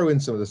how harrowing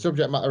some of the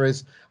subject matter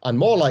is, and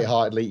more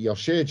lightheartedly, your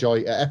sheer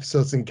joy at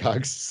episodes and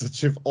gags,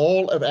 such as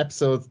all of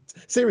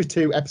Series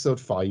 2, Episode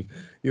 5.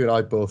 You and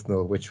I both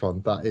know which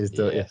one that is,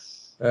 don't you?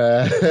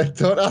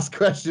 Don't ask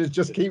questions,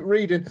 just keep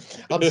reading.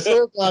 I'm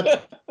so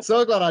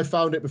glad I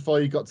found it before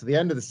you got to the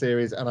end of the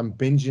series, and I'm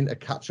binging a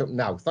catch up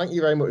now. Thank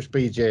you very much,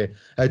 BJ.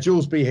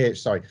 Jules BH,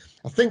 sorry.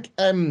 I think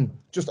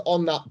just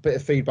on that bit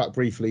of feedback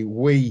briefly,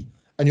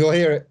 and you'll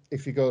hear it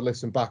if you go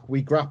listen back,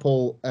 we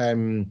grapple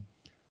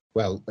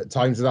at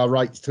times with our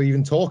rights to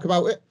even talk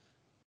about it.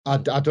 I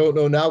don't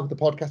know now, the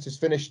podcast is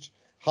finished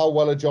how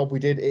well a job we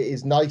did. It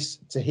is nice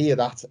to hear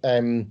that.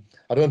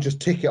 I don't just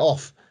tick it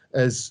off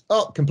as,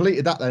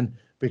 completed that then,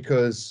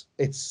 because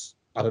it's,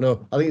 I don't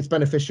know, I think it's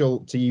beneficial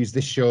to use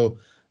this show,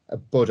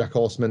 BoJack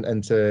Horseman,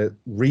 and to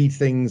read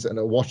things and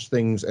to watch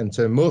things and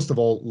to, most of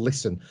all,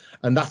 listen.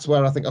 And that's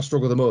where I think I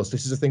struggle the most.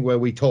 This is a thing where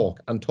we talk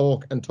and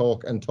talk and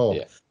talk and talk.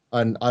 Yeah.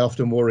 And I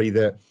often worry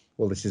that,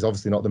 well, this is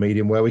obviously not the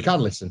medium where we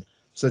can listen.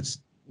 So it's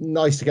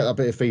nice to get that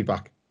bit of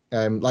feedback.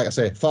 Like I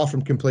say, far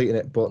from completing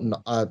it, but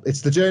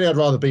it's the journey I'd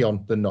rather be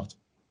on than not.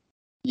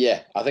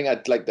 Yeah, I think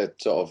I'd like to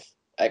sort of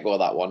echo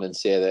that one and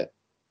say that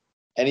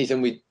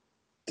anything we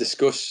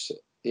discuss,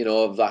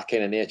 of that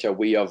kind of nature,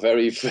 we are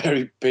very,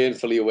 very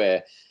painfully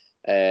aware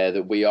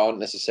that we aren't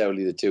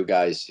necessarily the two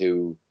guys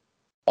who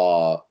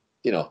are,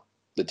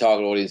 the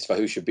target audience for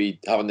who should be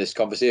having this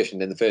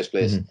conversation in the first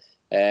place.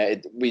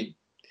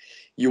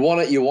 You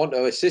want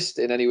to assist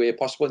in any way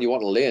possible, and you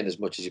want to learn as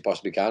much as you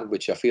possibly can,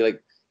 which I feel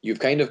like you've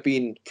kind of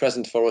been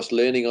present for us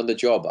learning on the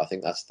job. I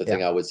think that's the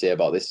thing I would say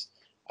about this.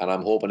 And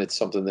I'm hoping it's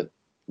something that,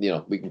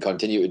 we can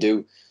continue to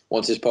do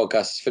once this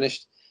podcast is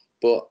finished.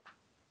 But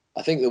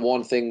I think the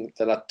one thing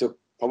that I took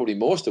probably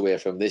most away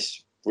from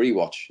this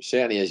rewatch,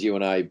 certainly as you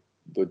and I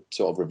were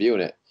sort of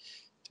reviewing it,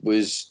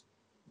 was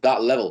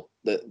that level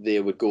that they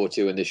would go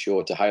to in this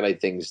show to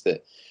highlight things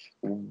that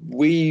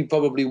we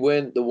probably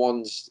weren't the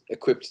ones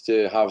equipped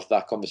to have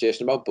that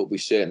conversation about, but we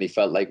certainly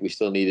felt like we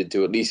still needed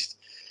to at least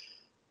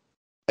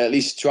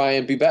try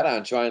and be better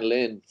and try and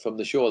learn from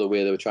the show the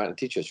way they were trying to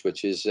teach us,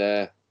 which is,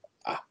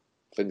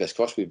 fingers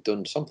crossed, we've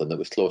done something that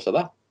was close to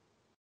that.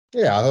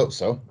 Yeah, I hope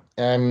so.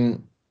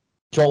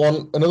 Do you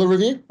want another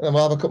review? And then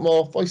we'll have a couple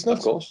more voice notes.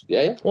 Of course,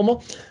 yeah. One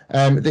more.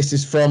 This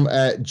is from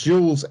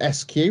Jules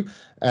SQ.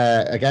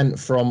 Again,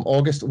 from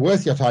August.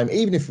 Worth your time,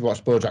 even if you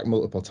watched BoJack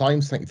multiple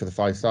times. Thank you for the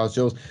 5 stars,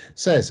 Jules.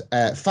 Says,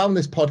 found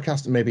this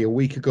podcast maybe a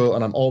week ago,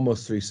 and I'm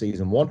almost through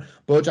season 1.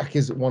 BoJack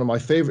is one of my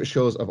favourite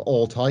shows of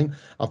all time.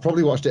 I've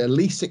probably watched it at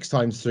least 6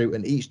 times through,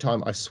 and each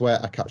time I swear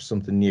I catch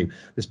something new.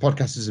 This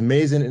podcast is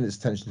amazing in its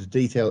attention to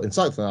detail,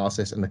 insightful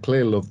analysis, and the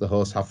clear love the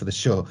hosts have for the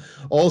show.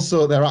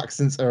 Also, their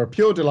accents are a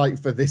pure delight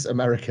for this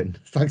American.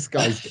 Thanks,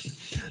 guys.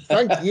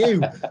 Thank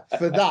you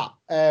for that.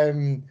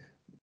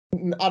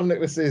 Adam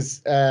Nicholas's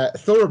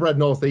Thoroughbred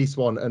Northeast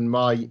one and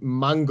my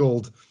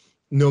mangled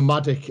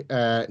nomadic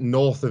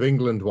north of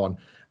England one,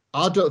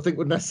 I don't think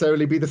would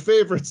necessarily be the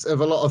favourites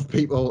of a lot of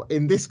people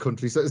in this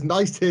country. So it's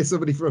nice to hear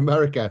somebody from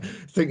America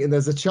thinking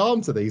there's a charm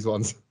to these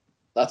ones.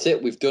 That's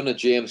it. We've done a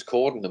James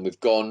Corden and we've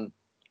gone,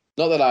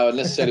 not that I would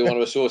necessarily want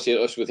to associate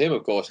us with him,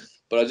 of course,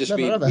 but I just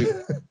mean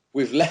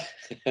we've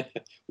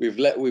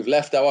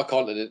left our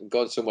continent and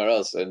gone somewhere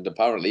else, and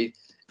apparently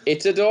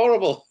it's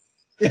adorable.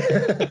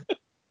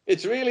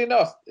 It's really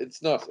not.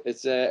 It's not.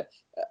 It's a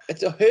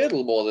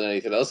hurdle more than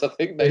anything else, I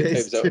think, 9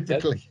 times out of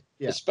 10.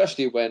 Yeah.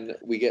 Especially when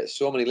we get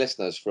so many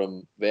listeners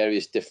from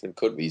various different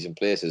countries and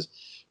places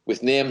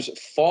with names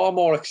far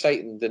more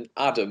exciting than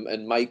Adam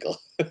and Michael.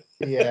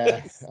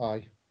 Yeah,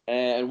 aye.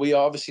 And we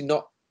are obviously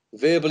not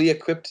verbally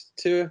equipped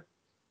to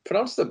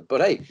pronounce them.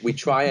 But hey, we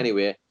try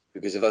anyway,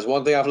 because if there's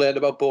one thing I've learned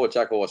about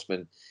BoJack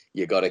Horseman,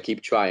 you got to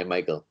keep trying,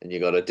 Michael, and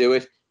you got to do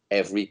it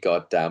every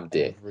goddamn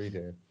day. Every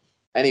day.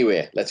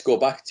 Anyway, let's go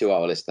back to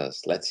our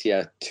listeners. Let's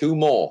hear 2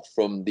 more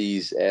from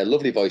these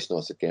lovely voice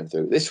notes that came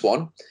through. This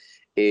one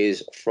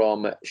is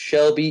from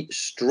Shelby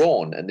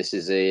Strawn, and this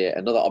is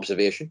another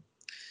observation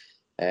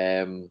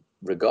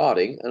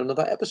regarding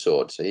another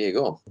episode. So here you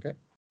go. Okay.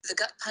 The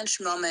gut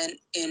punch moment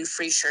in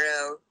Free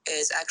Churro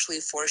is actually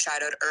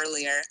foreshadowed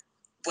earlier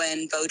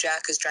when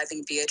BoJack is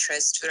driving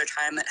Beatrice to the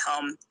retirement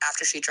home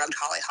after she drugged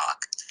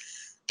Hollyhock.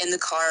 In the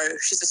car,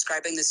 she's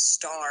describing this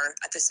star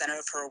at the center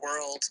of her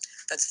world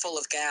that's full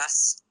of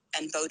gas,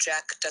 and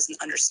BoJack doesn't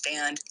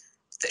understand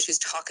that she's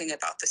talking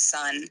about the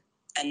sun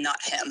and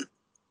not him.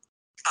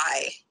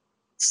 I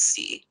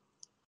see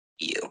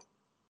you.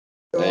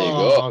 There you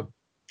go.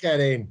 Get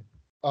in.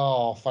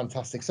 Oh,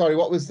 fantastic. Sorry,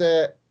 what was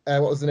the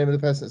name of the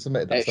person that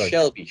submitted that?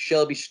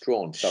 Shelby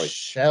Strawn. Sorry.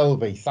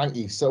 Shelby, thank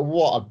you. So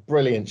what a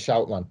brilliant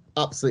shout, man.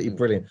 Absolutely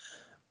brilliant.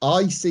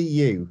 I See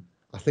You,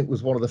 I think,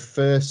 was one of the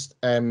first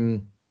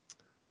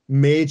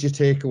major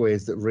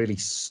takeaways that really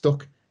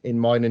stuck in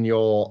mine and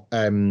your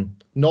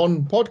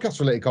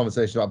non-podcast related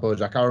conversation about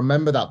BoJack. I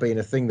remember that being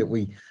a thing that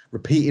we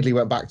repeatedly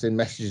went back to in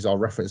messages or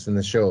referenced in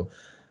the show.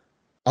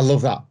 I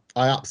love that.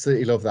 I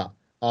absolutely love that.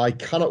 I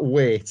cannot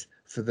wait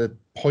for the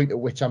point at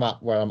which I'm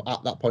at, where I'm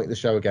at that point of the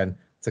show again,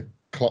 to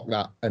clock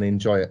that and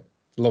enjoy it.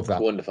 Love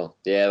that. Wonderful.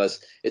 Yeah,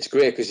 it's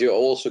great because you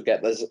also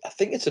get, I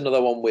think it's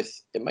another one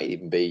with, it might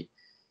even be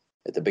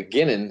at the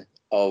beginning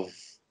of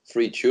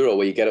Free Churro,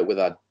 where you get it with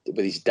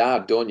his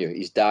dad, don't you?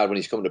 His dad, when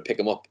he's coming to pick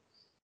him up,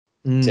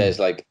 says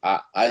like,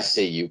 I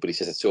see you, but he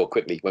says it so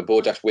quickly. When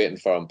BoJack's waiting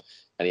for him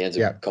and he ends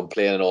up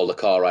complaining all the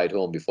car ride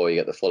home before you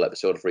get the full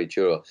episode of Free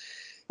Churro.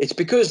 It's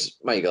because,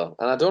 Michael,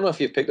 and I don't know if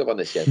you've picked up on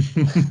this yet,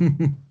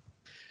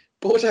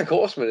 BoJack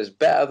Horseman is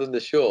better than the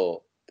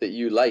show that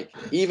you like.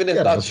 Even if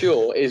that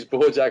show is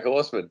BoJack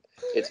Horseman,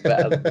 it's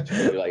better than the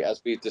show you like,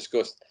 as we've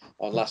discussed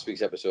on last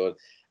week's episode.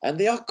 And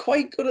they are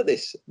quite good at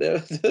this.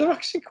 They're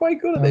actually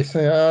quite good at this.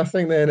 I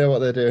think they know what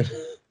they're doing.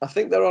 I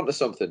think they're onto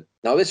something.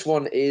 Now, this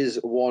one is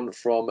one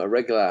from a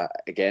regular,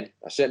 again.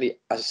 I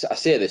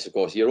say this, of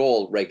course, you're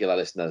all regular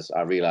listeners,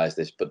 I realise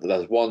this, but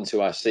there's ones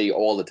who I see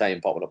all the time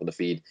popping up in the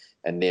feed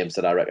and names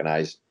that I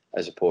recognise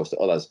as opposed to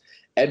others.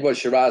 Edward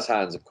Shiraz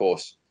Hands, of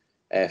course,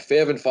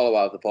 fervent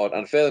follower of the pod,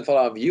 and fervent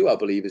follower of you, I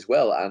believe, as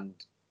well, and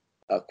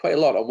quite a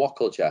lot on What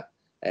Culture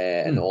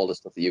and all the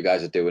stuff that you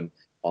guys are doing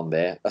on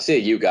there. I say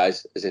you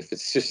guys as if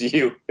it's just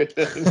you.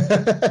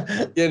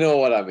 You know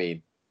what I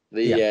mean.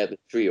 The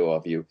trio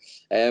of you.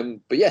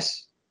 But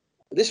yes,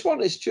 this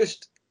one is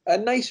just a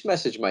nice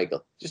message,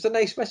 Michael. Just a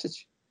nice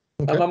message.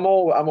 Okay. And I'm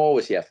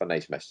always here for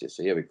nice messages.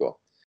 So here we go.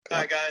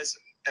 Hi guys,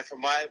 and for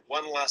my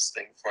one last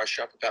thing before I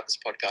shut up about this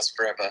podcast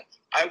forever,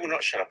 I will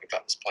not shut up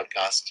about this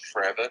podcast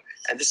forever.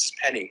 And this is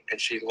Penny,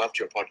 and she loved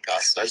your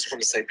podcast. So I just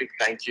want to say a big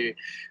thank you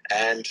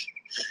and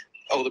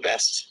all the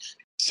best.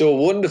 So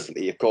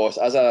wonderfully, of course,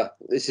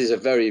 this is a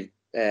very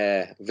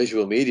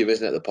visual medium,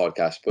 isn't it, the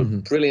podcast?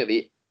 But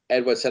brilliantly,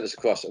 Edward sent us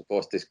across, of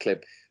course, this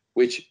clip,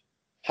 which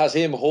has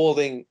him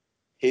holding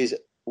his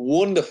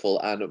wonderful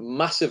and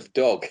massive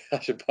dog, I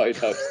should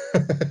point out,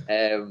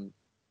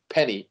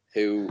 Penny,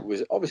 who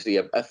was obviously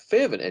a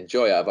fervent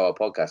enjoyer of our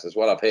podcast, is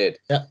what I've heard.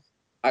 Yeah,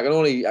 I can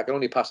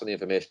only pass on the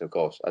information, of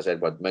course, as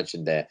Edward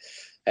mentioned there.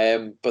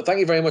 But thank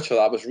you very much for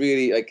that. It was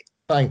really like.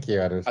 Thank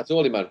you, Edward. I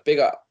told you, man,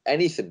 bigger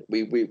anything.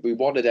 We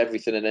wanted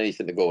everything and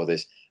anything to go with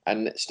this,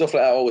 and stuff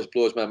like that always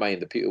blows my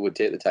mind that people would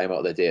take the time out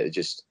of their day to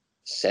just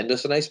send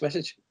us a nice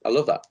message. I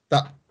love that.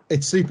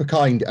 It's super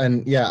kind,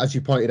 and yeah, as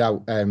you pointed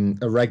out,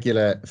 a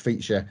regular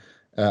feature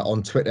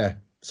on Twitter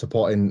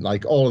supporting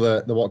like all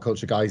of the What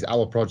Culture guys,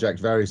 our project,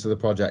 various other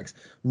projects.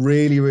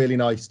 Really, really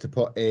nice to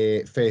put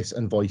a face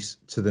and voice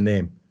to the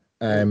name.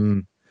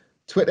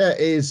 Twitter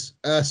is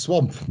a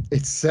swamp.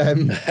 It's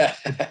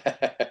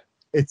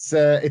it's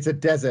a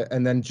desert,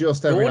 and then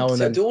just every now and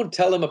then. Don't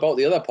tell them about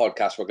the other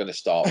podcast we're going to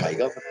start,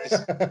 Michael.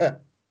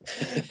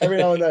 Every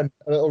now and then,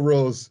 a little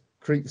rose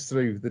creeps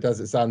through the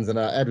desert sands, and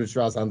Edward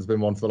Shiraz Hands has been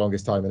one for the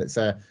longest time, and it's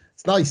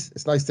nice.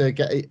 It's nice to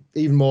get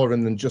even more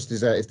than just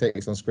his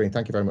takes on screen.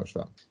 Thank you very much for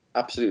that.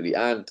 Absolutely,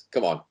 and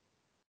come on,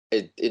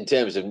 in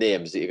terms of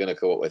names that you're going to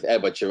come up with,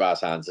 Edward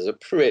Shiraz Hands is a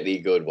pretty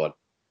good one.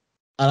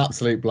 An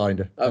absolute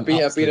blinder. I've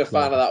been a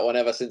fan of that one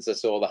ever since I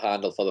saw the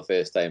handle for the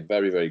first time.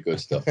 Very, very good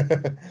stuff.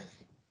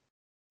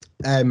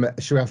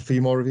 Should we have a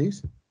few more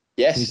reviews?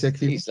 Yes,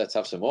 please. Let's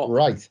have some more.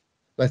 Right.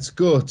 Let's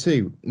go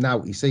to,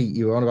 now, you see,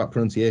 you were on about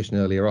pronunciation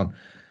earlier on.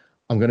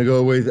 I'm going to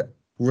go with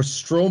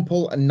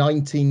Restrompel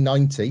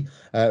 1990,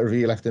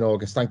 review left in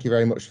August. Thank you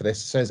very much for this.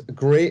 It says,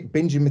 great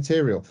binging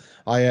material.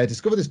 I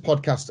discovered this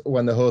podcast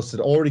when the host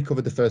had already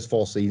covered the first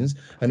 4 seasons,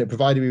 and it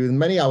provided me with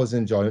many hours of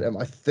enjoyment at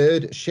my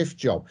 3rd shift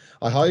job.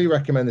 I highly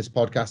recommend this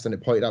podcast, and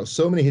it pointed out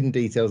so many hidden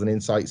details and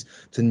insights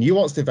to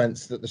nuanced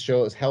events that the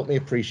show has helped me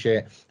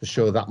appreciate the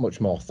show that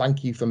much more.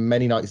 Thank you for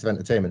many nights of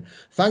entertainment.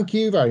 Thank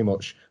you very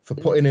much for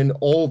putting in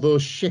all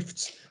those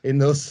shifts in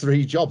those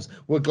 3 jobs.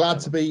 We're glad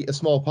to be a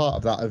small part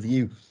of that, of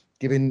you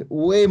giving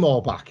way more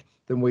back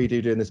than we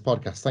do doing this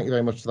podcast. Thank you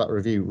very much for that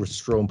review,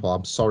 Restrompel.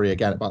 I'm sorry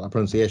again about that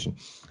pronunciation.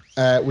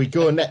 We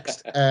go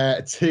next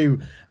to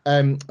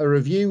a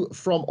review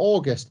from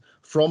August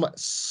from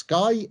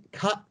Sky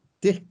Cat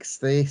Dix.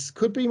 This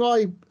could be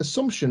my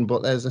assumption,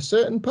 but there's a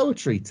certain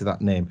poetry to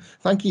that name.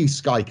 Thank you,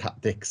 Sky Cat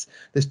Dix.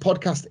 This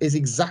podcast is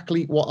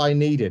exactly what I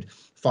needed.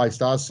 5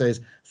 stars, says,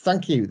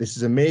 thank you. This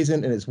is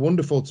amazing, and it's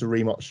wonderful to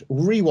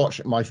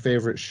rewatch my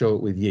favourite show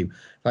with you.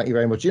 Thank you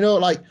very much. You know,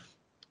 like,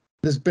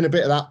 there's been a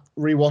bit of that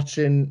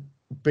rewatching,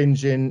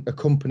 binging,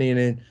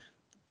 accompanying.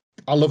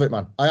 I love it,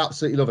 man. I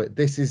absolutely love it.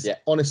 This is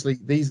honestly,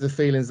 these are the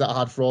feelings that I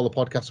had for all the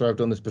podcasts where I've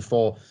done this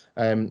before.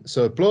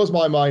 So it blows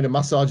my mind and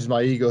massages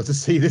my ego to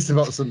see this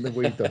about something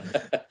we've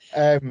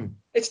done.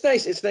 It's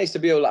nice. It's nice to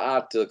be able to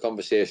add to the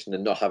conversation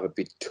and not have it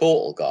be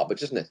total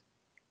garbage, isn't it?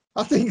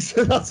 I think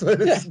so. That's what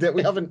it is.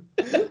 We haven't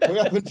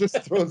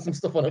just thrown some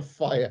stuff on a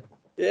fire.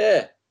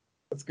 Yeah,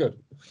 that's good.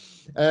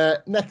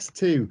 Next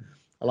 2.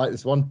 I like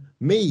this one.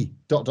 Me, ...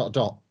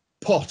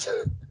 pot.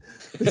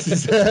 This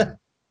is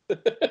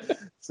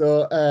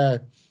so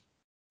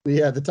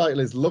the title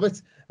is Love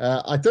It.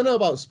 I don't know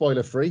about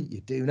spoiler free,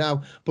 you do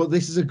now, but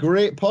this is a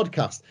great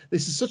podcast.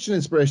 This is such an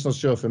inspirational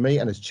show for me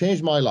and has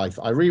changed my life.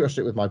 I rewatched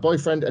it with my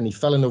boyfriend and he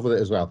fell in love with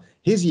it as well.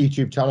 His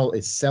YouTube channel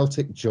is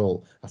Celtic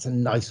Joel. That's a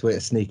nice way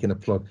to sneak in a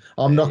plug.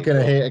 I'm not going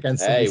to hate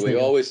against Hey,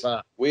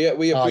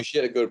 we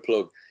appreciate a good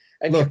plug.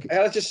 And look,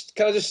 can I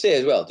just say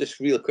as well, just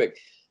real quick,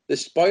 the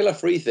spoiler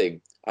free thing,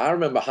 I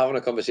remember having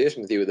a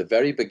conversation with you at the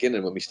very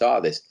beginning when we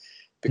started this,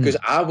 because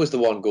I was the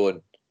one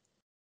going,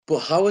 but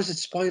how is it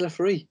spoiler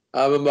free?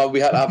 I remember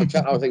we had to have a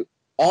chat. I was like,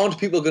 aren't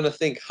people going to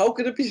think, how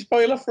could it be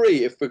spoiler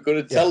free if we're going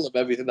to tell them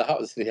everything that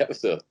happens in the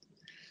episode?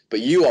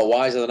 But you are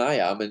wiser than I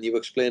am, and you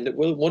explained it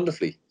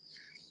wonderfully.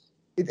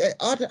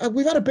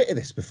 We've had a bit of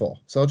this before,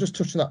 so I'll just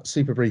touch on that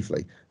super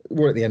briefly.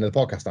 We're at the end of the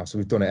podcast now, so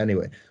we've done it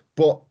anyway.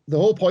 But the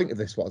whole point of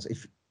this was,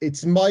 if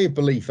it's my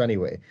belief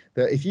anyway,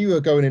 that if you are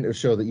going into a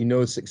show that you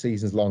know is 6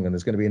 seasons long and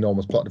there's going to be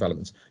enormous plot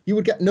developments, you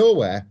would get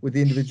nowhere with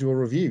the individual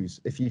reviews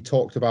if you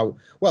talked about,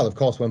 well, of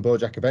course, when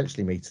BoJack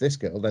eventually meets this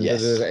girl, then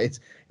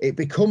it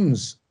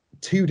becomes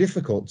too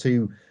difficult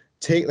to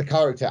take the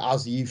character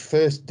as you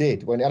first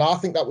did. And I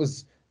think that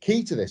was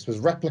key to this,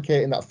 was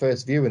replicating that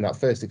first view and that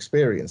first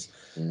experience.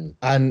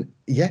 And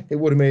yeah, it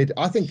would have made,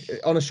 I think,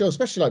 on a show,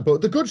 especially like,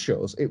 but the good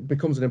shows, it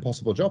becomes an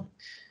impossible job.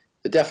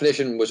 The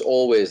definition was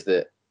always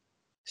that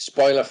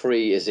spoiler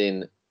free is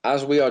in,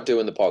 as we are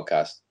doing the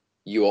podcast,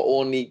 you are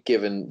only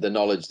given the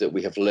knowledge that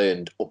we have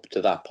learned up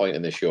to that point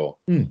in the show,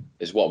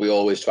 is what we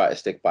always try to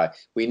stick by.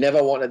 We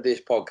never wanted this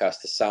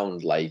podcast to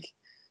sound like,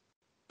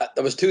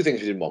 there was two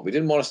things we didn't want. We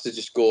didn't want us to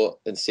just go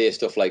and say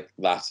stuff like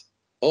that.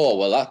 Oh,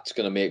 well, that's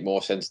going to make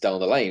more sense down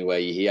the line where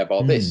you hear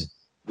about this.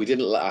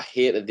 I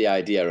hated the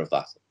idea of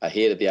that. I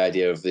hated the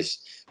idea of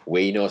this,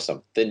 we know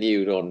something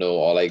you don't know,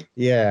 or like,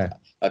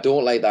 I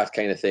don't like that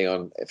kind of thing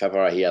on if ever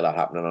I hear that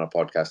happening on a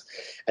podcast.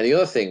 And the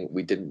other thing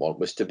we didn't want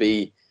was to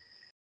be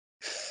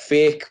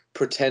fake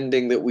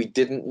pretending that we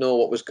didn't know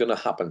what was going to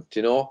happen. Do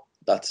you know?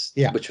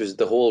 Which was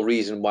the whole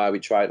reason why we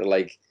tried to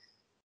like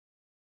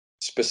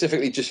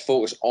specifically just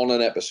focus on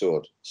an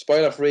episode.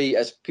 Spoiler free,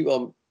 as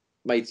people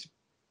might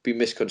be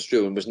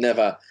misconstruing, was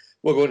never,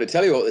 we're going to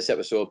tell you about this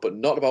episode, but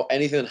not about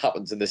anything that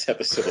happens in this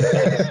episode.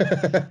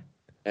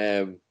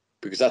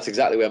 Because that's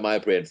exactly where my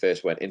brain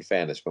first went, in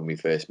fairness, when we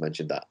first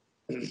mentioned that.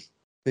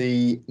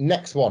 The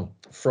next one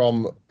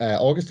from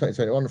August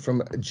 2021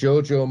 from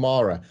Jojo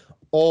Mara.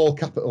 All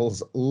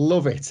capitals,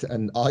 love it.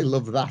 And I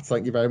love that.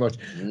 Thank you very much.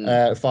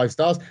 5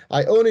 stars.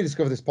 I only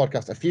discovered this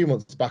podcast a few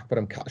months back, but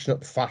I'm catching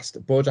up fast.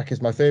 BoJack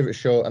is my favourite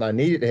show, and I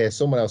needed to hear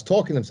someone else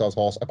talking themselves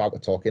hoarse about a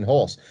talking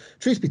horse.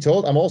 Truth be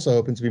told, I'm also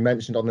hoping to be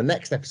mentioned on the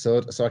next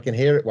episode so I can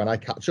hear it when I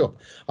catch up.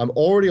 I'm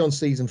already on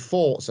season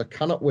 4, so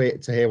cannot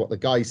wait to hear what the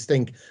guys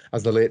think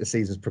as the later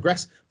seasons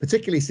progress,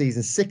 particularly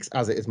season 6,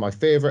 as it is my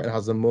favourite and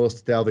has the most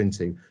to delve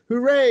into.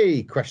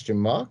 Hooray! ?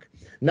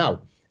 Now,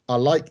 I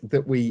like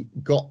that we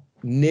got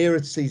nearer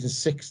to season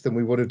 6 than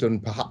we would have done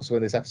perhaps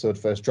when this episode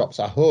first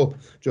drops. I hope,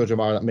 Jojo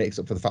Mara, that makes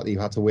up for the fact that you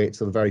had to wait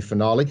till the very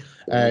finale.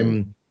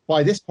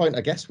 By this point,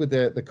 I guess, with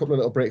the couple of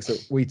little breaks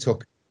that we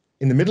took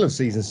in the middle of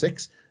season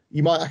 6,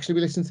 you might actually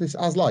be listening to this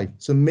as live.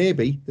 So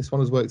maybe this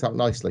one has worked out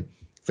nicely.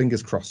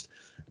 Fingers crossed.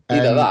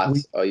 Either that,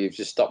 or you've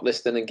just stopped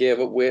listening and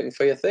gave up waiting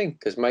for your thing,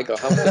 because Michael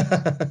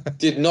Hamflett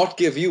did not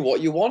give you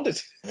what you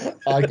wanted.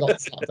 I got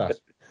that.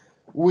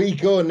 We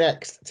go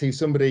next to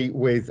somebody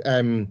with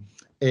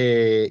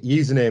a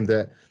username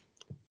that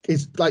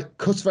is like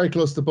cuts very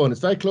close to the bone. It's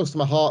very close to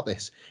my heart,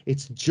 this.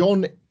 It's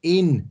John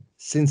in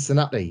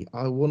Cincinnati.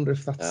 I wonder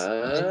if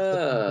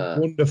that's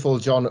wonderful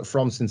John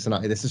from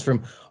Cincinnati. This is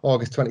from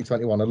August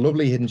 2021, a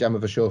lovely hidden gem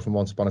of a show from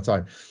Once Upon a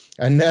Time.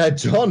 And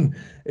John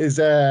is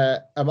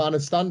a man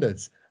of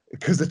standards,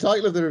 because the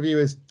title of the review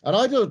is, and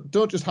I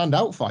don't just hand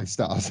out 5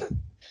 stars.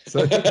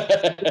 So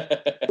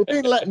we're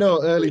being let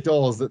know early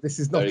doors that this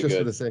is not just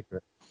for the sake of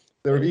it.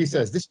 The review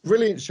says, this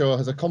brilliant show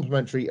has a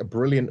complimentary,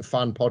 brilliant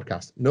fan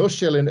podcast. No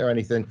shilling or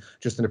anything,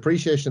 just an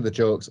appreciation of the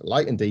jokes,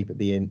 light and deep,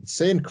 the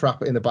insane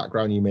crap in the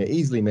background you may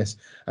easily miss,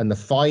 and the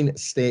fine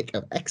stake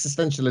of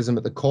existentialism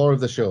at the core of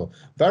the show.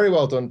 Very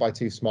well done by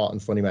 2 smart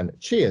and funny men.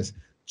 Cheers.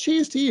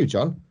 Cheers to you,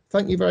 John.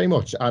 Thank you very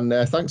much. And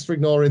thanks for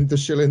ignoring the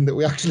shilling that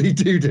we actually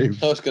do.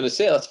 I was going to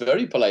say, that's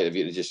very polite of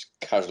you to just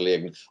casually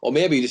ignore. Or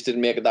maybe you just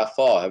didn't make it that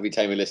far. Every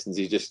time he listens,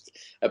 he just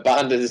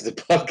abandons the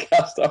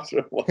podcast after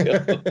a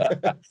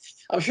while.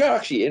 I'm sure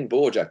actually in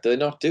BoJack, do they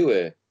not do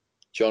a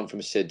John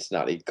from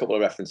Cincinnati? A couple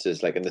of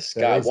references, like in the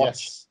sky.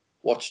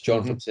 Watch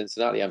John from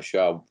Cincinnati. I'm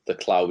sure the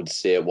clouds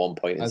say at one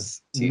point.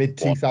 As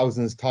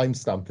mid-2000s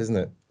timestamp, isn't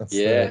it?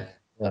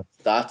 That's,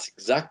 that's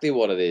exactly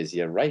what it is.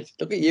 You're right.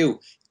 Look at you.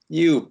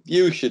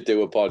 You should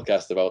do a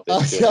podcast about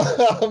this show.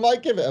 I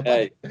might give it a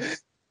bite.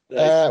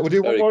 We'll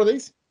do one more of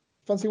these.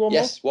 Fancy one more?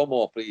 Yes, one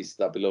more, please.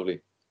 That'd be lovely.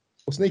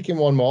 We'll sneak in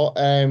one more.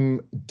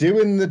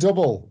 Doing the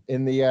double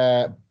in the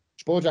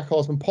BoJack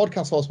Horseman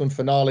Podcast Horseman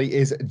finale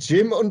is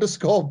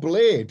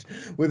Jim_Blade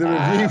with a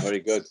review very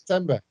good.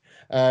 September.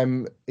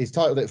 He's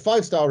titled it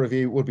 5-star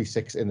review, would be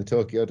 6 in the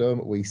Tokyo Dome.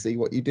 We see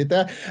what you did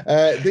there.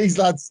 These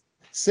lads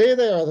say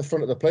they are at the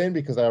front of the plane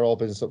because they're all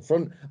business up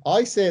front.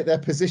 I say their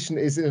position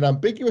is in an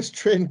ambiguous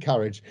train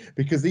carriage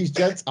because these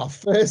gents are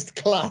first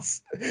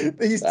class.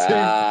 These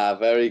two,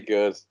 very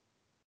good.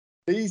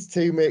 These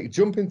two make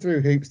jumping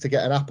through hoops to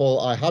get an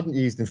Apple I hadn't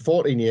used in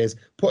 14 years,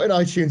 putting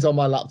iTunes on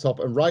my laptop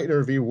and writing a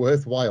review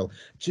worthwhile.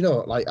 Do you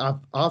know, like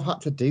I've had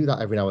to do that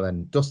every now and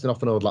then, dusting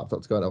off an old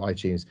laptop to go into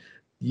iTunes.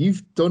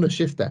 You've done a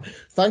shift there.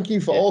 Thank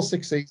you for all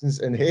 6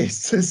 seasons, and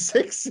here's to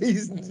 6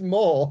 seasons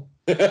more.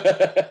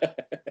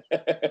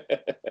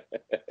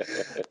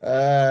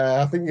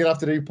 I think you're going to have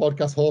to do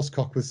podcast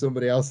horsecock with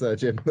somebody else there,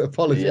 Jim.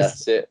 Apologies.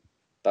 Yeah,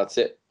 that's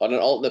it. On an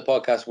alternate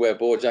podcast where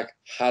BoJack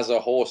has a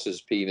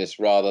horse's penis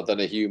rather than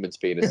a human's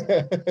penis.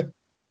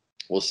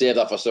 We'll save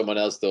that for someone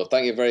else, though.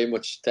 Thank you very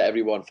much to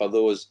everyone for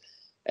those,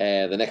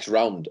 the next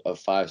round of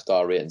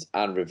 5-star ratings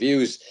and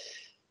reviews.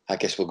 I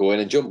guess we'll go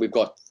in and jump. We've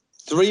got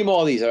 3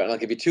 more of these, and I'll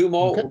give you 2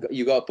 more. Okay.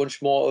 You got a bunch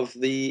more of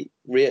the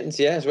ratings,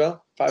 as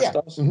well? 5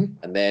 stars?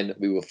 Mm-hmm. And then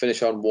we will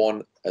finish on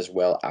 1 as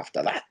well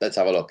after that. Let's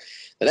have a look.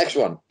 The next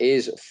one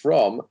is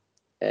from,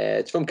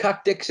 it's from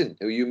Kat Dixon,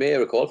 who you may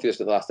recall if you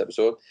listened to the last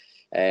episode.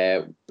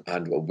 And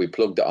we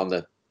plugged it on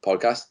the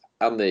podcast,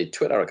 and the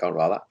Twitter account,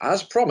 rather,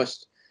 as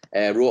promised,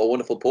 wrote a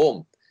wonderful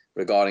poem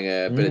regarding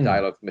a bit of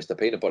dialogue from Mr.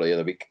 Peanut Butter the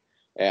other week.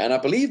 And I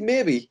believe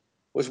maybe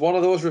was one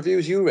of those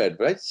reviews you read,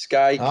 right?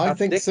 Sky Cat I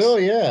think Dix. so,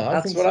 yeah.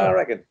 That's what I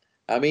reckon.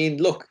 I mean,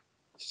 look,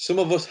 some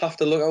of us have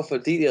to look out for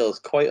details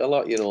quite a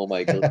lot,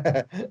 Michael.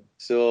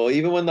 So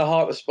even when the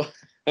heart is...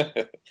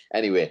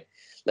 Anyway,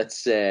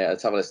 let's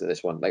have a listen to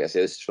this one. Like I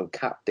said, this is from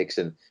Kat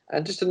Dixon.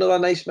 And just another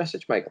nice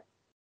message, Michael.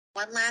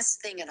 One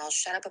last thing, and I'll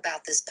shut up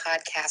about this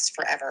podcast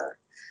forever.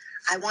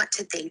 I want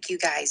to thank you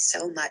guys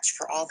so much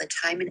for all the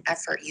time and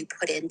effort you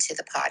put into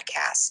the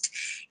podcast.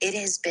 It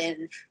has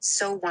been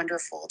so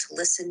wonderful to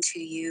listen to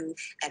you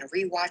and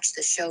rewatch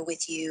the show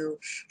with you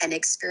and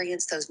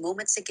experience those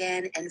moments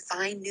again and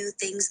find new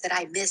things that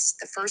I missed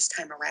the first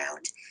time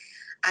around.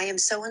 I am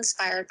so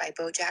inspired by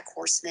BoJack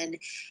Horseman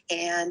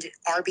and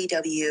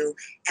RBW,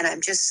 and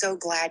I'm just so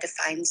glad to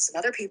find some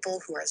other people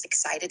who are as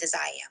excited as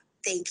I am.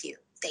 Thank you.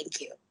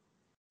 Thank you.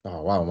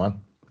 Oh, wow,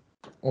 man.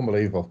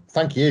 Unbelievable.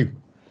 Thank you.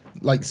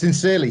 Like,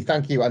 sincerely,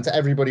 thank you. And to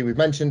everybody we've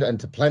mentioned and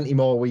to plenty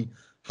more we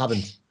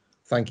haven't.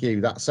 Thank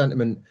you. That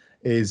sentiment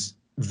is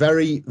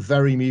very,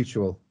 very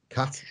mutual,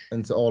 Kat,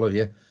 and to all of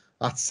you.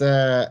 That's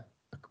a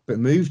bit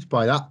moved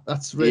by that.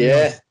 That's really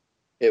nice.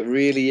 It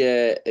really,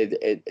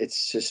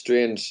 it's a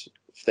strange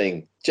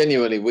thing.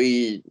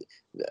 Genuinely,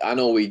 I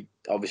know we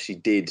obviously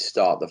did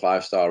start the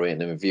 5-star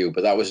rating and review,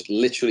 but that was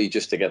literally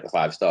just to get the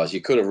 5 stars.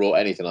 You could have wrote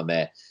anything on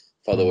there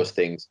for those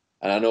things.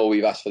 And I know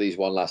we've asked for these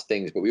one last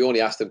things, but we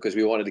only asked them because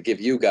we wanted to give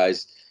you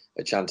guys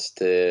a chance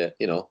to,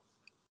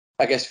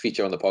 I guess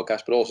feature on the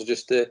podcast, but also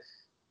just to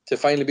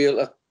finally be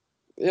able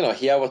to,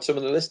 hear what some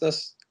of the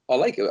listeners are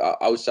like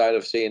outside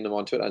of seeing them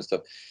on Twitter and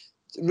stuff.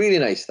 It's really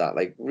nice that,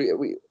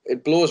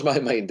 it blows my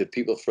mind that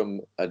people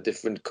from a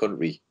different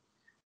country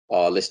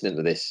are listening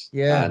to this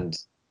and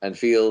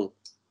feel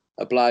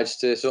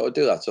obliged to sort of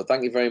do that. So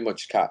thank you very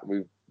much, Kat.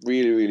 We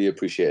really, really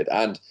appreciate it.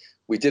 And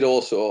we did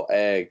also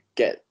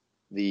get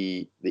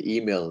the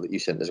email that you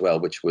sent as well,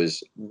 which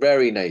was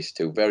very nice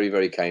too. Very,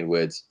 very kind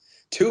words.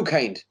 Too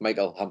kind,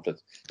 Michael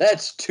Hamflett.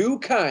 That's too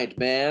kind,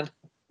 man.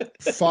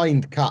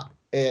 Find Kat.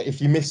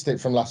 If you missed it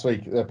from last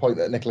week, the point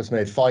that Nicholas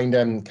made, find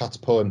Kat's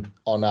poem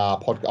on our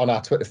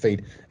Twitter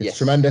feed. It's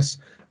tremendous.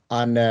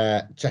 And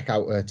check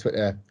out her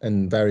Twitter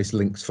and various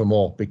links for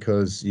more,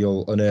 because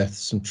you'll unearth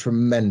some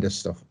tremendous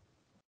stuff.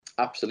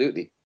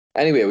 Absolutely.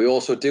 Anyway, we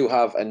also do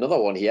have another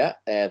one here.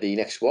 The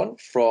next one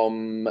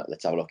from,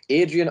 let's have a look,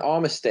 Adrian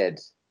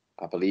Armistead,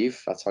 I believe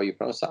that's how you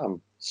pronounce that.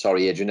 I'm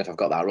sorry, Adrian, if I've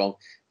got that wrong.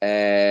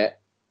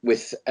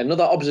 With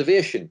another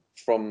observation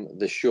from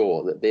the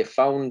show that they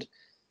found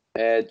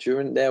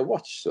during their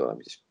watch. So let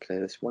me just play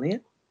this one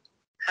here.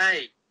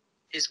 Hey,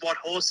 is what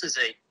horses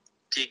eat.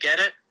 Do you get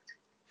it?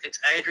 It's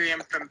Adrian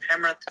from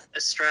Penrith,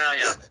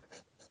 Australia.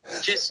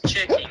 Just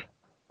checking.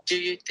 Do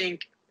you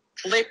think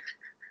Flip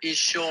is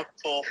short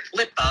for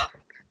Flipper,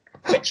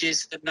 which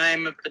is the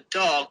name of the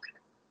dog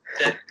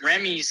that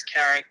Remy's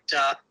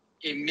character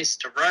in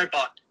Mr.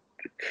 Robot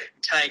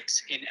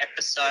takes in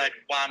episode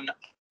 1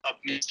 of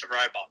Mr.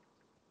 Robot?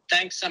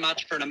 Thanks so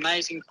much for an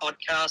amazing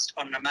podcast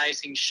on an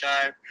amazing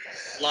show.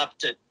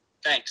 Loved it.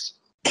 Thanks.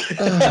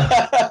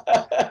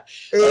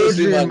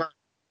 Adrian, man.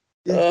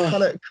 You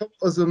can't come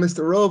us with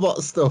Mr.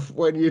 Robot stuff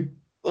when you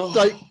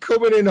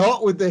coming in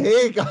hot with the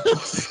hair,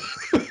 guys.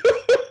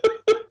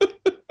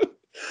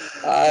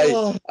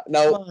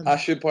 I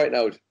should point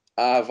out,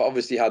 I've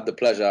obviously had the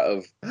pleasure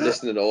of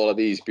listening to all of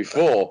these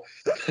beforehand.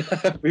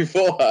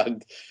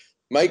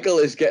 Michael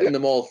is getting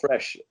them all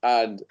fresh,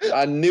 and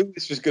I knew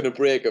this was going to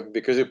break him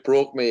because it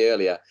broke me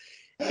earlier.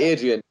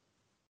 Adrian,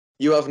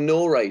 you have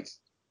no right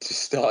to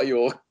start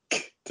your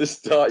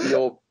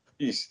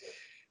piece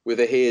with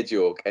a hair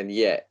joke, and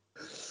yet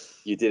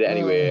you did it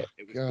anyway.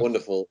 It was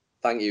wonderful.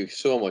 Thank you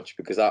so much,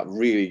 because that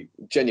really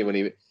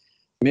genuinely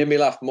made me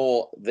laugh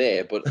more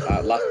there. But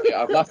I've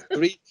laughed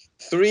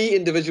three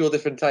individual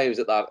different times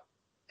at that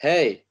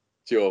hey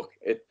joke.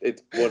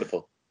 It's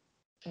wonderful.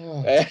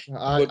 I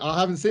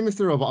haven't seen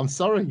Mr. Robot. I'm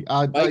sorry.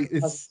 I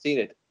haven't seen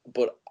it,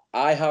 but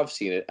I have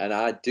seen it, and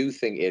I do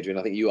think, Adrian,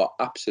 I think you are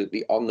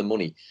absolutely on the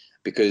money,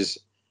 because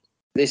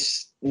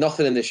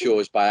nothing in this show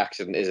is by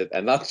accident, is it?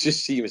 And that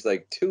just seems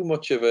like too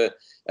much of a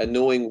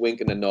knowing wink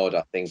and a nod,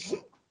 I think,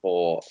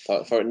 for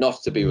it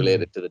not to be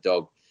related to the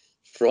dog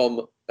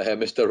from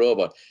Mr.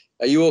 Robot.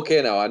 Are you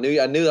okay now? I knew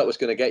that was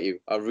going to get you.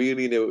 I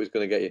really knew it was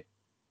going to get you.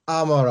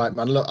 I'm all right,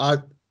 man. Look,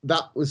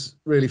 that was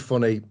really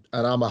funny,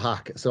 and I'm a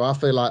hack, so I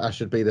feel like I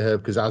should be the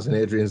Herb Kazaz in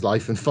Adrian's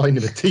life and find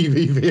him a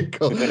TV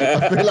vehicle.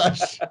 I feel like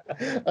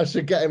I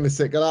should get him a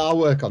sick, and I'll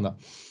work on that.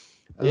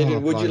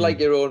 Adrian, would you like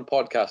your own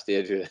podcast,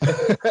 Adrian?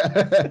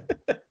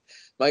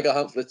 Michael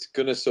Hamflett's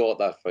going to sort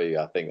that for you.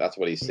 I think that's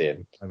what he's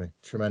saying. I mean,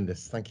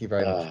 tremendous. Thank you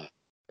very much.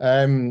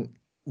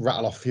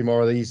 Rattle off a few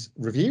more of these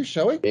reviews,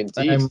 shall we?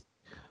 Indeed.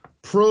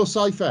 Pro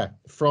Cypher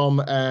from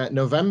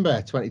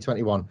November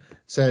 2021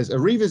 says a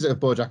revisit of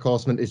BoJack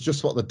Horseman is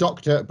just what the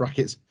doctor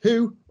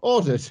 (who)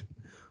 ordered.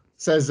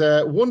 Says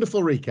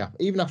wonderful recap.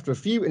 Even after a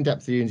few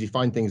in-depth viewings, you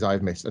find things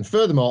I've missed, and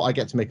furthermore, I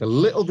get to make a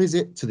little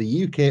visit to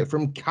the UK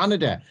from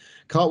Canada.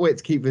 Can't wait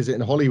to keep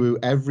visiting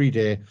Hollywood every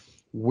day.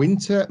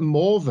 Winter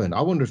Morven.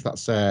 I wonder if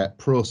that's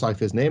Pro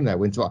Cypher's name there.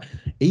 Winter.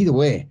 Either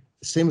way,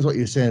 same as what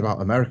you were saying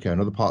about America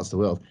and other parts of the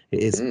world.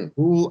 It is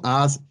cool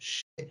as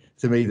shit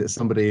to me that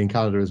somebody in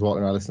Canada is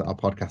walking around listening to our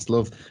podcast.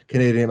 Love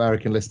Canadian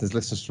American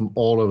listeners from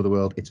all over the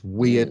world. It's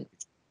weird.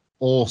 It's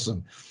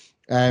awesome.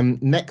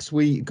 Next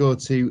we go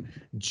to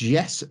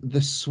Jess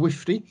the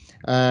Swifty.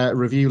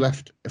 Review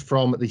left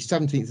from the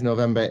 17th of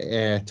November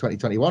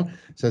 2021.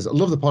 Says, I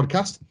love the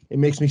podcast. It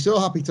makes me so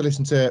happy to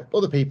listen to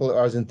other people that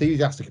are as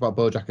enthusiastic about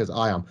BoJack as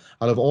I am.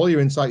 I love all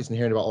your insights and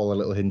hearing about all the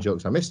little hidden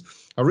jokes I missed.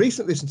 I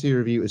recently listened to your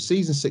review of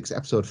season 6,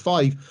 episode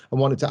 5, and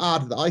wanted to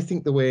add that I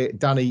think the way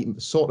Danny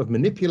sort of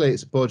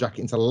manipulates BoJack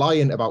into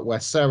lying about where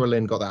Sarah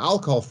Lynn got the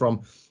alcohol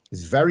from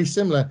is very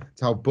similar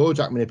to how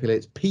BoJack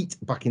manipulates Pete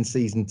back in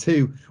season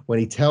 2 when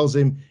he tells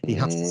him he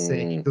has to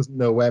say he doesn't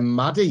know where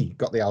Maddie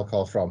got the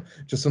alcohol from.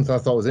 Just something I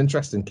thought was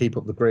interesting. Keep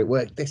up the great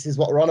work. This is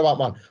what we're on about,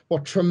 man.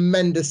 What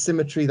tremendous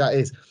symmetry that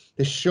is.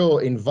 This show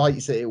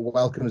invites it, it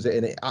welcomes it,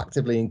 and it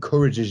actively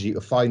encourages you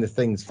to find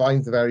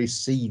the very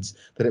seeds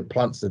that it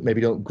plants that maybe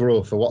don't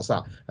grow for, what's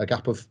that, a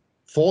gap of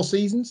 4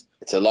 seasons?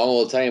 It's a long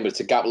old time, but it's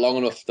a gap long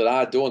enough that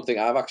I don't think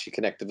I've actually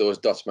connected those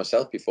dots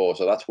myself before.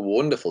 So that's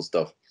wonderful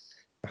stuff.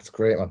 That's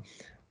great,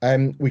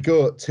 man. We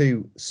go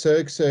to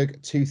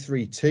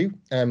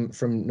Serg232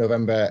 from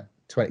November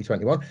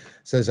 2021.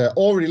 Says,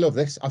 already love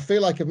this. I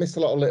feel like I've missed a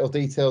lot of little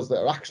details that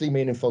are actually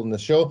meaningful in the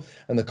show,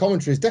 and the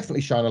commentary is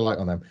definitely shining a light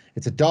on them.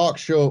 It's a dark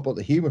show, but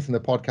the humour from the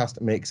podcast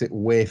makes it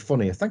way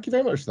funnier. Thank you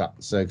very much for that,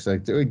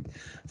 Serg. We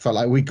felt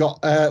like we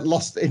got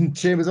lost in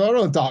chambers of our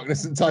own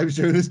darkness at times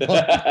during this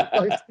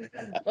podcast.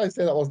 I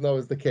say that wasn't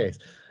always the case.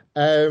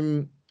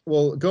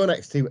 We'll go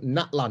next to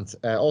Natlant,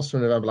 also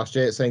from November last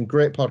year, saying,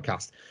 great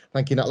podcast.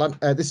 Thank you, Natlant.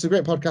 This is a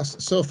great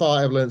podcast. So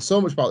far, I've learned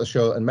so much about the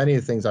show and many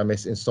of the things I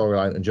miss in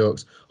storyline and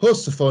jokes.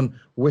 Hosts are fun.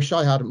 Wish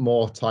I had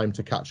more time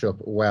to catch up.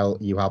 Well,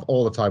 you have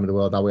all the time in the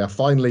world now. We are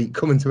finally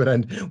coming to an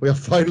end. We are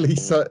finally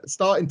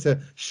starting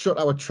to shut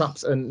our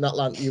traps, and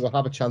Natlant, you will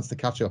have a chance to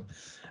catch up.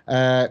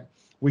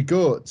 We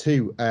go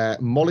to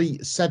Molly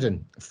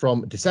Seddon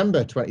from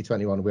December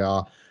 2021. We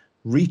are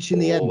reaching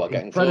the end.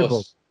 Incredible.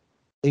 Close.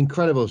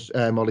 Incredible,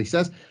 Molly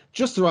says.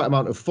 Just the right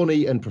amount of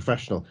funny and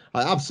professional.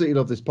 I absolutely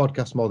love this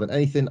podcast more than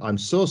anything. I'm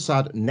so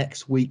sad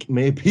next week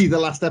may be the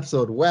last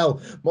episode.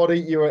 Well, Molly,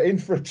 you are in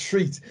for a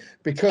treat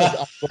because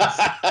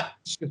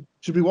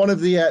should be one of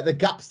the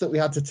gaps that we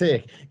had to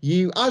take.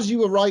 You, as you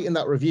were writing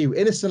that review,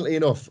 innocently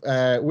enough,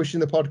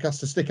 wishing the podcast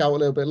to stick out a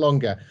little bit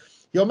longer.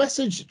 Your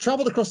message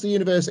travelled across the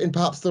universe in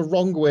perhaps the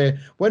wrong way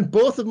when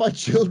both of my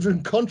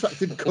children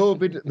contracted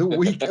COVID the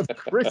week of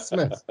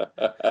Christmas.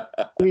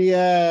 We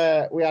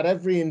had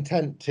every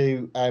intent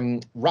to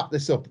wrap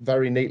this up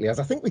very neatly, as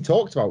I think we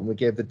talked about when we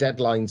gave the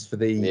deadlines for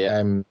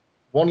the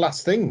One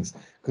Last Things,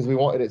 because we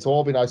wanted it to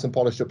all be nice and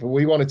polished up. But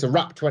we wanted to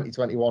wrap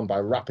 2021 by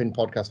wrapping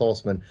Podcast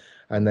Horseman.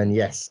 And then,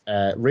 yes,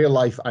 real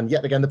life. And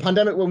yet again, the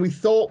pandemic, when we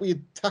thought we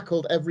had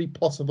tackled every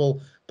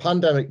possible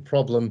pandemic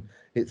problem,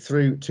 it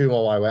threw 2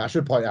 more my way. I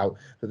should point out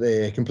that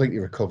they completely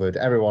recovered.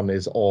 Everyone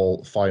is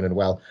all fine and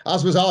well,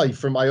 as was I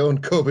from my own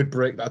COVID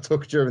break that I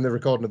took during the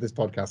recording of this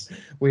podcast.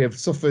 We have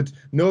suffered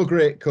no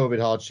great COVID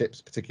hardships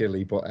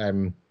particularly, but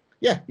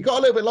yeah, you got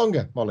a little bit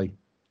longer, Molly.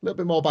 A little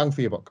bit more bang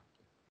for your buck.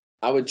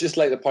 I would just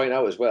like to point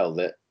out as well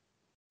that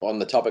on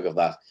the topic of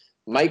that,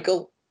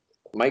 Michael's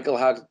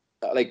had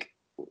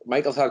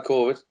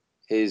COVID.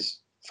 His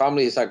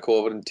family has had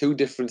COVID in 2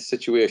 different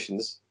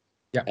situations.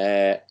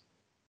 Yeah.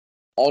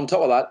 On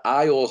top of that,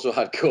 I also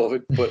had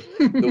COVID, but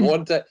the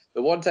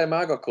one time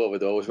I got COVID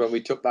though was when we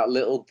took that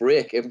little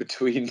break in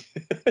between.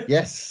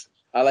 Yes.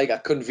 I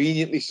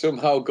conveniently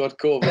somehow got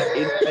COVID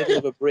in the middle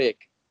of a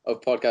break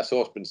of Podcast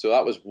Horseman, so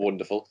that was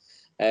wonderful.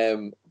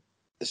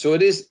 So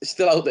it is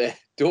still out there.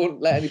 Don't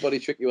let anybody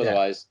trick you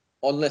otherwise,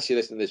 unless you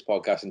listen to this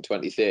podcast in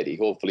 2030,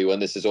 hopefully when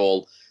this is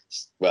all,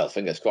 well,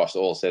 fingers crossed,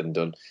 all said and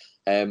done.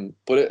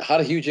 But it had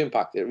a huge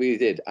impact, it really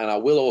did. And I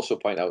will also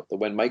point out that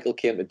when Michael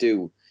came to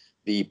do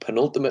the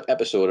penultimate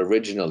episode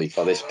originally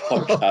for this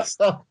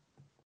podcast,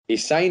 he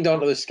signed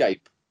onto the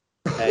Skype.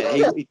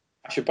 I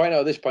should point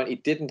out at this point, he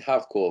didn't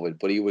have COVID,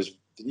 but you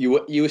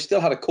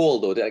still had a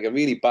cold though, like a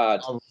really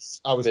bad.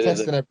 I was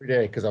testing every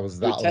day because I was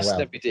that unwell.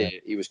 Testing every day.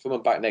 He was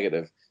coming back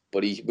negative,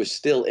 but he was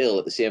still ill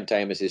at the same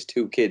time as his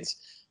 2 kids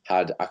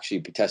had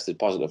actually tested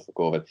positive for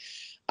COVID.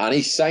 And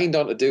he signed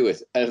on to do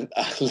it. And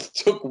I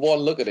took one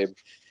look at him,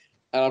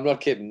 and I'm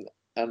not kidding.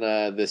 And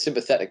the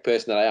sympathetic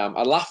person that I am,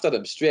 I laughed at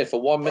him straight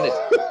for 1 minute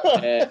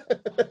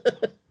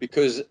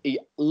because he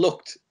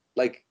looked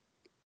like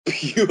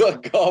pure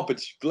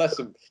garbage. Bless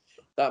him.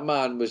 That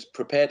man was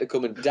prepared to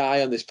come and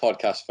die on this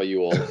podcast for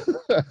you all.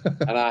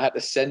 And I had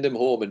to send him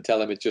home and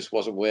tell him it just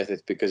wasn't worth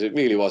it, because it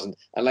really wasn't.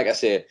 And like I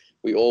say,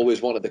 we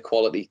always wanted the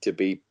quality to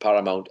be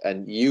paramount,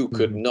 and you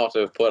could not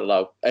have put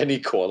out any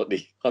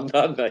quality on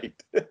that night.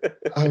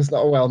 I was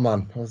not a well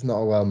man.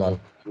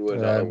 You were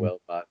not a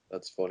well man.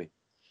 That's funny.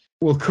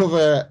 We'll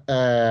cover...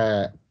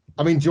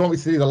 I mean, do you want me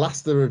to do the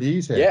last of the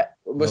reviews here? Yeah,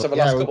 we must have a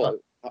last couple.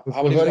 We've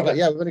only got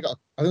I think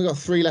we've got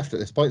 3 left at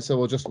this point, so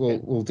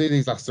we'll do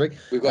these last 3.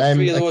 We've got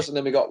 3 of those, and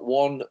then we got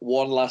one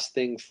last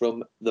thing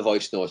from the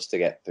voice notes to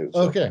get through.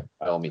 So okay,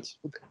 by all means.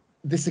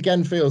 This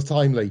again feels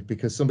timely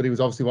because somebody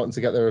was obviously wanting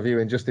to get their review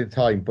in just in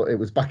time, but it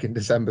was back in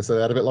December, so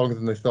they had a bit longer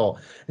than they thought.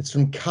 It's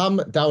from Cam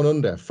Down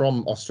Under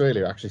from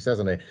Australia, actually says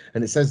on it,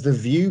 and it says the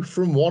view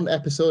from 1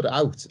 episode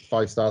out.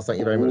 5 stars. Thank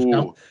you very much,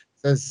 Cam.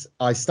 Says,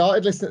 I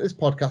started listening to this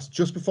podcast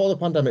just before the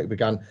pandemic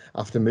began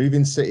after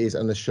moving cities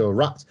and the show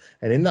wrapped.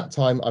 And in that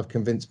time, I've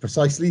convinced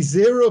precisely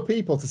 0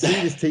 people to see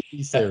this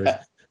TV series.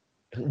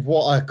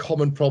 What a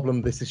common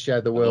problem this has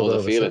shared the world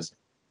over.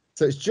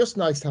 So it's just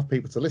nice to have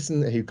people to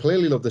listen who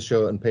clearly love the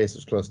show and pay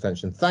such close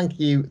attention. Thank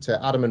you to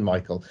Adam and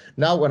Michael.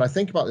 Now, when I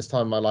think about this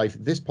time in my life,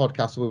 this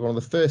podcast will be one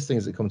of the first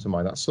things that come to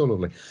mind. That's so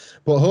lovely.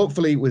 But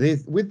hopefully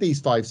with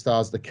these 5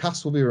 stars, the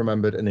cast will be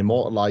remembered and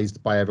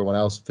immortalized by everyone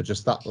else for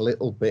just that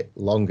little bit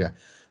longer.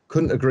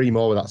 Couldn't agree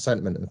more with that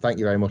sentiment. And thank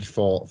you very much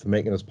for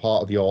making us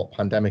part of your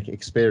pandemic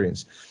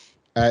experience.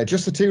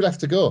 Just the 2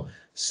 left to go.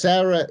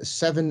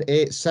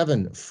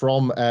 Sarah787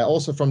 from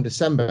also from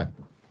December,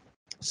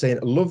 saying,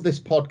 love this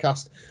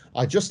podcast.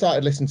 I just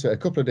started listening to it a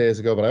couple of days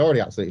ago, but I already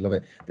absolutely love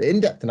it. The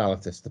in-depth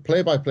analysis, the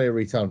play-by-play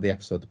retelling of the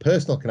episode, the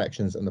personal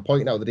connections, and the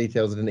pointing out the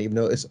details I didn't even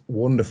notice.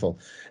 Wonderful.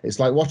 It's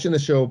like watching the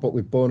show, but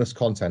with bonus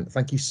content.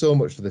 Thank you so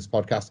much for this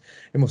podcast.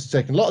 It must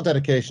have taken a lot of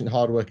dedication,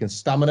 hard work, and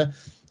stamina.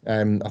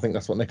 I think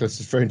that's what Nicholas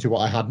is referring to, what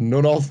I had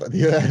none of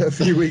a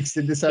few weeks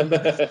in December,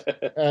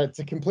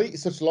 to complete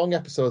such long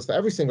episodes for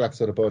every single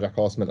episode of BoJack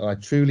Horseman, and I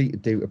truly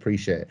do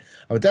appreciate it.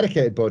 I'm a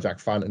dedicated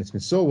BoJack fan, and it's been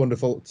so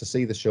wonderful to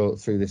see the show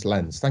through this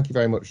lens. Thank you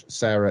very much,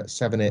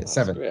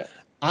 Sarah787.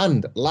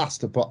 And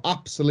last but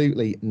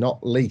absolutely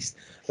not least,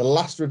 the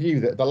last review,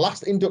 the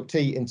last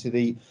inductee into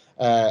the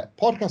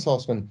Podcast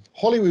Horseman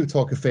Hollywood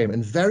Talk of Fame,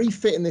 and very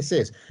fitting this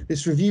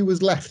review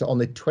was left on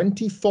the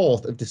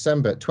 24th of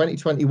December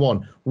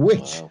 2021,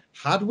 which,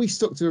 had we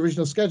stuck to the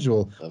original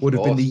schedule, would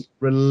have been the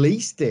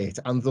release date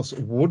and thus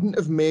wouldn't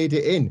have made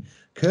it in.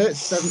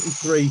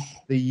 Kurt73,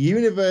 the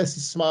universe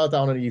has smiled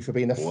down on you for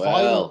being the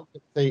final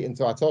inductee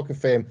into our Talk of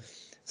Fame.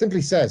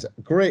 Simply says,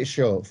 great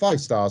show, 5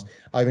 stars.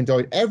 I've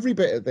enjoyed every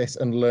bit of this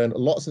and learned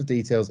lots of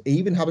details,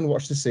 even having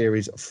watched the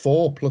series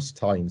 4+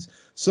 times.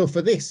 So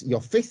for this, your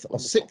 5th or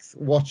 6th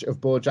watch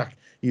of BoJack,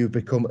 you've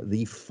become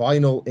the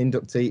final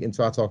inductee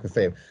into our Talk of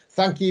Fame.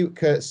 Thank you,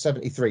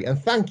 Kurt73, and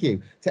thank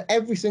you to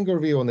every single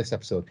review on this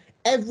episode.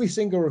 Every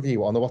single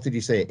review on the, what did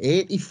you say,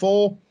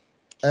 84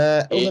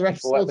 other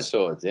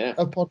episodes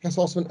of Podcast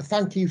Horseman.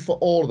 Thank you for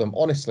all of them,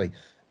 honestly.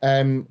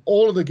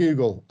 All of the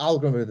Google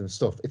algorithm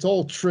stuff, it's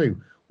all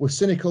true. We're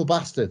cynical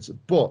bastards,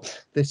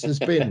 but this has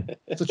been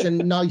such a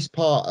nice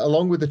part,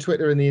 along with the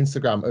Twitter and the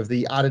Instagram, of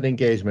the added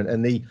engagement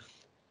and the,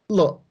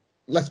 look,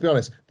 let's be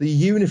honest, the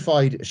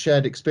unified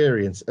shared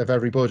experience of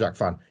every BoJack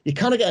fan. You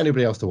can't get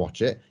anybody else to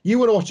watch it. You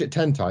want to watch it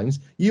 10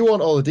 times. You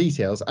want all the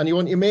details, and you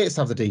want your mates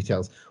to have the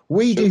details.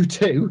 We do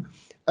too,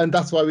 and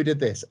that's why we did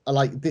this.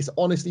 Like, this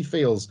honestly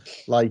feels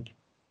like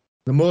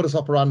the modus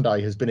operandi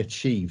has been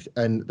achieved,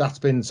 and that's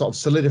been sort of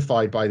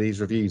solidified by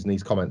these reviews and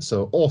these comments.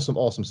 So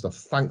awesome stuff.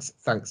 Thanks.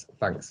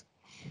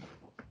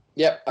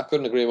 Yep, I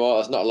couldn't agree more.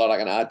 There's not a lot I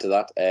can add to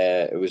that.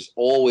 It was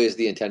always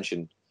the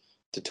intention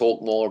to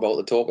talk more about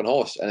the Talking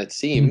Horse, and it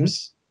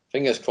seems,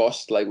 fingers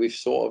crossed, like we've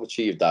sort of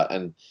achieved that,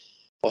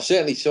 or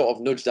certainly sort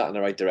of nudged that in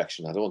the right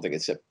direction. I don't think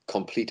it's a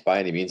complete by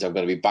any means. I'm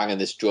going to be banging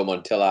this drum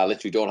until I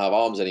literally don't have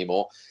arms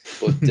anymore.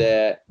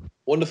 But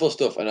wonderful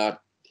stuff, and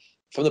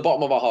from the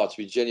bottom of our hearts,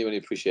 we genuinely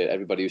appreciate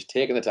everybody who's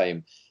taken the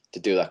time to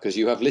do that, because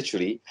you have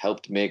literally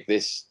helped make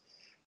this.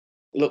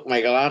 Look,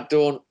 Michael, I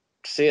don't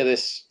say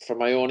this from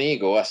my own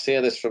ego. I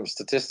say this from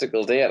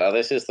statistical data.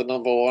 This is the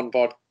 #1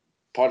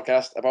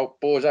 podcast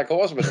about BoJack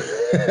Horseman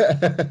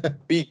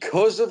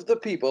because of the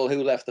people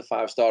who left the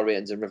 5-star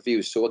ratings and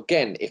reviews. So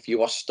again, if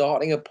you are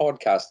starting a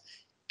podcast,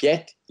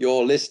 get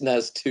your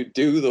listeners to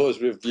do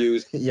those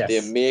reviews. Yes.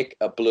 They make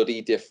a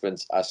bloody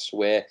difference, I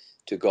swear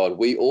to God.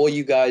 We owe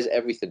you guys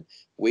everything.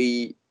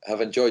 We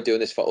have enjoyed doing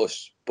this for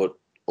us, but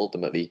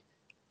ultimately,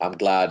 I'm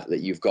glad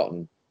that you've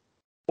gotten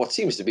what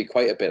seems to be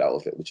quite a bit out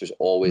of it, which was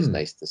always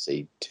nice to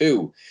see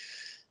too.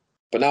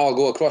 But now I'll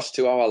go across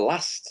to our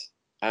last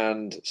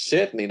and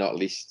certainly not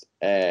least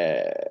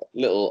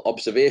little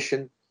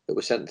observation that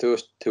was sent to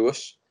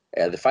us.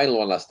 The final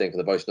one last thing for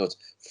the voice notes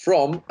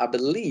from, I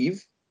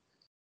believe,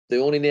 the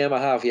only name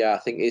I have here, I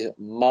think, is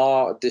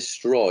Mar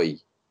Destroy.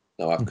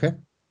 No,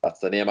 that's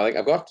the name I think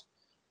I've got.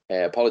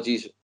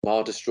 Apologies,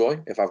 Mar Destroy,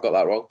 if I've got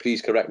that wrong.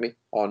 Please correct me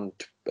on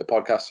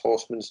Podcast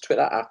Horseman's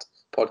Twitter at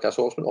Podcast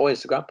Horseman or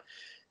Instagram.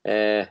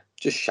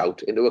 Just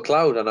shout into a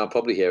cloud and I'll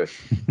probably hear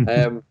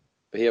it.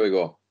 Here we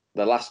go.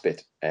 the last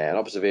bit, an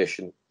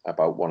observation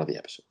about one of the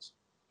episodes.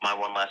 My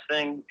one last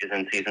thing is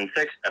in season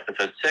 6,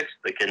 episode 6,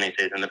 The Kidney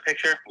Stays in the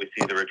Picture. We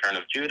see the return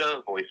of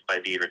Judah, voiced by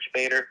Dietrich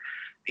Bader.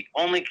 The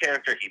only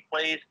character he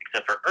plays,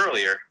 except for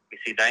earlier, we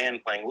see Diane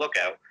playing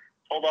Lookout,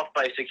 told off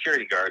by a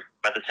security guard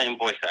by the same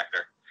voice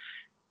actor.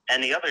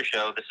 And the other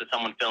show, this is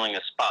someone filling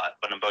a spot,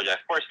 but in BoJack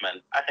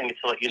Horseman, I think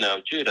it's to let you know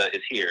Judah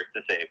is here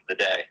to save the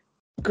day.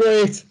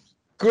 Great.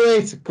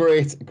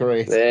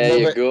 There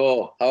you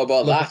go. How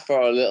about that for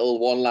a little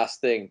one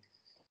last thing?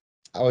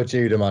 Our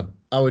Judah, man.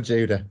 Our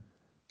Judah.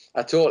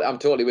 I'm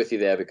totally with you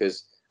there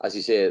because, as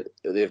you say,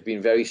 they've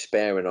been very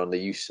sparing on the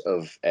use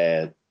of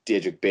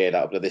Dietrich Bader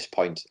up to this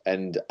point.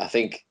 And I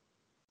think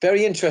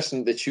very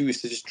interesting they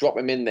choose to just drop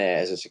him in there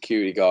as a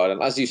security guard.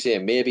 And as you say,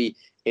 maybe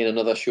in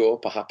another show,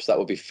 perhaps that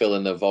would be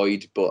filling the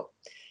void. But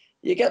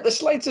you get the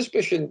slight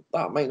suspicion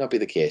that might not be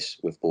the case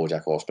with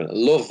BoJack Horseman. I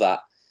love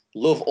that.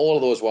 Love all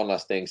of those one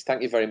last things.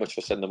 Thank you very much for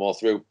sending them all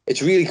through.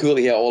 It's really cool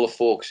to hear all the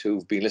folks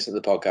who've been listening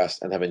to the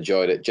podcast and have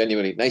enjoyed it.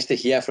 Genuinely nice to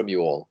hear from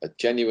you all.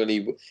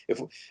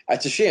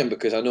 It's a shame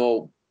because I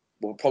know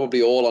we're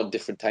probably all on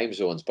different time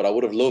zones, but I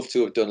would have loved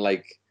to have done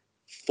like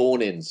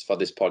phone-ins for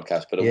this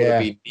podcast, but it would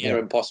have been near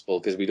impossible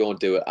because we don't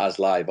do it as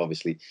live,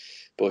 obviously.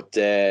 But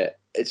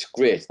it's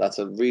great. That's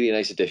a really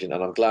nice addition,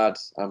 and I'm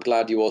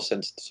glad you all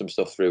sent some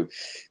stuff through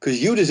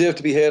because you deserve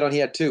to be heard on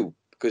here too.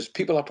 Because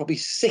people are probably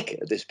sick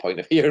at this point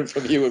of hearing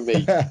from you and me.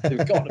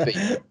 They've got to be.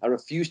 I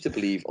refuse to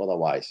believe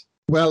otherwise.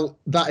 Well,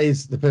 that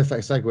is the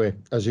perfect segue,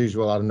 as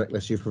usual, Adam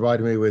Nicholas. You've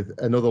provided me with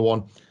another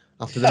one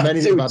after the many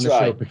that we've had in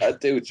the show. I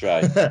do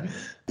try.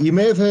 You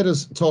may have heard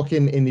us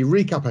talking in the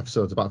recap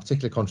episodes about a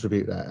particular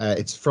contributor.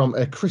 It's from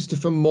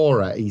Christopher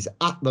Mora. He's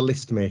at The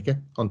Listmaker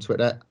on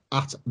Twitter,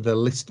 at The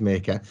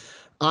Listmaker.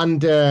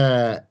 And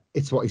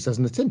it's what he says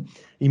in the tin.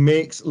 He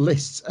makes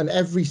lists, and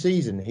every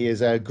season he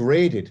has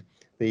graded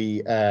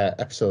the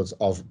episodes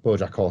of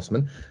BoJack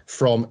Horseman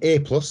from A+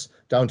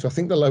 down to, I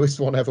think the lowest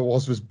one ever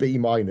was B-,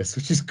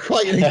 which is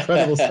quite an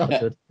incredible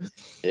standard.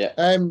 Yeah.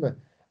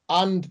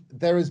 And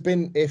there has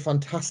been a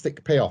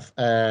fantastic payoff.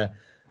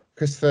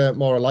 Christopher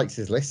Mora likes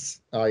his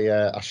lists.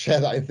 I share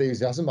that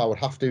enthusiasm. I would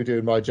have to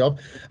doing my job.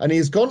 And he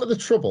has gone to the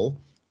trouble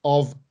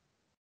of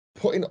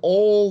putting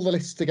all the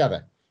lists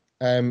together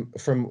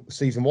from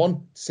season 1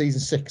 to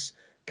season 6,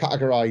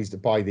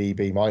 categorized by the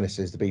B-,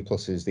 the B+,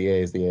 the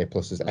A's, the A+,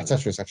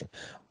 etc., etc.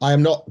 I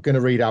am not going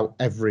to read out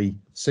every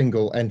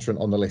single entrant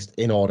on the list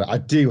in order. I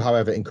do,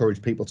 however,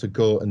 encourage people to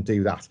go and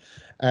do that.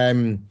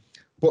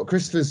 But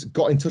Christopher's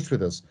got in touch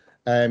with us,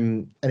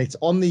 and it's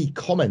on the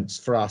comments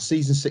for our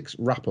season 6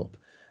 wrap-up.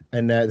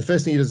 And the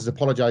first thing he does is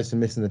apologise for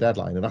missing the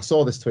deadline. And I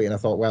saw this tweet and I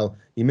thought, well,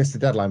 you missed the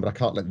deadline, but I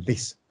can't let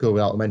this go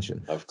without a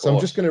mention. So I'm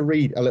just going to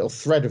read a little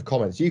thread of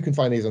comments. You can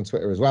find these on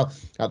Twitter as well,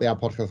 at the Ad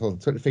Podcast on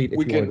the Twitter feed.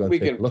 We can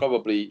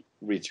probably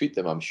retweet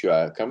them, I'm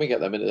sure. Can we get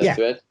them into the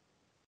thread?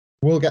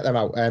 We'll get them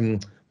out.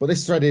 But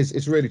this thread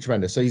it's really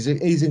tremendous. So he's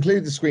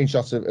included the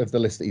screenshots of the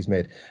list that he's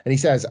made. And he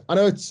says, I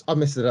know I've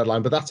missed the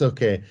deadline, but that's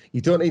okay.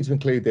 You don't need to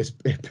include this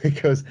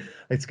because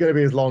it's going to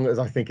be as long as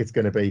I think it's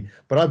going to be.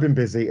 But I've been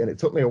busy and it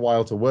took me a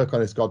while to work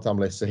on this goddamn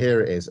list. So here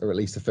it is, or at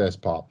least the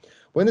first part.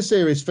 When the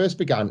series first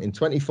began in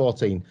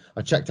 2014,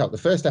 I checked out the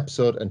first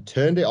episode and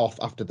turned it off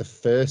after the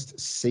first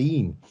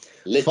scene.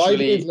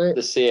 Literally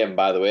the same,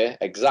 by the way.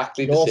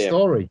 Exactly the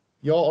same.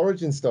 Your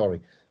origin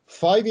story.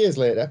 5 years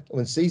later,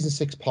 when season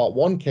 6 part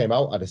 1 came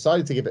out, I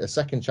decided to give it a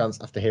second chance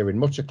after hearing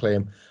much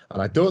acclaim.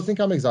 And I don't think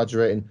I'm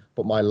exaggerating,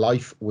 but my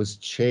life was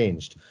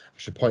changed. I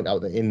should point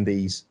out that in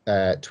these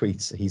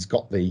tweets, he's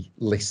got the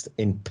list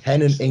in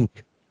pen and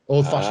ink.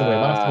 Old-fashioned way,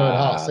 man after my own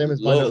heart. Same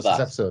as my notes this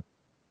episode.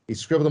 He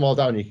scribbled them all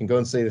down. You can go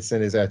and see this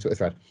in his Twitter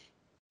thread.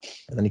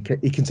 And then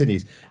he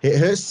continues. It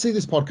hurts to see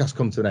this podcast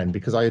come to an end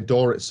because I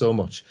adore it so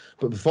much.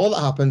 But before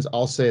that happens,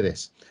 I'll say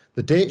this.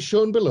 The date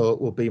shown below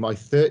will be my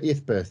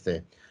 30th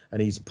birthday.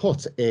 And he's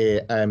put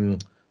a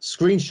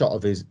screenshot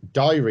of his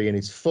diary in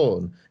his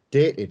phone,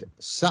 dated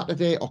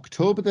Saturday,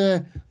 October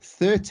the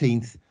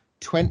 13th,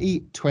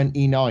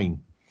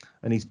 2029.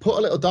 And he's put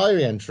a little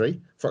diary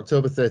entry for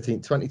October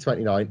 13th,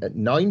 2029 at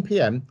 9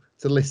 p.m.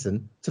 to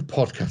listen to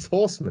Podcast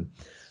Horseman.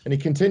 And he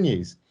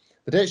continues,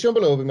 the date shown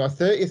below will be my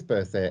 30th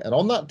birthday. And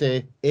on that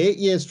day, 8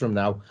 years from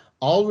now,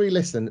 I'll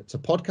re-listen to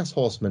Podcast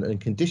Horseman and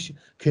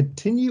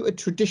continue a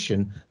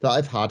tradition that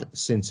I've had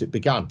since it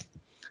began.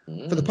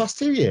 For the past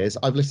 2 years,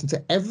 I've listened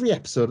to every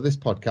episode of this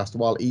podcast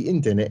while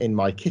eating dinner in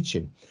my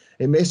kitchen.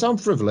 It may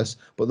sound frivolous,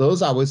 but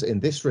those hours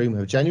in this room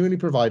have genuinely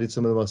provided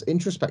some of the most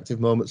introspective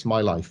moments of my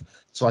life.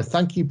 So I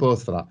thank you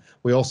both for that.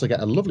 We also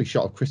get a lovely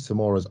shot of Christopher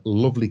Mora's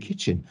lovely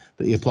kitchen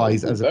that he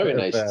applies as very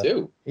nice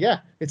too. Yeah,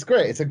 it's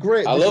great. It's a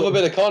great. I love a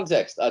bit of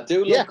context. I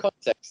do love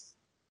context.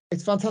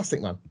 It's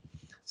fantastic, man.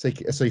 So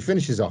he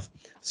finishes off.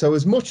 So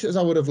as much as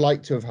I would have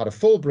liked to have had a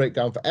full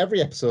breakdown for every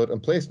episode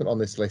and placement on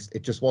this list,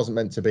 it just wasn't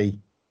meant to be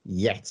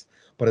yet.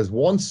 But as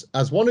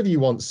one of you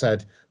once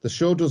said, the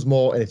show does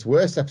more in its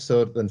worst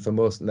episode than for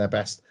most in their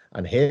best.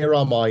 And here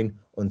are mine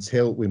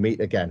until we meet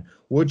again.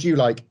 Would you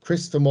like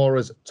Christopher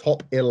Mora's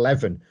top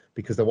 11?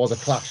 Because there was a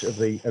clash of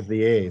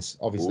the A's.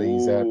 Obviously,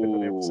 he's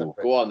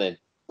go on then.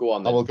 Go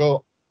on I then. will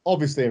go,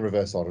 obviously, in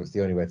reverse order. It's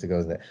the only way to go,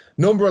 isn't it?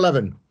 Number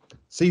 11,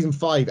 Season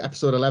 5,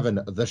 Episode 11,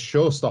 The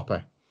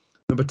Showstopper.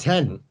 Number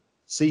 10,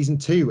 Season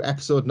 2,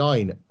 Episode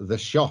 9, The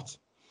Shot.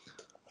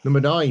 Number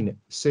 9,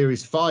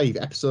 Series 5,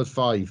 Episode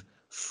 5,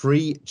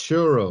 Free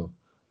Churro.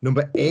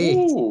 Number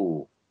 8,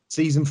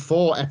 Season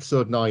 4,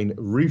 Episode 9,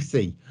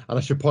 Ruthie. And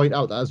I should point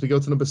out that as we go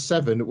to number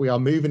 7, we are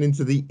moving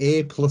into the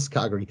A+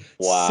 category.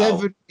 Wow.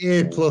 7 A+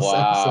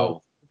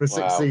 episodes for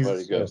 6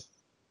 seasons. Very good.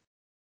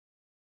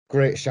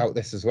 Great shout,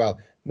 this as well.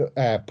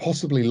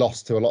 Possibly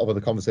lost to a lot of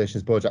other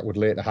conversations BoJack would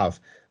later have.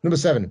 Number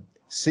 7,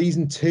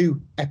 Season 2,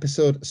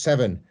 Episode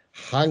 7,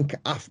 Hank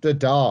After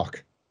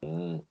Dark.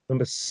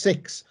 Number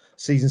 6,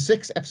 Season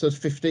 6, Episode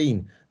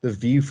 15, The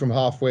View from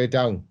Halfway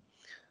Down.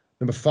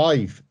 Number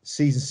 5,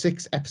 Season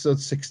 6, Episode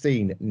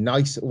 16,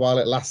 Nice While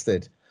It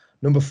Lasted.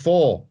 Number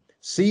 4,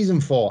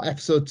 Season 4,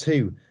 Episode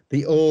 2,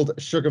 The Old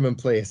Sugarman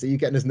Place. Are you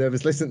getting as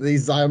nervous? Listen to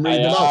these, I'm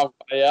reading them out.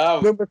 I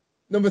am.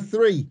 Number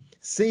 3,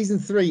 Season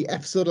 3,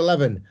 Episode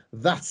 11,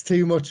 That's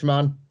Too Much,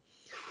 Man.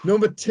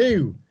 Number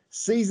 2,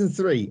 Season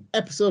 3,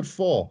 Episode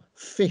 4,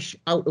 Fish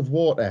Out of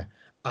Water.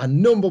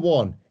 And number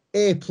 1,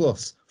 A+,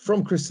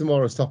 from Chris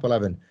Zamora's Top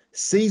 11,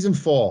 Season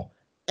 4,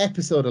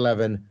 Episode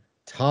 11,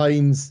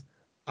 Times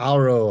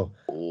Arrow.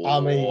 I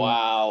mean,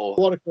 wow.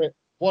 What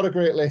a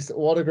great list.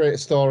 What a great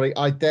story.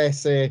 I dare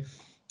say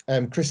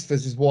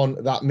Christopher's is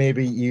one that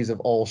maybe you have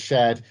all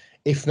shared,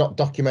 if not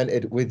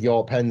documented with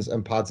your pens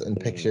and pads and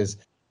pictures.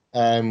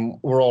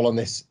 We're all on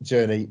this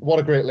journey. What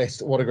a great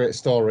list. What a great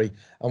story.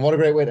 And what a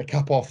great way to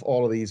cap off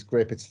all of these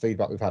great bits of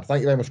feedback we've had.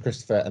 Thank you very much,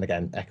 Christopher. And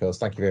again, echoes.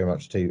 Thank you very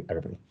much to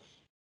everybody.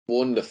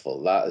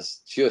 Wonderful. That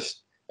is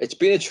just, it's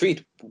been a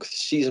treat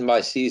season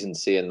by season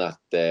seeing that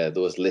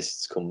those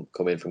lists come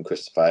in from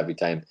Christopher every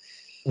time.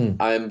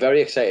 I'm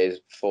very excited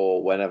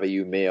for whenever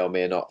you may or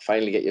may not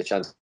finally get your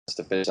chance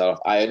to finish that off.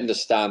 I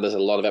understand there's a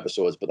lot of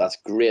episodes, but that's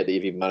great that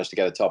you've even managed to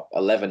get a top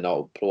 11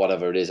 or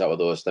whatever it is out of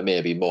those. There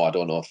may be more. I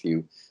don't know if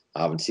you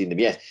haven't seen them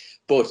yet,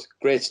 but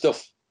great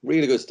stuff.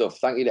 Really good stuff.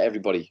 Thank you to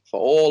everybody for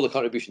all the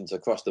contributions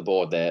across the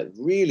board there.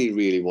 Really,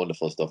 really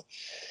wonderful stuff.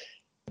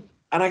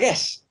 And I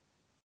guess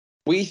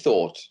we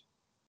thought,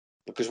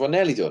 because we're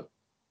nearly done,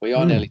 we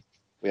are nearly,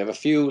 we have a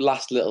few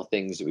last little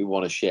things that we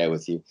want to share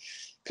with you,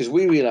 because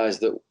we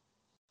realised that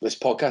this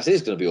podcast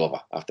is going to be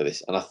over after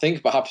this. And I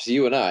think perhaps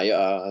you and I,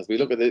 as we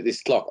look at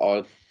this clock,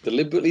 are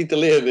deliberately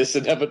delaying this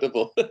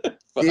inevitable.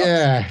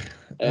 Yeah.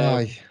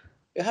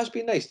 It has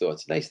been nice, though.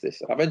 It's nice,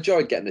 this. I've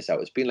enjoyed getting this out.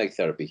 It's been like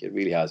therapy. It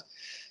really has.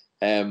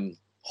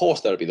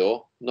 Horse therapy,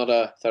 though. Not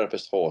a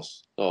therapist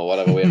horse. Or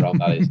whatever way around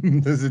that is.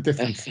 There's a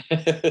difference.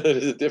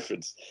 There's a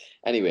difference.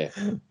 Anyway,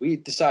 we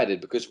decided,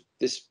 because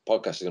this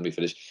podcast is going to be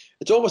finished,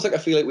 it's almost like I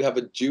feel like we have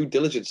a due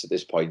diligence at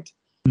this point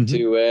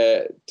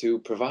to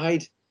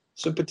provide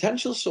some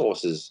potential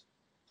sources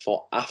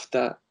for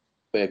after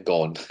we're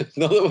gone.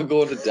 Not that we're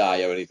going to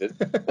die or anything.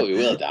 Well, we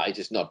will die,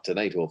 just not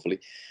tonight, hopefully.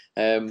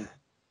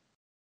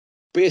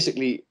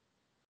 Basically,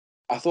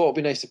 I thought it'd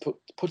be nice to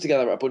put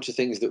together a bunch of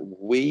things that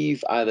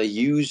we've either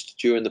used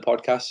during the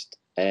podcast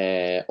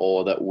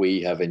or that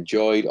we have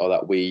enjoyed or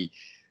that we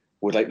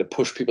would like to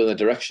push people in the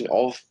direction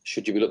of,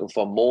 should you be looking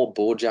for more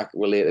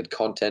BoJack-related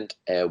content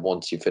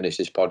once you finish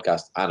this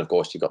podcast. And, of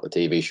course, you've got the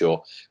TV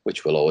show,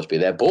 which will always be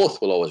there. Both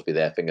will always be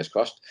there, fingers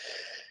crossed.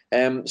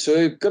 So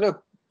we're going to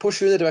push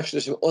you in the direction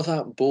of some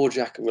other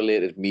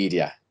BoJack-related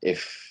media,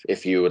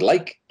 if you would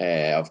like.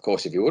 Of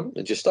course, if you wouldn't,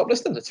 then just stop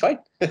listening. It's fine.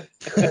 But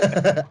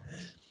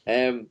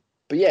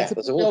yeah, it's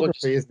there's a whole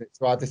bunch. Isn't it,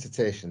 to our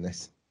dissertation,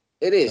 this?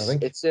 It is.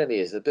 It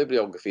certainly is. The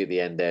bibliography at the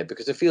end there,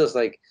 because it feels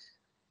like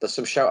there's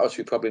some shout-outs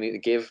we probably need to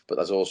give, but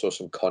there's also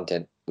some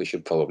content we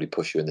should probably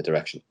push you in the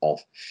direction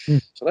of.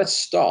 So let's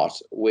start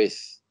with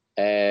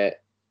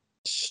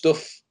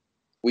stuff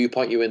we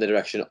point you in the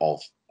direction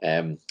of.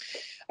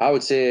 I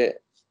would say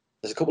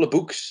there's a couple of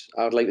books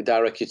I would like to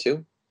direct you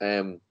to.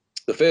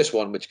 The first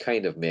one, which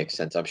kind of makes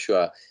sense, I'm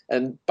sure.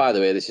 And by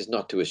the way, this is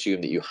not to assume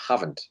that you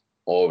haven't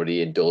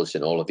already indulged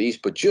in all of these,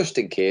 but just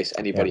in case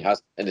anybody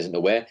has and isn't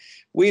aware,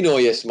 we know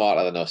you're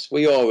smarter than us.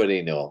 We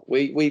already know.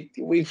 We've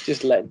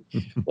just we're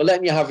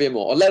letting you have your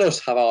moment, or let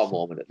us have our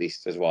moment at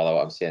least, is what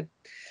I'm saying.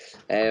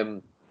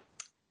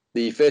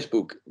 The first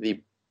book,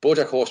 the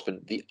BoJack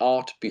Horseman, The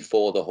Art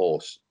Before the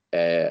Horse.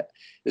 This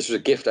was a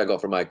gift I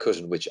got from my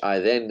cousin, which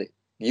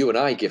you and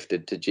I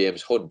gifted to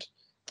James Hunt,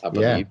 I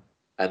believe. Yeah.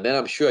 And then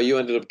I'm sure you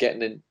ended up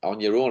getting it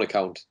on your own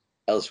account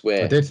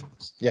elsewhere. I did,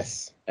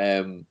 yes.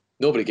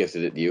 Nobody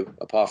gifted it to you,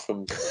 apart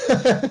from...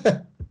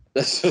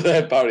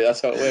 Apparently,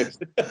 that's how it works.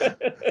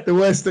 The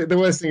worst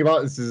thing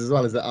about this is, as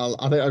well, is that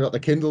I think I got the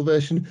Kindle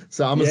version,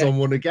 so Amazon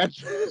won again.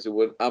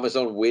 So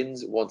Amazon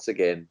wins once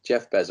again.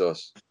 Jeff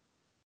Bezos.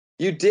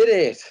 You did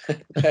it!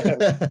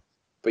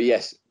 But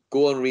yes,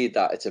 go and read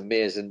that. It's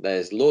amazing.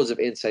 There's loads of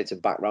insights and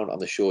background on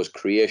the show's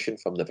creation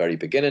from the very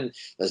beginning.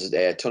 There's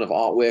a ton of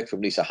artwork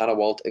from Lisa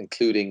Hannawalt,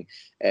 including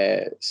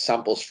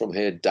samples from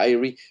her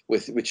diary,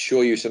 which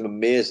show you some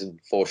amazing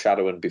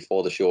foreshadowing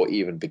before the show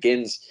even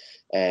begins.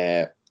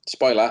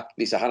 Spoiler,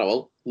 Lisa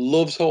Hannawalt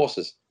loves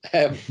horses.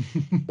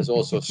 There's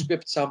also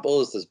script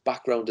samples, there's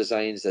background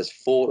designs, there's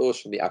photos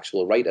from the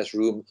actual writer's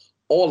room,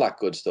 all that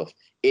good stuff.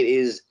 It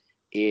is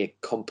a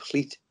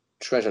complete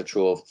treasure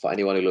trove for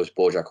anyone who loves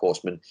BoJack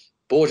Horseman.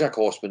 BoJack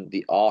Horseman,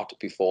 The Art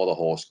Before the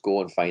Horse.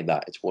 Go and find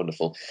that. It's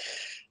wonderful.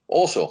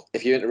 Also,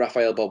 if you're into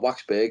Raphael Bob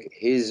Waxberg,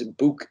 his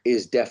book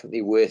is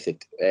definitely worth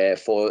it.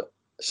 For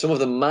some of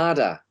the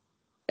madder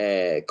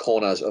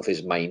corners of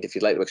his mind, if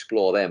you'd like to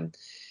explore them,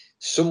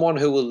 Someone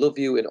Who Will Love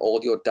You in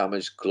All Your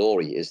Damaged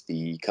Glory is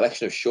the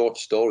collection of short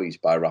stories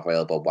by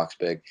Raphael Bob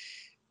Waxberg.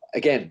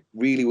 Again,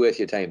 really worth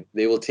your time.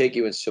 They will take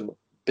you in some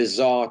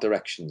bizarre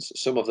directions.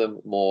 Some of them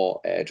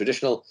more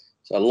traditional,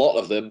 so a lot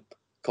of them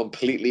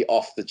completely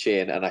off the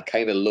chain, and I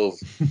kind of love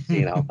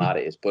seeing how mad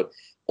it is. But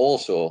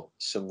also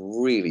some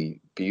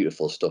really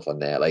beautiful stuff on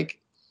there, like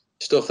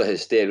stuff that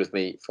has stayed with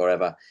me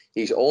forever.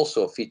 He's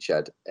also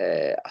featured,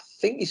 I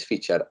think he's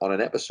featured on an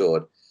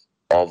episode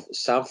of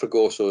Sam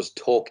Fragoso's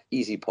Talk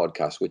Easy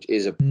podcast, which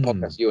is a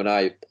podcast you and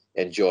I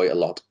enjoy a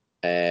lot.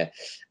 And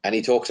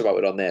he talks about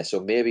it on there. So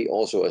maybe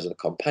also as a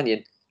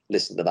companion,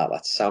 listen to that.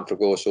 That's Sam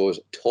Fragoso's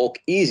Talk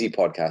Easy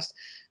podcast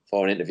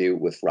for an interview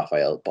with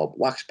Raphael Bob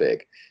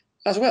Waxberg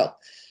as well.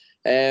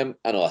 I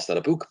know that's not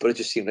a book, but it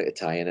just seemed like a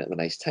tie-in at a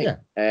nice time.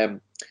 Yeah.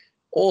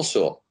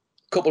 Also, a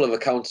couple of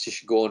accounts you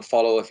should go and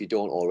follow if you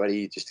don't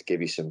already, just to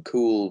give you some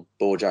cool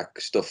BoJack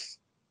stuff,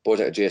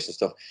 BoJack adjacent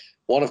stuff.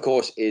 One, of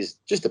course, is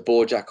just the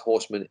BoJack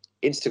Horseman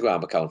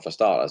Instagram account for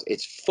starters.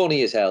 It's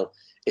funny as hell.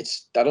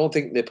 I don't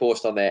think they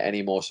post on there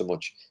anymore so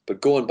much,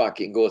 but going back,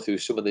 you can go through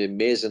some of the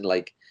amazing,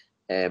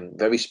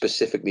 very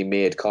specifically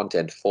made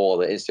content for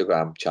the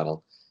Instagram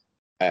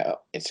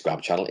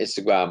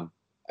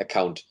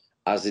account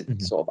as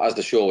it sort of as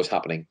the show was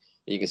happening.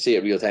 You can see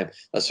it real time.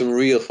 There's some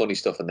real funny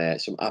stuff in there,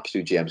 some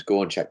absolute gems.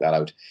 Go and check that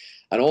out.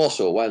 And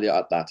also, while you're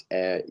at that,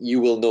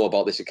 you will know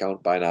about this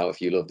account by now if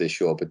you love this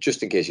show, but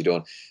just in case you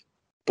don't,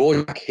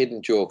 BoJack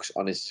Hidden Jokes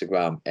on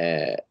Instagram,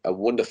 a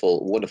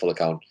wonderful, wonderful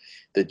account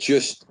that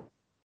just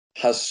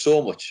has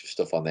so much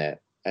stuff on there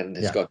and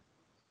has got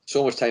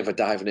so much time for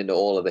diving into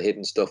all of the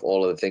hidden stuff,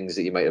 all of the things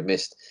that you might have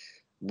missed.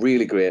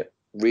 Really great,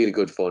 really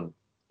good fun.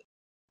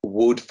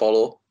 Do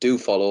follow.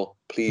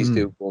 Please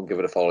do go and give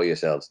it a follow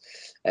yourselves.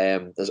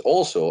 There's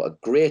also a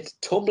great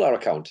Tumblr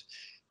account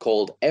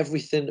called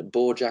Everything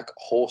BoJack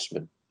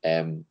Horseman,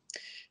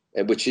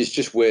 which is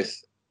just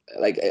worth,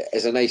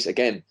 as a nice,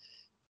 again,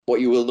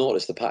 what you will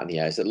notice the pattern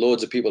here is that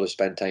loads of people have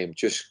spent time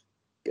just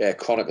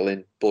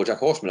chronicling BoJack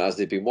Horseman as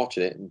they've been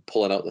watching it and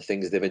pulling out the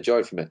things they've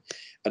enjoyed from it.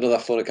 Another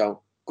fun account,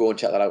 go and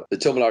check that out. The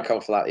Tumblr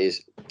account for that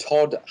is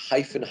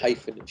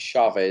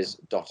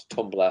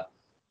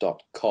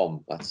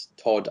todd-chavez.tumblr.com. That's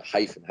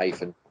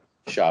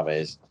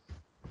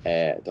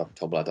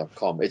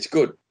todd-chavez.tumblr.com. It's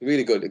good,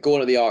 really good. Go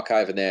into the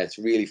archive in there. It's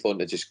really fun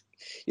to just,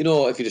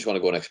 if you just want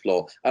to go and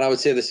explore. And I would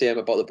say the same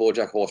about the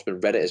BoJack Horseman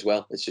Reddit as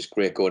well. It's just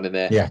great going in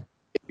there. Yeah.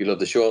 If you love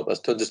the show, there's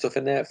tons of stuff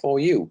in there for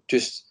you.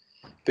 Just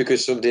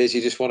because some days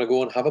you just want to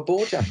go and have a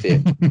BoJack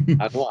day.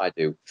 I know I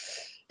do.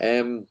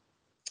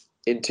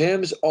 In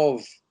terms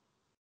of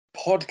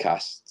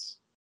podcasts,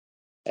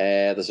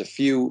 there's a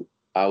few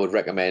I would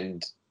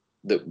recommend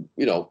that,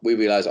 we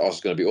realise ours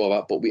is going to be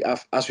over, but we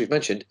have, as we've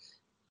mentioned,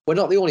 we're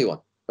not the only one.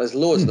 There's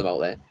loads of them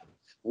out there.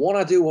 One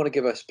I do want to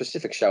give a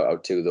specific shout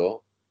out to,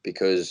 though,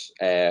 because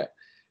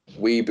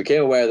we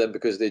became aware of them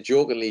because they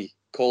jokingly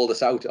called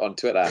us out on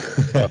Twitter,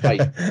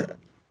 at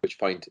which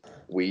point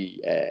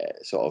we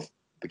sort of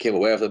became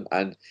aware of them,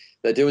 and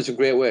they're doing some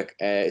great work.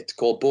 It's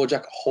called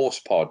BoJack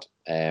Horsepod,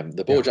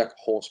 the BoJack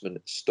Horseman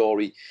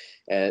story.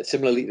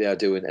 Similarly, they are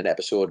doing an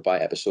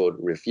episode-by-episode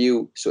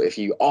review, so if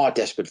you are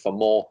desperate for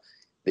more,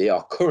 they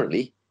are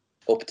currently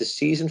up to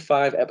Season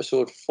 5,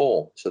 Episode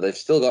 4, so they've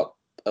still got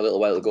a little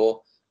while to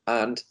go,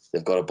 and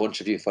they've got a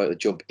bunch of you to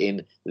jump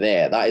in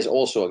there. That is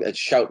also a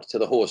shout to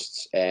the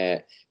hosts,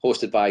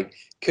 hosted by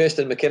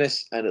Kirsten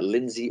McInnes and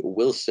Lindsay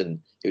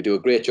Wilson, who do a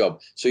great job.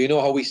 So you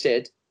know how we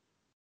said,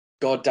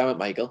 God damn it,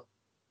 Michael,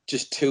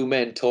 just two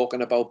men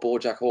talking about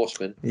BoJack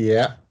Horseman.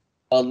 Yeah.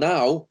 Well,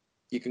 now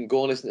you can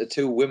go and listen to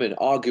two women,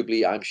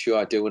 arguably, I'm sure,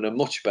 are doing a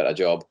much better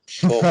job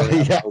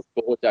talking about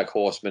BoJack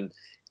Horseman.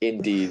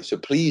 Indeed. So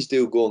please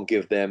do go and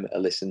give them a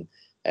listen.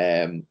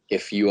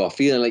 If you are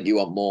feeling like you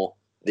want more,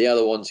 they are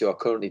the ones who are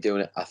currently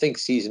doing it. I think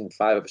Season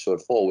 5, Episode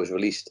 4 was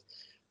released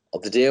on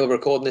the day we're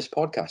recording this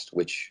podcast,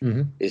 which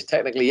is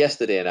technically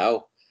yesterday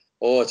now.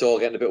 Oh, it's all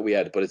getting a bit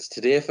weird, but it's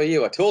today for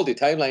you. I told you,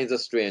 timelines are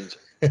strange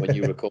when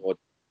you record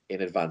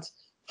in advance.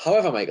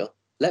 However, Michael,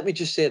 let me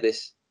just say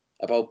this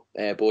about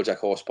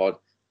BoJack Horsepod.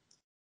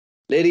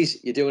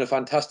 Ladies, you're doing a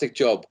fantastic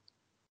job,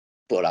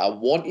 but I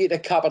want you to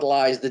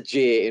capitalise the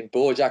J in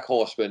BoJack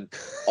Horseman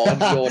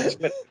on your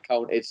Twitter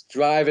account. It's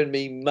driving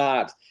me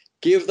mad.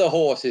 Give the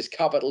horse his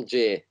capital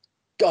J.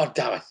 God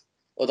damn it.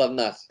 Other than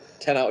that,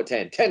 10 out of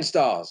 10. 10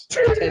 stars.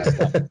 10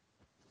 stars.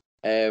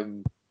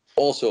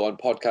 Also, on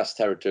podcast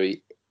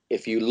territory,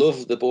 if you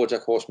love the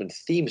BoJack Horseman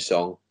theme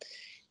song,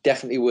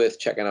 definitely worth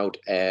checking out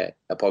a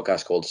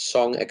podcast called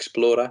Song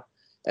Explorer.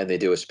 And they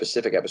do a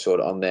specific episode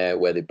on there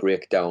where they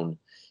break down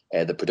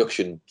the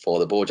production for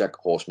the BoJack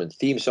Horseman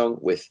theme song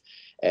with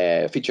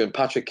featuring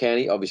Patrick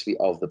Kenny, obviously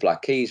of the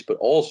Black Keys, but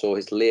also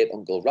his late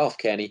uncle Ralph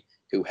Kenny,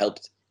 who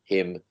helped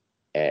him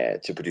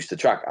to produce the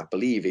track. I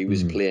believe he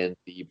was playing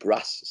the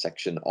brass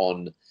section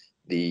on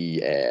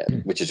the,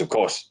 which is of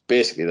course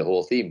basically the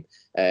whole theme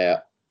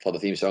for the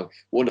theme song.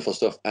 Wonderful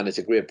stuff, and it's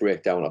a great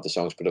breakdown of the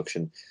song's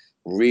production.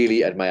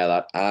 Really admire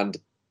that. And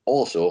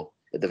also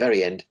at the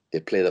very end, they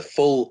play the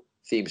full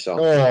theme song,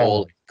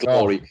 All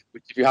Glory,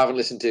 which if you haven't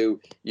listened to,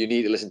 you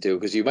need to listen to,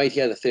 because you might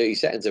hear the 30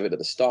 seconds of it at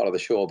the start of the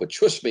show, but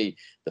trust me,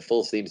 the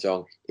full theme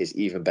song is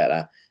even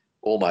better.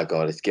 Oh my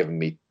God, it's giving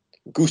me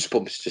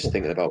goosebumps just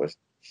thinking about it.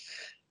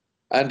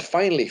 And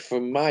finally,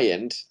 from my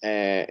end,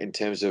 in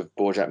terms of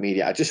Bojack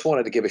Media, I just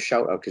wanted to give a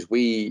shout out, because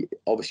we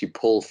obviously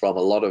pull from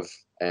a lot of,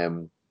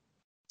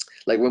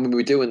 like when we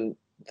were doing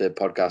the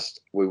podcast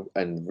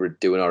and we're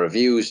doing our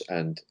reviews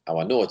and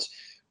our notes,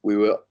 we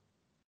were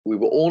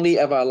only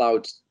ever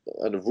allowed,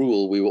 and a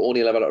rule, we were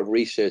only allowed to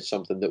research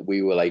something that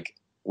we were like,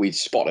 we'd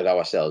spotted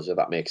ourselves, if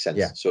that makes sense.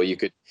 Yeah. So you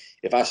could,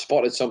 if I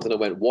spotted something and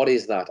went, what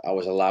is that? I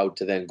was allowed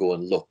to then go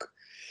and look.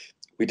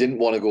 We didn't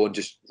want to go and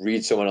just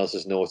read someone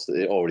else's notes that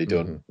they'd already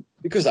done,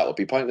 because that would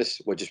be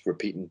pointless. We're just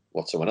repeating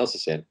what someone else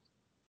is saying.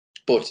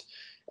 But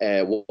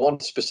one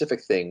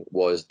specific thing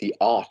was the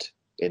art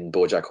in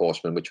BoJack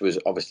Horseman, which was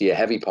obviously a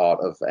heavy part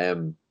of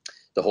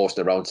the Horse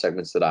and Around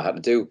segments that I had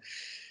to do.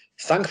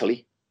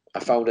 Thankfully, I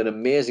found an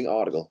amazing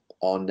article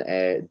on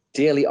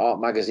Daily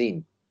Art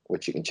Magazine,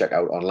 which you can check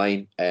out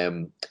online.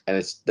 And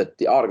it's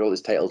the article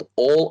is titled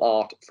 "All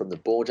Art from the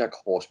BoJack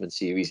Horseman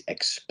Series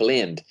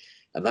Explained,"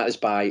 and that is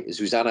by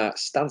Zuzana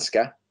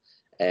Stanska,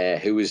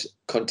 who is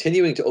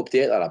continuing to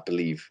update that, I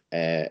believe,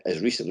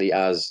 as recently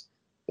as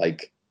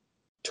like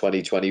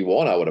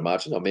 2021, I would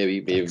imagine, or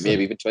maybe even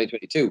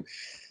 2022.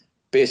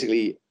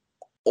 Basically,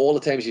 all the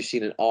times you've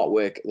seen an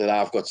artwork that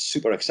I've got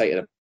super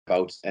excited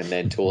about and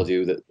then told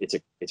you that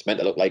it's meant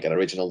to look like an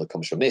original that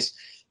comes from this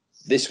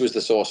was the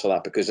source for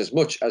that, because as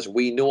much as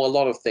we know a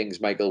lot of things,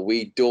 Michael,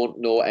 we don't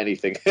know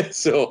anything.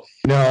 So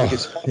no,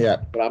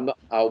 but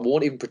I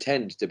won't even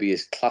pretend to be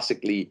as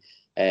classically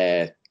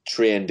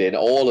trained in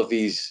all of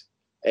these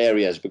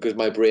areas, because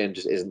my brain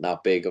just isn't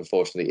that big,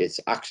 unfortunately. It's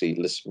actually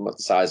the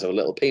size of a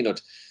little peanut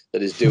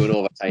that is doing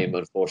overtime,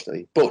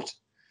 unfortunately. But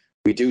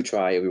we do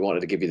try, and we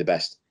wanted to give you the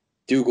best.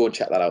 Do go and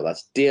check that out.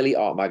 That's Daily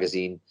Art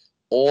Magazine,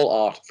 All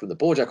Art from the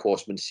BoJack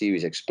Horseman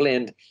Series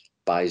Explained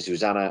by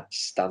Zuzana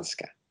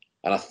Stanska.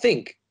 And I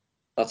think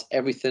that's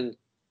everything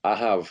I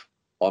have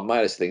on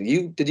my list thing.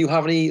 Did you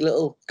have any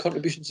little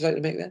contributions to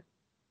make there?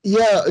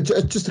 Yeah,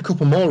 just a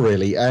couple more,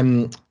 really.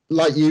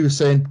 Like you were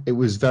saying, it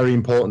was very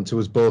important to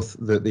us both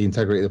that the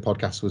integrity of the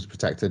podcast was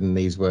protected, and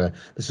this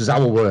was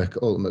our work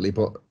ultimately,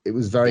 but it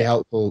was very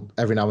helpful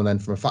every now and then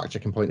from a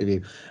fact-checking point of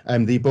view.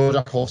 The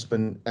BoJack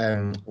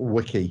Horseman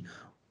wiki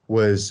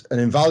was an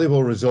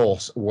invaluable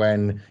resource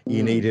when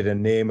you needed a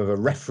name of a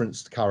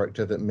referenced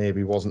character that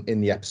maybe wasn't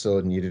in the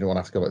episode and you didn't want to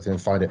have to go back through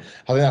and find it.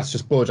 I think that's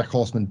just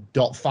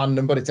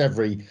BoJackHorseman.fandom, but it's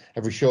every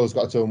show's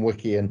got its own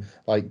wiki, and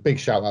like big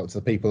shout out to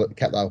the people that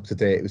kept that up to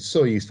date. It was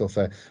so useful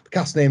for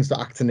cast names, for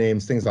actor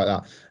names, things like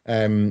that.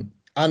 And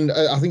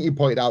I think you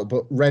pointed out,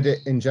 but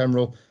Reddit in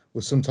general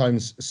was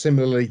sometimes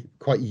similarly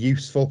quite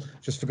useful,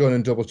 just for going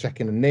and double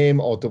checking a name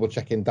or double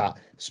checking that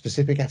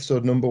specific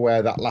episode number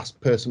where that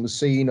last person was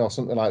seen or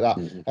something like that.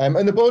 And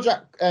the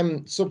BoJack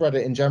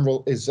subreddit in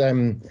general is,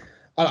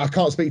 I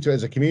can't speak to it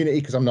as a community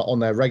because I'm not on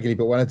there regularly,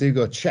 but when I do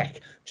go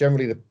check,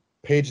 generally the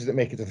pages that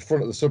make it to the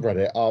front of the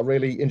subreddit are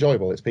really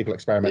enjoyable. It's people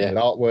experimenting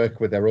with artwork,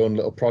 with their own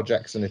little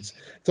projects, and it's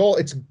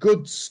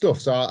good stuff.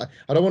 So I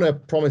don't want to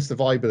promise the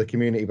vibe of the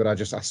community, but I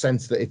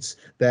sense that it's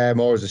there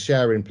more as a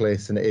sharing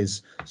place than it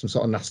is some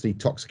sort of nasty,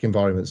 toxic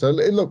environment. So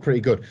it looked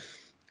pretty good.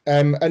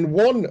 And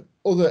one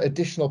other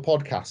additional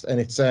podcast, and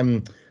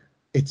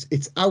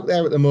it's out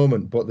there at the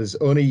moment, but there's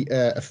only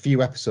a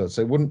few episodes,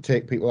 so it wouldn't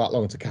take people that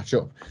long to catch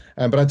up.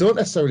 But I don't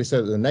necessarily say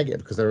that they're negative,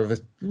 because they're of a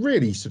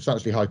really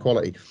substantially high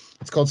quality.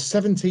 It's called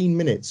 17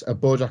 Minutes, a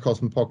BoJack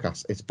Horseman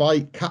podcast. It's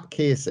by Kat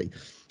Casey.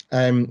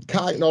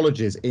 Kat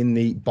acknowledges in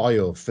the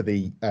bio for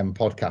the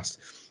podcast,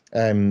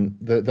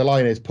 the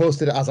line is,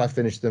 posted as I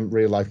finished them,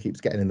 real life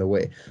keeps getting in the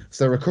way.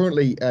 So there are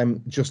currently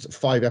just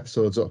 5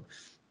 episodes up.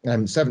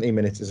 17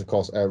 minutes is, of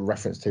course, a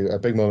reference to a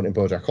big moment in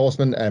BoJack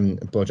Horseman.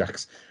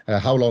 BoJack's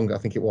how long, I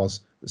think it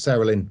was,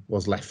 Sarah Lynn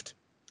was left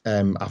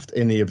after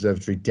in the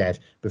observatory dead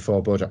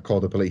before BoJack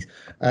called the police.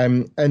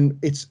 And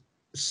it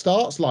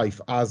starts life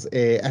as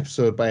a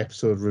episode by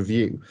episode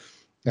review,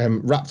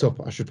 wrapped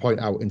up, I should point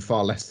out, in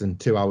far less than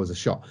 2 hours a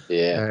shot.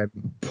 Yeah.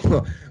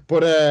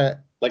 But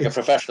like a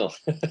professional.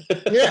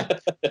 Yeah.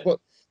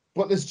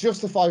 But there's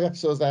just the 5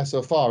 episodes there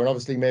so far, and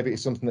obviously maybe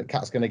it's something that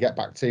Kat's going to get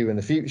back to in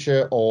the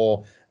future,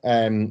 or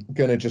going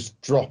to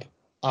just drop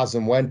as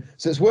and when.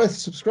 So it's worth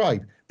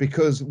subscribe,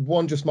 because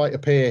one just might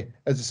appear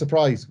as a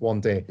surprise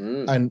one day,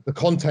 and the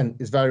content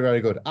is very,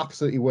 very good.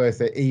 Absolutely worth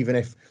it, even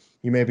if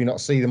you maybe not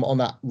see them on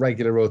that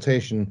regular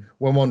rotation.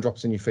 When one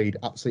drops in your feed,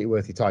 absolutely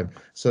worth your time.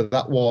 So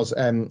that was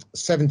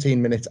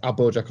 17 Minutes, a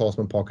BoJack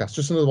Horseman podcast.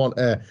 Just another one,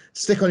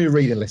 stick on your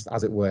reading list,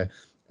 as it were,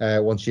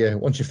 once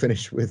you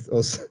finish with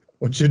us.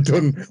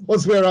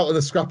 Once we're out of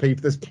the scrap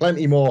heap, there's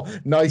plenty more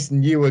nice,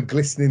 newer,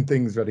 glistening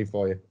things ready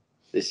for you.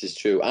 This is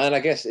true. And I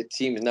guess it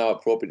seems now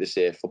appropriate to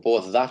say for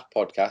both that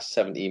podcast,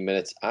 17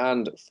 minutes,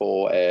 and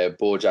for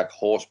BoJack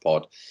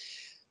Horsepod,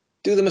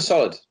 do them a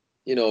solid.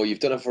 You know, you've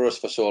done it for us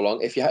for so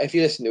long. If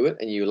you listen to it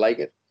and you like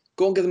it,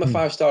 go and give them a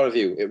 5-star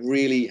review. It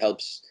really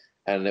helps.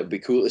 And it'd be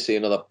cool to see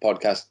another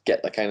podcast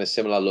get the kind of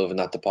similar love in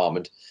that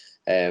department.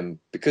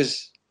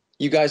 Because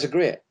you guys are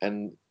great.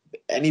 And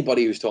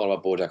anybody who's talking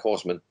about BoJack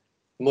Horseman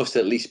must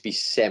at least be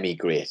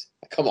semi-great.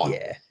 Come on.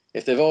 Yeah.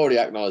 If they've already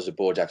acknowledged that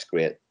BoJack's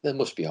great, they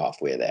must be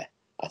halfway there,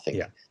 I think.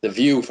 Yeah. The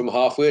View from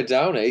halfway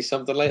down,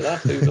 something like that.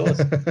 Who knows?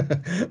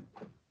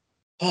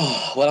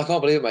 Oh, well, I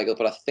can't believe it, Michael,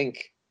 but I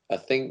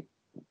think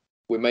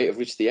we might have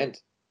reached the end.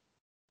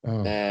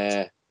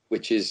 Oh.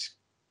 Which is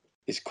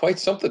quite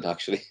something,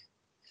 actually.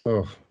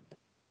 Oh.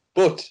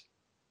 But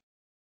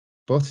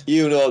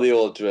you know the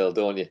old drill,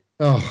 don't you?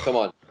 Oh. Come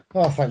on.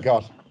 Oh, thank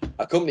God.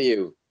 I come to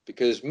you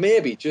because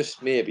maybe,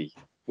 just maybe,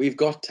 we've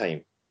got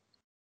time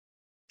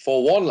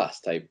for one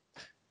last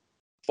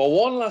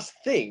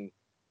thing,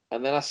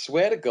 and then I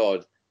swear to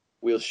God,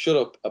 we'll shut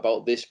up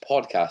about this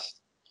podcast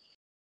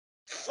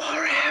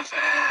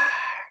forever.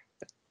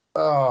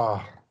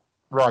 Oh,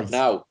 right.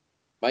 Now,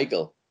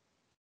 Michael,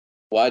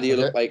 why do you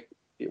look like...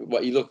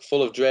 What, you look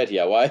full of dread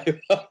here? Why are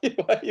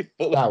you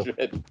full of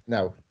dread?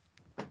 No.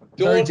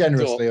 Very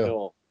generously.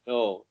 No.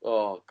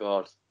 Oh,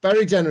 God.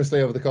 Very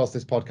generously over the course of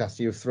this podcast,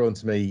 you've thrown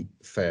to me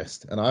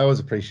first. And I always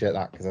appreciate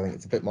that because I think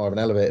it's a bit more of an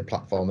elevated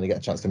platform and you get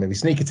a chance to maybe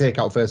sneak a take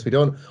out first. We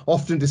don't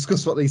often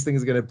discuss what these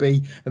things are going to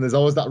be. And there's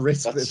always that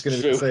risk that it's going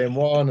to be the same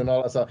one and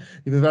all that stuff.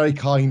 You've been very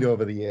kind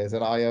over the years.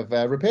 And I have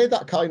repaid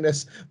that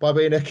kindness by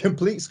being a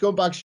complete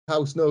scumbag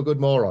house, no good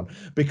moron.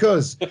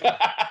 Because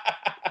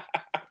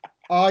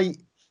I...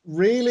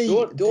 really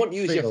don't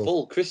use your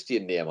full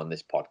Christian name on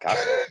this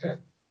podcast.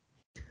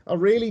 I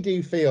really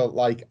do feel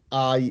like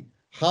I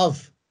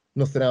have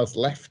nothing else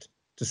left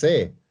to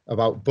say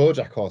about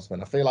BoJack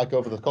Horseman. I feel like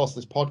over the course of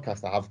this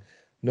podcast, I have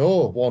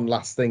no one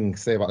last thing to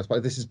say about this.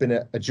 But this has been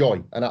a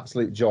joy, an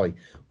absolute joy.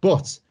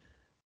 But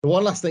the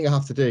one last thing I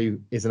have to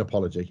do is an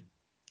apology.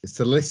 It's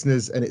to the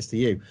listeners and it's to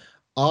you.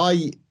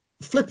 I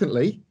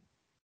flippantly,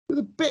 with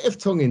a bit of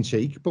tongue in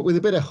cheek, but with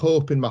a bit of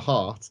hope in my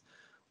heart,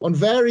 on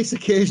various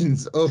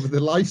occasions over the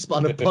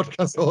lifespan of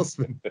Podcast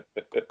Horseman,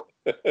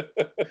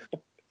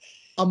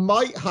 I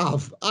might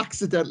have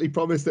accidentally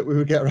promised that we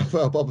would get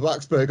Raphael Bob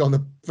Waxberg on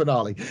the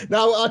finale.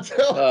 Now,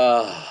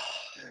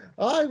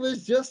 I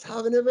was just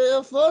having a bit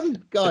of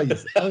fun,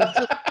 guys.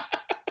 I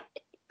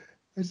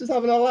was just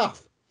having a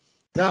laugh.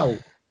 Now,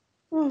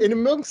 in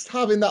amongst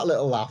having that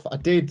little laugh, I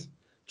did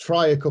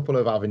try a couple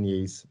of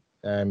avenues,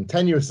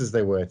 tenuous as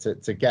they were,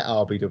 to get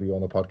RBW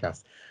on the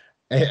podcast.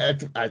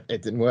 It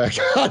didn't work.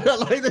 I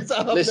don't like this.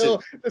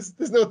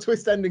 There's no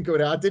twist ending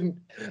going on. I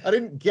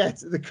didn't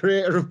get the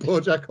creator of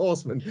BoJack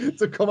Horseman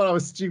to come on our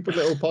stupid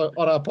little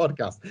on our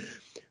podcast.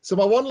 So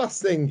my one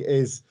last thing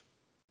is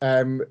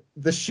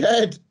the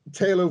shared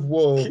tale of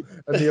woe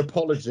and the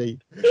apology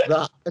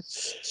that a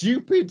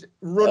stupid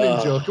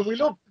running joke, and we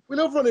love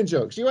running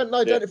jokes. You went and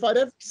identified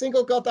every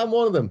single goddamn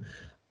one of them.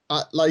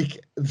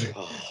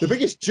 The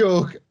biggest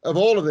joke of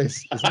all of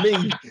this is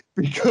me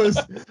because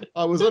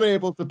I was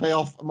unable to pay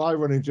off my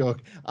running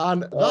joke.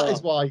 And that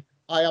is why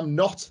I am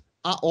not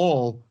at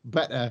all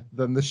better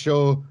than the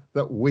show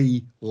that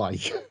we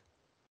like.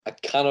 I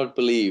cannot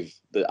believe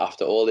that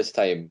after all this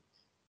time,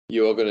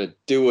 you are going to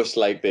do us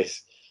like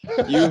this.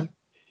 You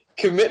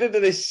committed to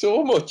this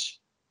so much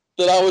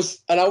that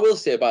and I will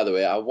say, by the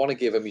way, I want to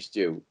give him his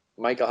due.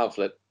 Michael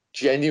Hamflett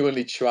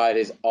genuinely tried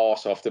his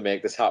arse off to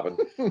make this happen.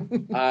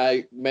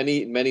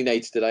 Many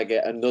nights did I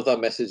get another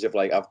message of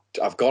like,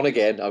 I've gone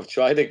again, I've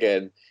tried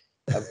again,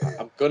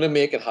 I'm gonna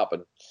make it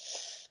happen.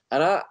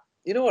 And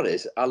you know what it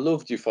is? I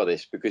loved you for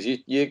this because you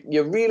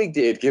really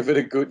did give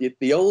it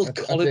the old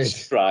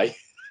college try.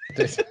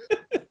 But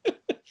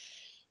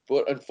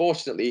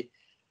unfortunately,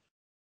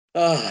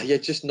 you're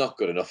just not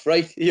good enough,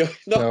 right? You're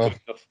not good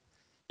enough.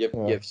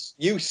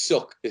 You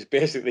suck is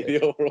basically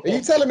the overall. Are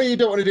you telling me you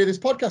don't want to do this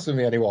podcast with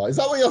me anymore? Is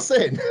that what you're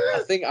saying?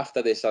 I think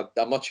after this,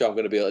 I'm not sure I'm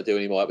going to be able to do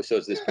any more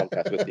episodes of this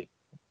podcast with you.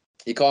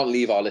 You can't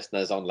leave our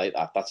listeners on like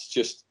that. It's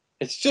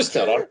just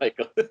not on,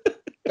 Michael.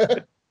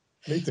 I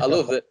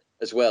love that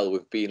as well.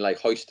 We've been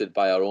like hoisted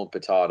by our own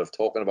petard of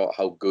talking about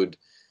how good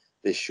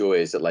this show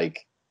is at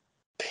like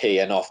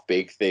paying off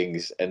big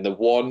things. And the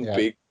one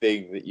big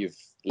thing that you've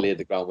laid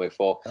the groundwork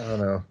for. I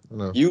know.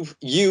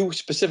 You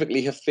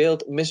specifically have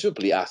failed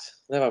miserably at.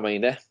 Never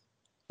mind,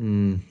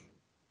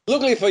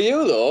 Luckily for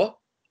you, though,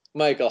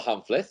 Michael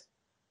Hamflett,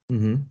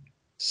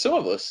 some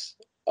of us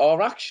are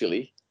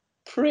actually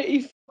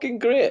pretty fucking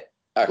great.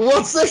 Actually.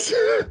 What's this?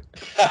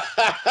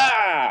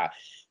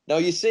 Now,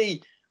 you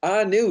see,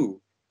 I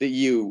knew that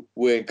you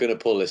weren't going to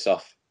pull this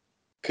off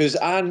because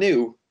I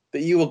knew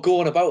that you were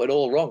going about it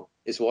all wrong,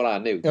 is what I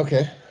knew.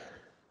 Okay.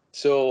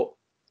 So,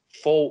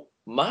 for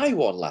my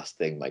one last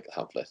thing,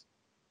 Michael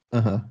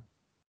Hamflett,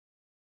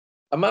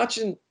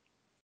 imagine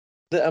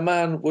that a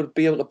man would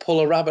be able to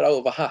pull a rabbit out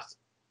of a hat,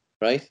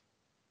 right?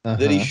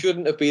 that he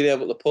shouldn't have been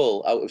able to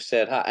pull out of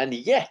said hat. And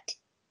yet,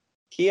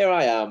 here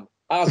I am,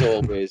 as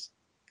always,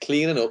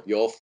 cleaning up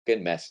your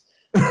fucking mess.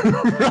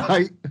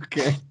 Right,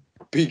 okay.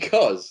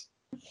 Because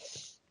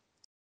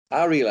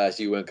I realised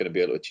you weren't going to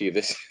be able to achieve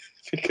this.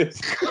 Because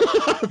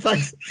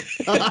Thanks.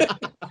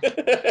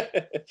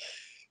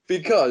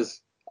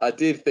 because I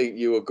did think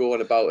you were going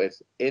about it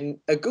in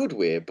a good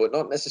way, but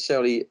not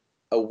necessarily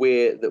a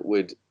way that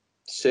would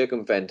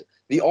circumvent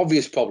the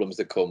obvious problems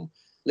that come.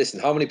 Listen,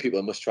 how many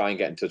people must try and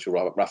get in touch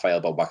with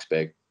Raphael Bob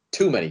Waxberg?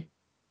 Too many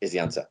is the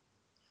answer.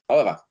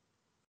 However,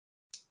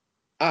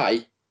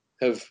 I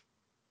have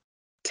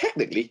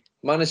technically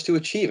managed to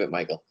achieve it,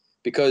 Michael,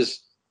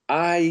 because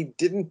I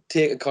didn't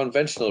take a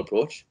conventional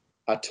approach.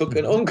 I took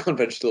an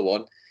unconventional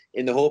one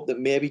in the hope that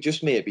maybe,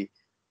 just maybe,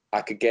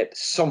 I could get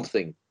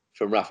something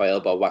from Raphael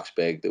Bob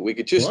Waxberg that we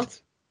could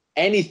just,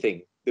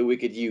 anything that we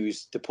could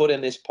use to put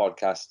in this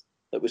podcast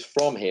that was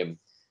from him.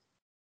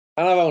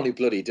 And I've only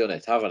bloody done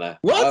it, haven't I?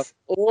 What? I've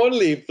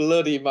only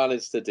bloody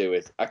managed to do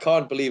it. I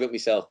can't believe it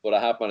myself, but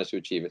I have managed to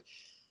achieve it.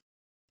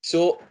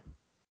 So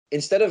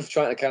instead of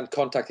trying to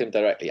contact him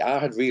directly, I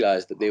had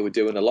realised that they were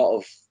doing a lot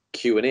of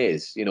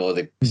Q&As. You know,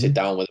 they sit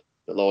down with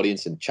the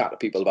audience and chat to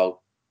people about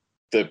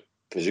the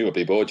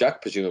presumably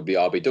Bojack, presumably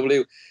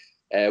RBW.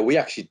 We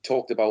actually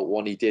talked about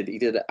one he did. He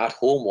did an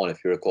at-home one,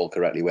 if you recall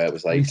correctly, where it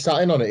was like... We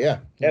sat in on it, yeah.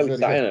 Yeah, we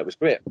sat in on it. It was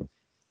great.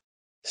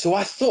 So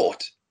I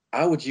thought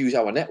I would use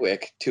our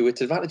network to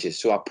its advantages.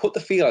 So I put the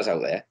feelers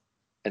out there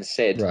and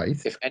said,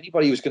 if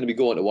anybody was going to be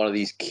going to one of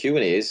these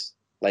Q&As,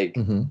 like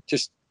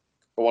just...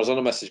 I was on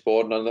a message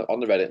board and on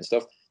the Reddit and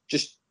stuff,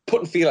 just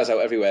putting feelers out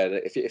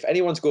everywhere. If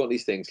anyone's going to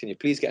these things, can you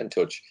please get in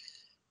touch?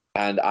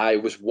 And I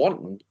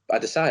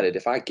decided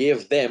if I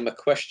gave them a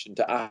question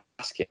to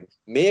ask him,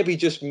 maybe,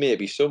 just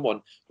maybe,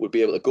 someone would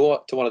be able to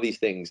go to one of these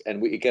things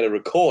and we could get a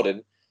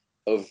recording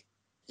of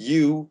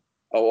you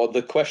or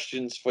the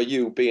questions for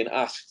you being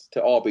asked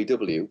to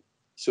RBW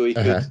so he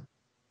could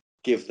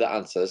give the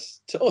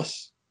answers to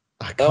us.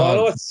 I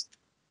can't.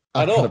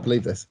 I can't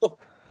believe this.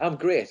 I'm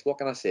great. What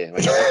can I say?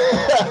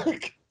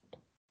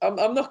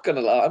 I'm not gonna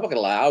lie. I'm not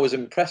gonna lie. I was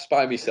impressed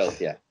by myself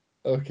here.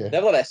 Okay.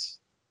 Nevertheless,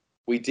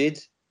 we did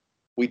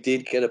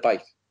get a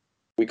bite.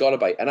 We got a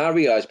bite, and I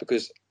realised,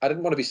 because I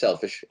didn't want to be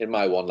selfish in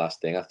my one last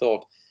thing. I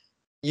thought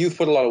you've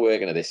put a lot of work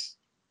into this,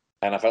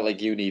 and I felt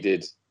like you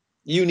needed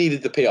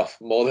the payoff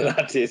more than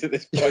I did at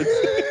this point.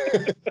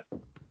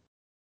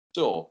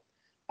 So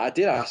I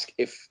did ask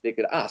if they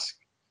could ask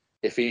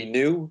if he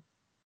knew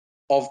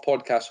of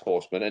Podcast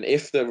Horseman, and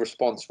if the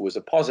response was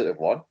a positive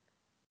one,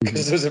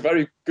 because there's a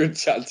very good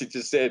chance he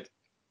just said,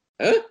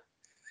 huh?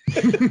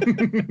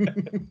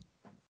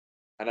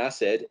 And I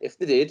said, if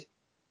they did,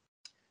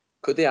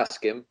 could they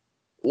ask him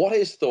what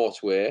his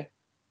thoughts were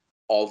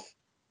of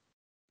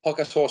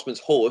Podcast Horseman's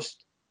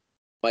host,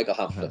 Michael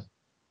Hamflett?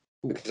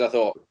 Because I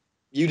thought,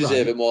 you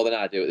deserve it more than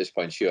I do at this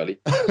point, surely.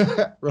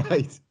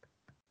 Right.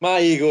 My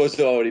ego is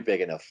already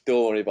big enough.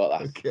 Don't worry about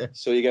that. Okay.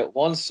 So you get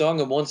one song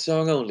and one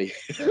song only.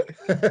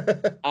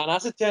 And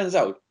as it turns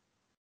out,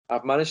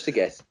 I've managed to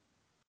get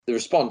the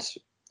response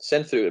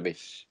sent through to me.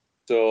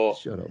 So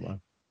shut up, man.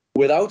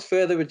 Without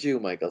further ado,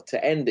 Michael,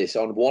 to end this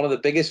on one of the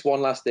biggest one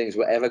last things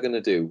we're ever going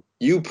to do,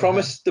 you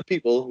promised the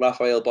people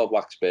Raphael Bob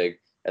Waxberg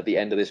at the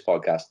end of this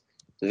podcast.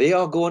 They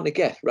are going to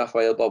get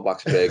Raphael Bob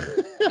Waxberg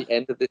at the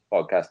end of this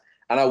podcast.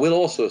 And I will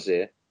also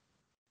say,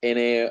 in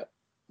a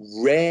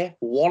rare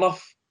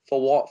one-off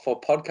for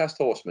Podcast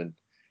Horseman,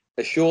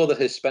 a show that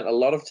has spent a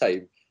lot of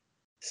time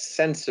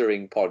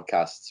censoring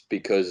podcasts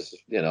because,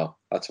 you know,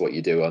 that's what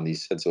you do on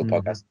these censored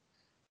podcasts.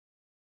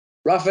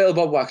 Raphael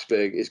Bob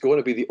Waxberg is going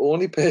to be the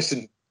only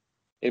person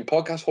in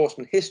Podcast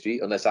Horseman history,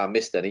 unless I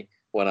missed any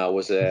when I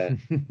was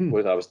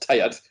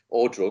tired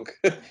or drunk,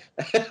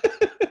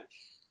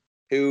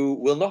 who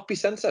will not be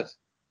censored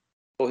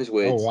for his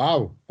words. Oh,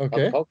 wow.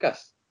 Okay. On the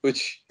podcast,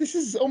 which this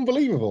is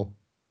unbelievable.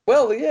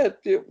 Well, yeah.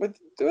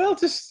 Well,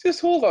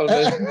 just hold on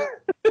a minute.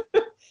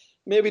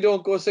 Maybe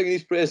don't go singing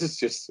these praises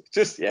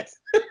just yet.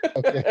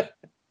 Okay.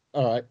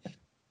 All right.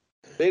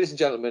 Ladies and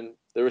gentlemen,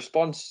 the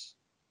response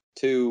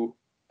to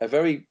a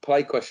very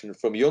polite question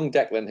from young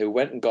Declan, who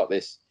went and got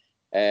this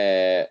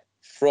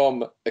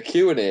from a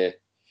Q&A.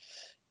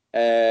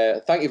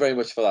 Thank you very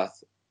much for that.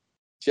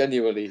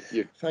 Genuinely,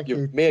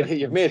 you've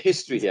made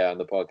history here on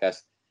the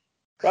podcast.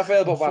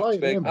 Raphael Bob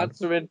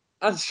Waxberg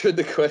answering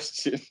the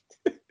question.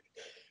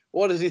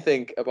 What does he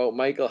think about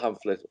Michael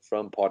Hamflett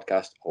from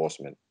Podcast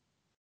Horseman?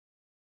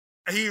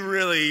 He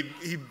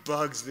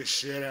bugs the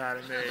shit out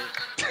of me.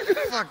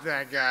 Fuck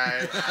that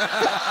guy.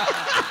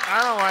 I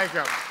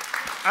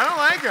don't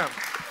like him.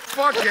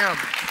 Fuck him.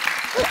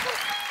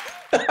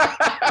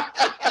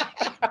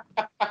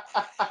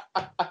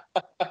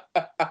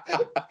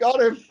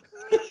 Got him.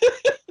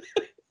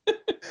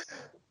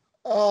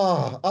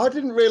 Oh, I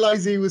didn't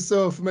realise he was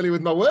so familiar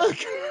with my work.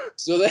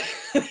 So there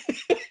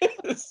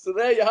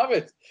you have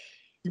it.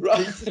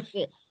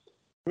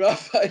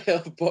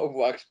 Raphael Bob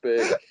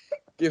Waxberg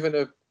giving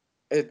a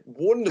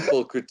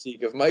wonderful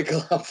critique of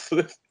Michael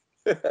Hamflett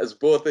as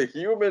both a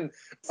human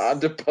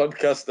and a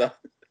podcaster.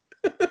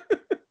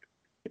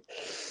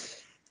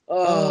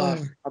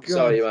 I'm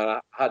sorry, man. I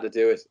had to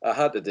do it.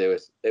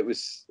 It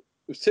was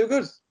too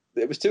good.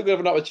 It was too good of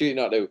an opportunity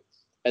not to.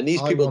 And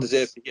these people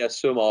deserve to hear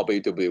some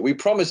RBW. We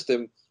promised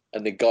them,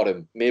 and they got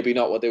him. Maybe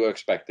not what they were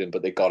expecting,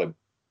 but they got him.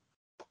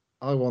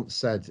 I once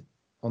said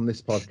on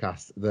this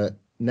podcast that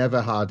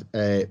never had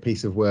a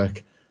piece of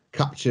work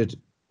captured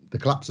the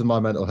collapse of my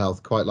mental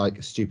health quite like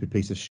a stupid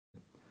piece of shit.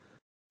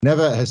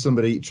 Never has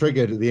somebody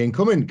triggered the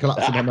incoming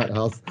collapse of my mental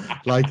health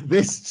like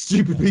this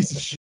stupid piece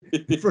of shit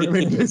in front of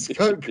me in this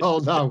coat call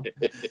now.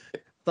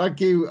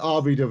 Thank you,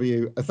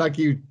 RBW. Thank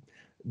you,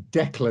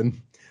 Declan,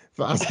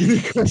 for asking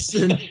the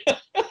question.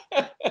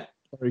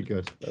 Very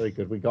good. Very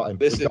good. We got him.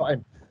 Listen, we got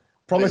him.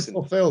 Promise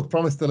fulfilled.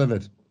 Promise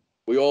delivered.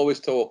 We always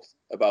talked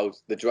about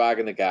the drag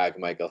and the gag,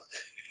 Michael.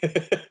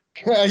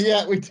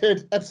 Yeah, we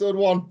did. Episode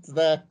 1 is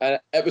there. And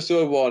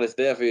episode 1 is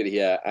there for you to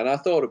hear. And I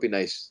thought it'd be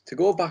nice to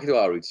go back to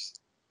our roots.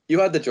 You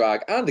had the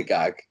drag and the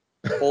gag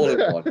all in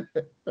one.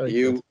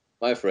 You, good.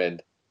 My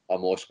friend, are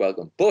most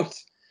welcome. But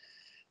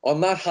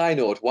on that high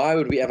note, why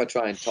would we ever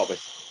try and top it?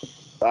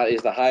 That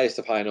is the highest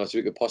of high notes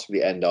we could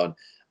possibly end on.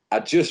 I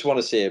just want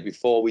to say,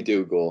 before we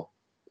do go,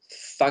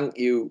 thank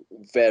you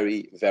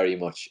very, very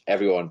much,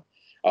 everyone.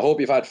 I hope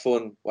you've had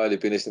fun while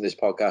you've been listening to this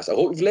podcast. I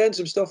hope you've learned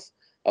some stuff.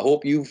 I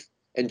hope you've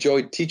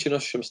enjoyed teaching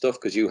us some stuff,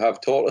 because you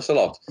have taught us a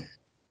lot.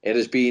 It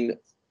has been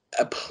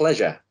a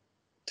pleasure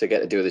to get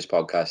to do this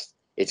podcast.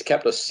 It's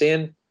kept us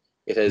sane.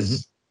 It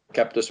has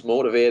kept us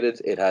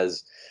motivated. It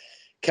has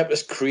kept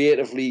us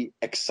creatively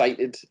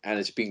excited. And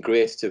it's been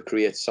great to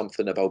create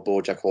something about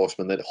BoJack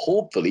Horseman that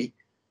hopefully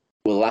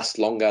will last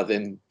longer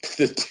than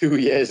the 2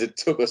 years it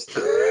took us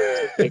to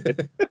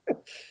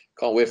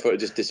Can't wait for it to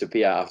just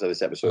disappear after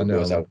this episode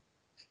goes out.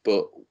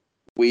 But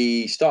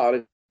we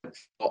started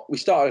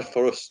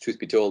for us, truth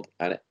be told,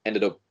 and it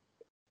ended up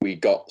we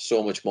got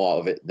so much more out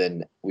of it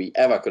than we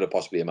ever could have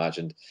possibly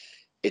imagined.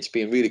 It's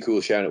been really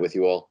cool sharing it with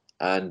you all,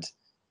 and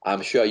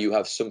I'm sure you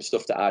have some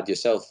stuff to add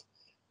yourself.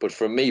 But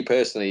for me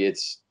personally,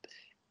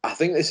 I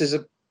think this is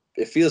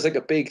it feels like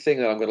a big thing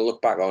that I'm going to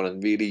look back on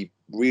and really,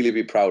 really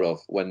be proud of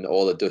when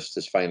all the dust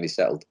has finally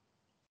settled.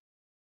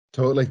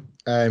 Totally.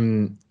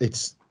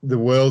 It's the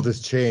world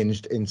has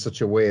changed in such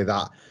a way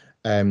that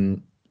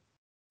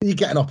you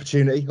get an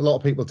opportunity. A lot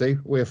of people do.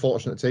 We're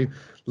fortunate to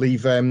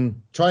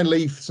try and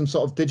leave some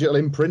sort of digital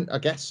imprint, I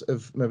guess,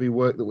 of maybe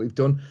work that we've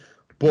done.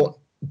 But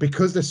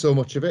because there's so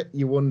much of it,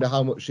 you wonder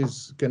how much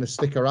is going to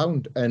stick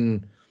around.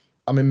 And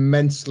I'm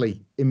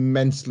immensely,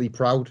 immensely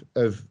proud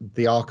of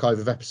the archive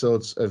of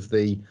episodes, of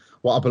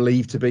what I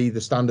believe to be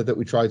the standard that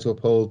we try to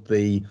uphold,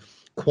 the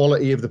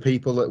quality of the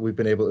people that we've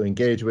been able to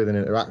engage with and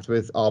interact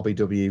with,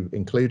 RBW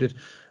included.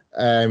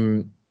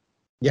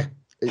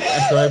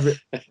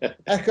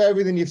 Echo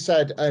everything you've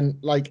said. And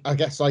I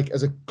guess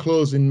as a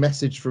closing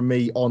message from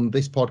me on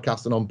this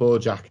podcast and on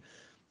BoJack,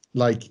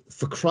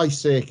 for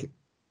Christ's sake,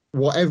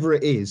 whatever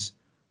it is,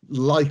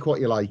 like what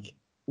you like.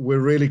 We're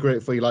really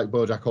grateful you like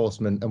BoJack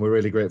Horseman, and we're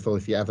really grateful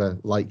if you ever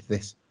liked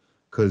this,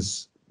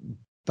 because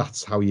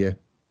that's how you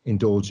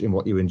indulge in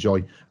what you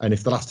enjoy. And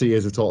if the last 2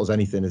 years have taught us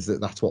anything, is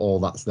that's what all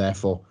that's there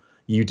for.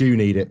 You do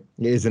need it.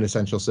 It is an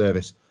essential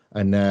service.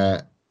 And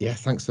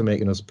thanks for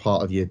making us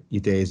part of your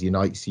days, your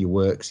nights, your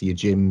works, your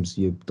gyms,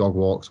 your dog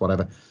walks,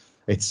 whatever.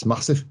 It's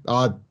massive.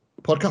 Our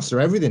podcasts are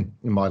everything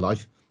in my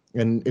life.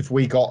 And if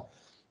we got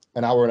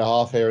an hour and a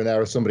half here and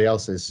there of somebody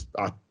else's,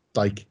 I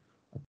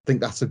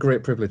think that's a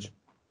great privilege.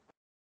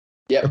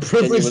 Yeah, a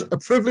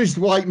privileged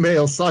white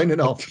male signing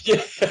off.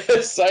 Yeah,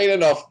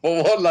 signing off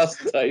for one last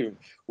time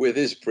with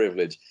his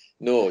privilege.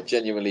 No,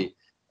 genuinely,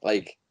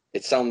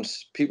 it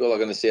sounds, people are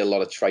going to say a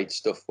lot of trite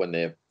stuff when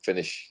they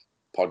finish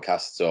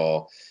podcasts,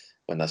 or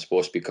when they're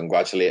supposed to be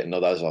congratulating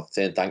others or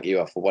saying thank you,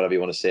 or for whatever you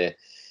want to say,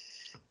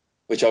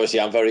 which obviously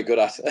I'm very good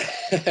at.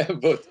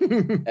 But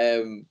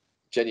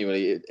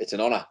genuinely, it's an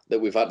honour that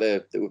we've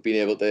been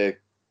able to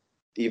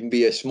even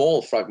be a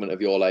small fragment of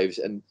your lives.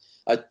 And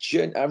I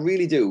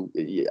really do.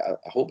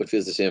 I hope it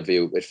feels the same for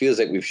you. It feels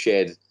like we've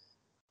shared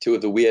two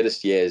of the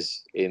weirdest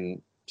years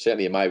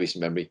certainly in my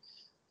recent memory,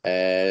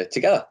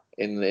 together.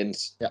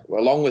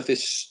 Along with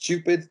this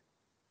stupid,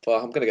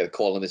 I'm going to get a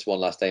call on this one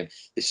last time,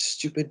 this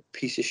stupid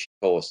piece of shit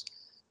horse.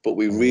 But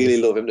we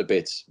really love him to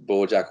bits,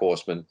 BoJack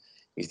Horseman.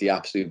 He's the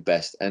absolute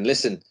best. And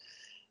listen,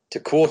 to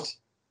quote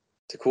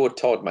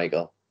Todd,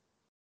 Michael,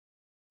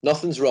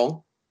 nothing's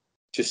wrong,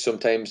 just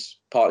sometimes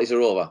parties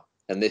are over.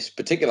 And this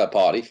particular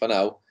party, for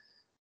now,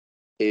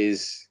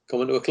 is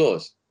coming to a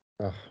close.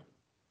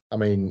 I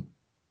mean,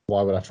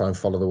 why would I try and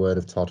follow the word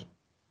of Todd?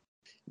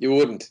 You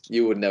wouldn't.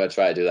 You would never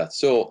try to do that.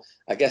 So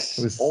I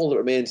guess all that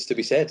remains to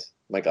be said,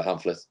 Michael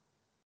Hamflett,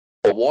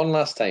 for one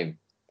last time,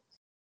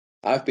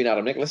 I've been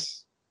Adam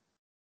Nicholas.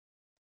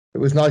 It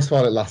was nice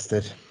while it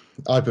lasted.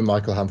 I've been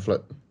Michael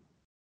Hamflett.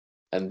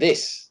 And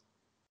this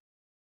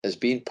has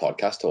been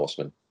Podcast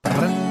Horseman.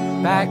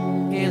 Back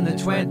in the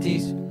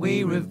 20s,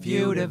 we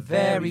reviewed a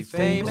very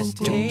famous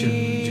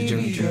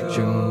TV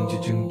show.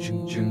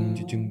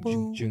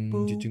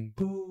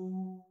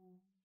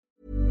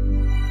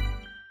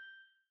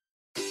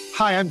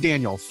 Hi, I'm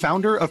Daniel,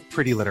 founder of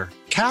Pretty Litter.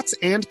 Cats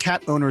and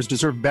cat owners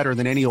deserve better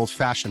than any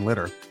old-fashioned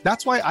litter.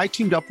 That's why I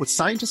teamed up with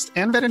scientists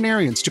and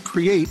veterinarians to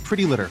create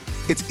Pretty Litter.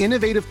 Its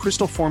innovative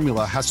crystal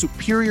formula has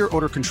superior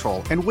odor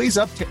control and weighs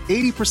up to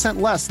 80%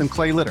 less than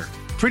clay litter.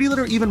 Pretty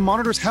Litter even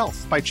monitors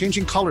health by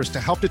changing colors to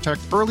help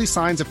detect early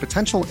signs of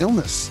potential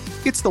illness.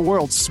 It's the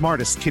world's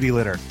smartest kitty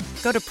litter.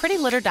 Go to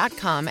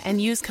prettylitter.com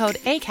and use code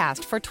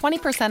ACAST for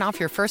 20% off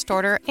your first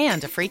order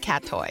and a free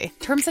cat toy.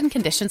 Terms and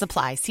conditions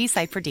apply. See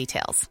site for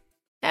details.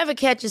 Ever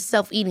catch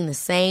yourself eating the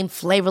same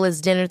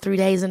flavorless dinner 3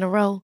 days in a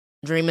row?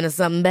 Dreaming of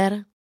something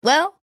better?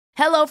 Well,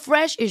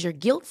 HelloFresh is your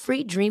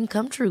guilt-free dream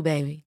come true,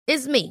 baby.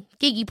 It's me,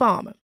 Keke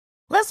Palmer.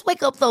 Let's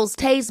wake up those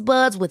taste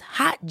buds with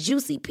hot,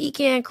 juicy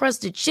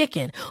pecan-crusted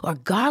chicken or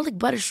garlic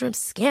butter shrimp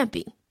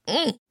scampi.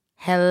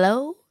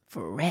 Hello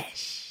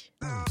Fresh.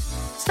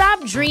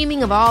 Stop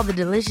dreaming of all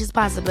the delicious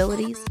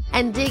possibilities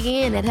and dig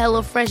in at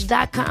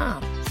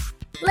HelloFresh.com.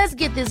 Let's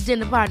get this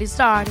dinner party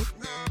started.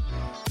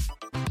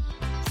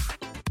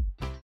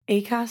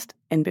 Acast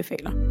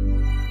anbefaler.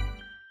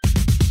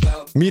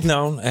 Mit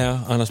navn er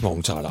Anders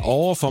Morgenthaler.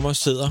 Over for mig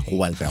sidder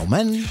Roald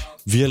Bergmann.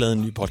 Vi har lavet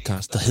en ny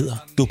podcast, der hedder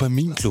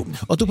Dopaminklubben.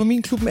 Og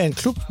Dopaminklubben er en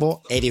klub,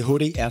 hvor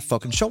ADHD er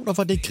fucking sjovt, og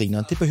hvor det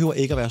griner. Det behøver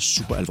ikke at være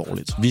super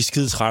alvorligt. Vi er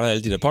skide trætte af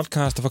alle de der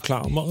podcasts, der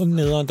forklarer mig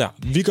nederen der.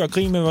 Vi gør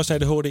grin med vores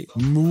ADHD.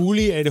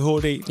 Mulig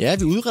ADHD. Ja,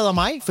 vi udreder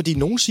mig, fordi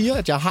nogen siger,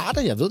 at jeg har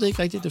det. Jeg ved det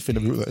ikke rigtigt, det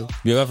finder vi ud af.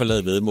 Vi har i hvert fald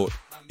lavet væddemål.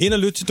 Ind og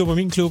lyt til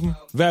Dopaminklubben.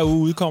 Hver uge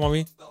udkommer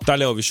vi. Der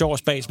laver vi sjov og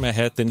spas med at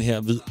have den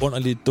her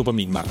vidunderlige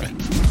dopaminmangel.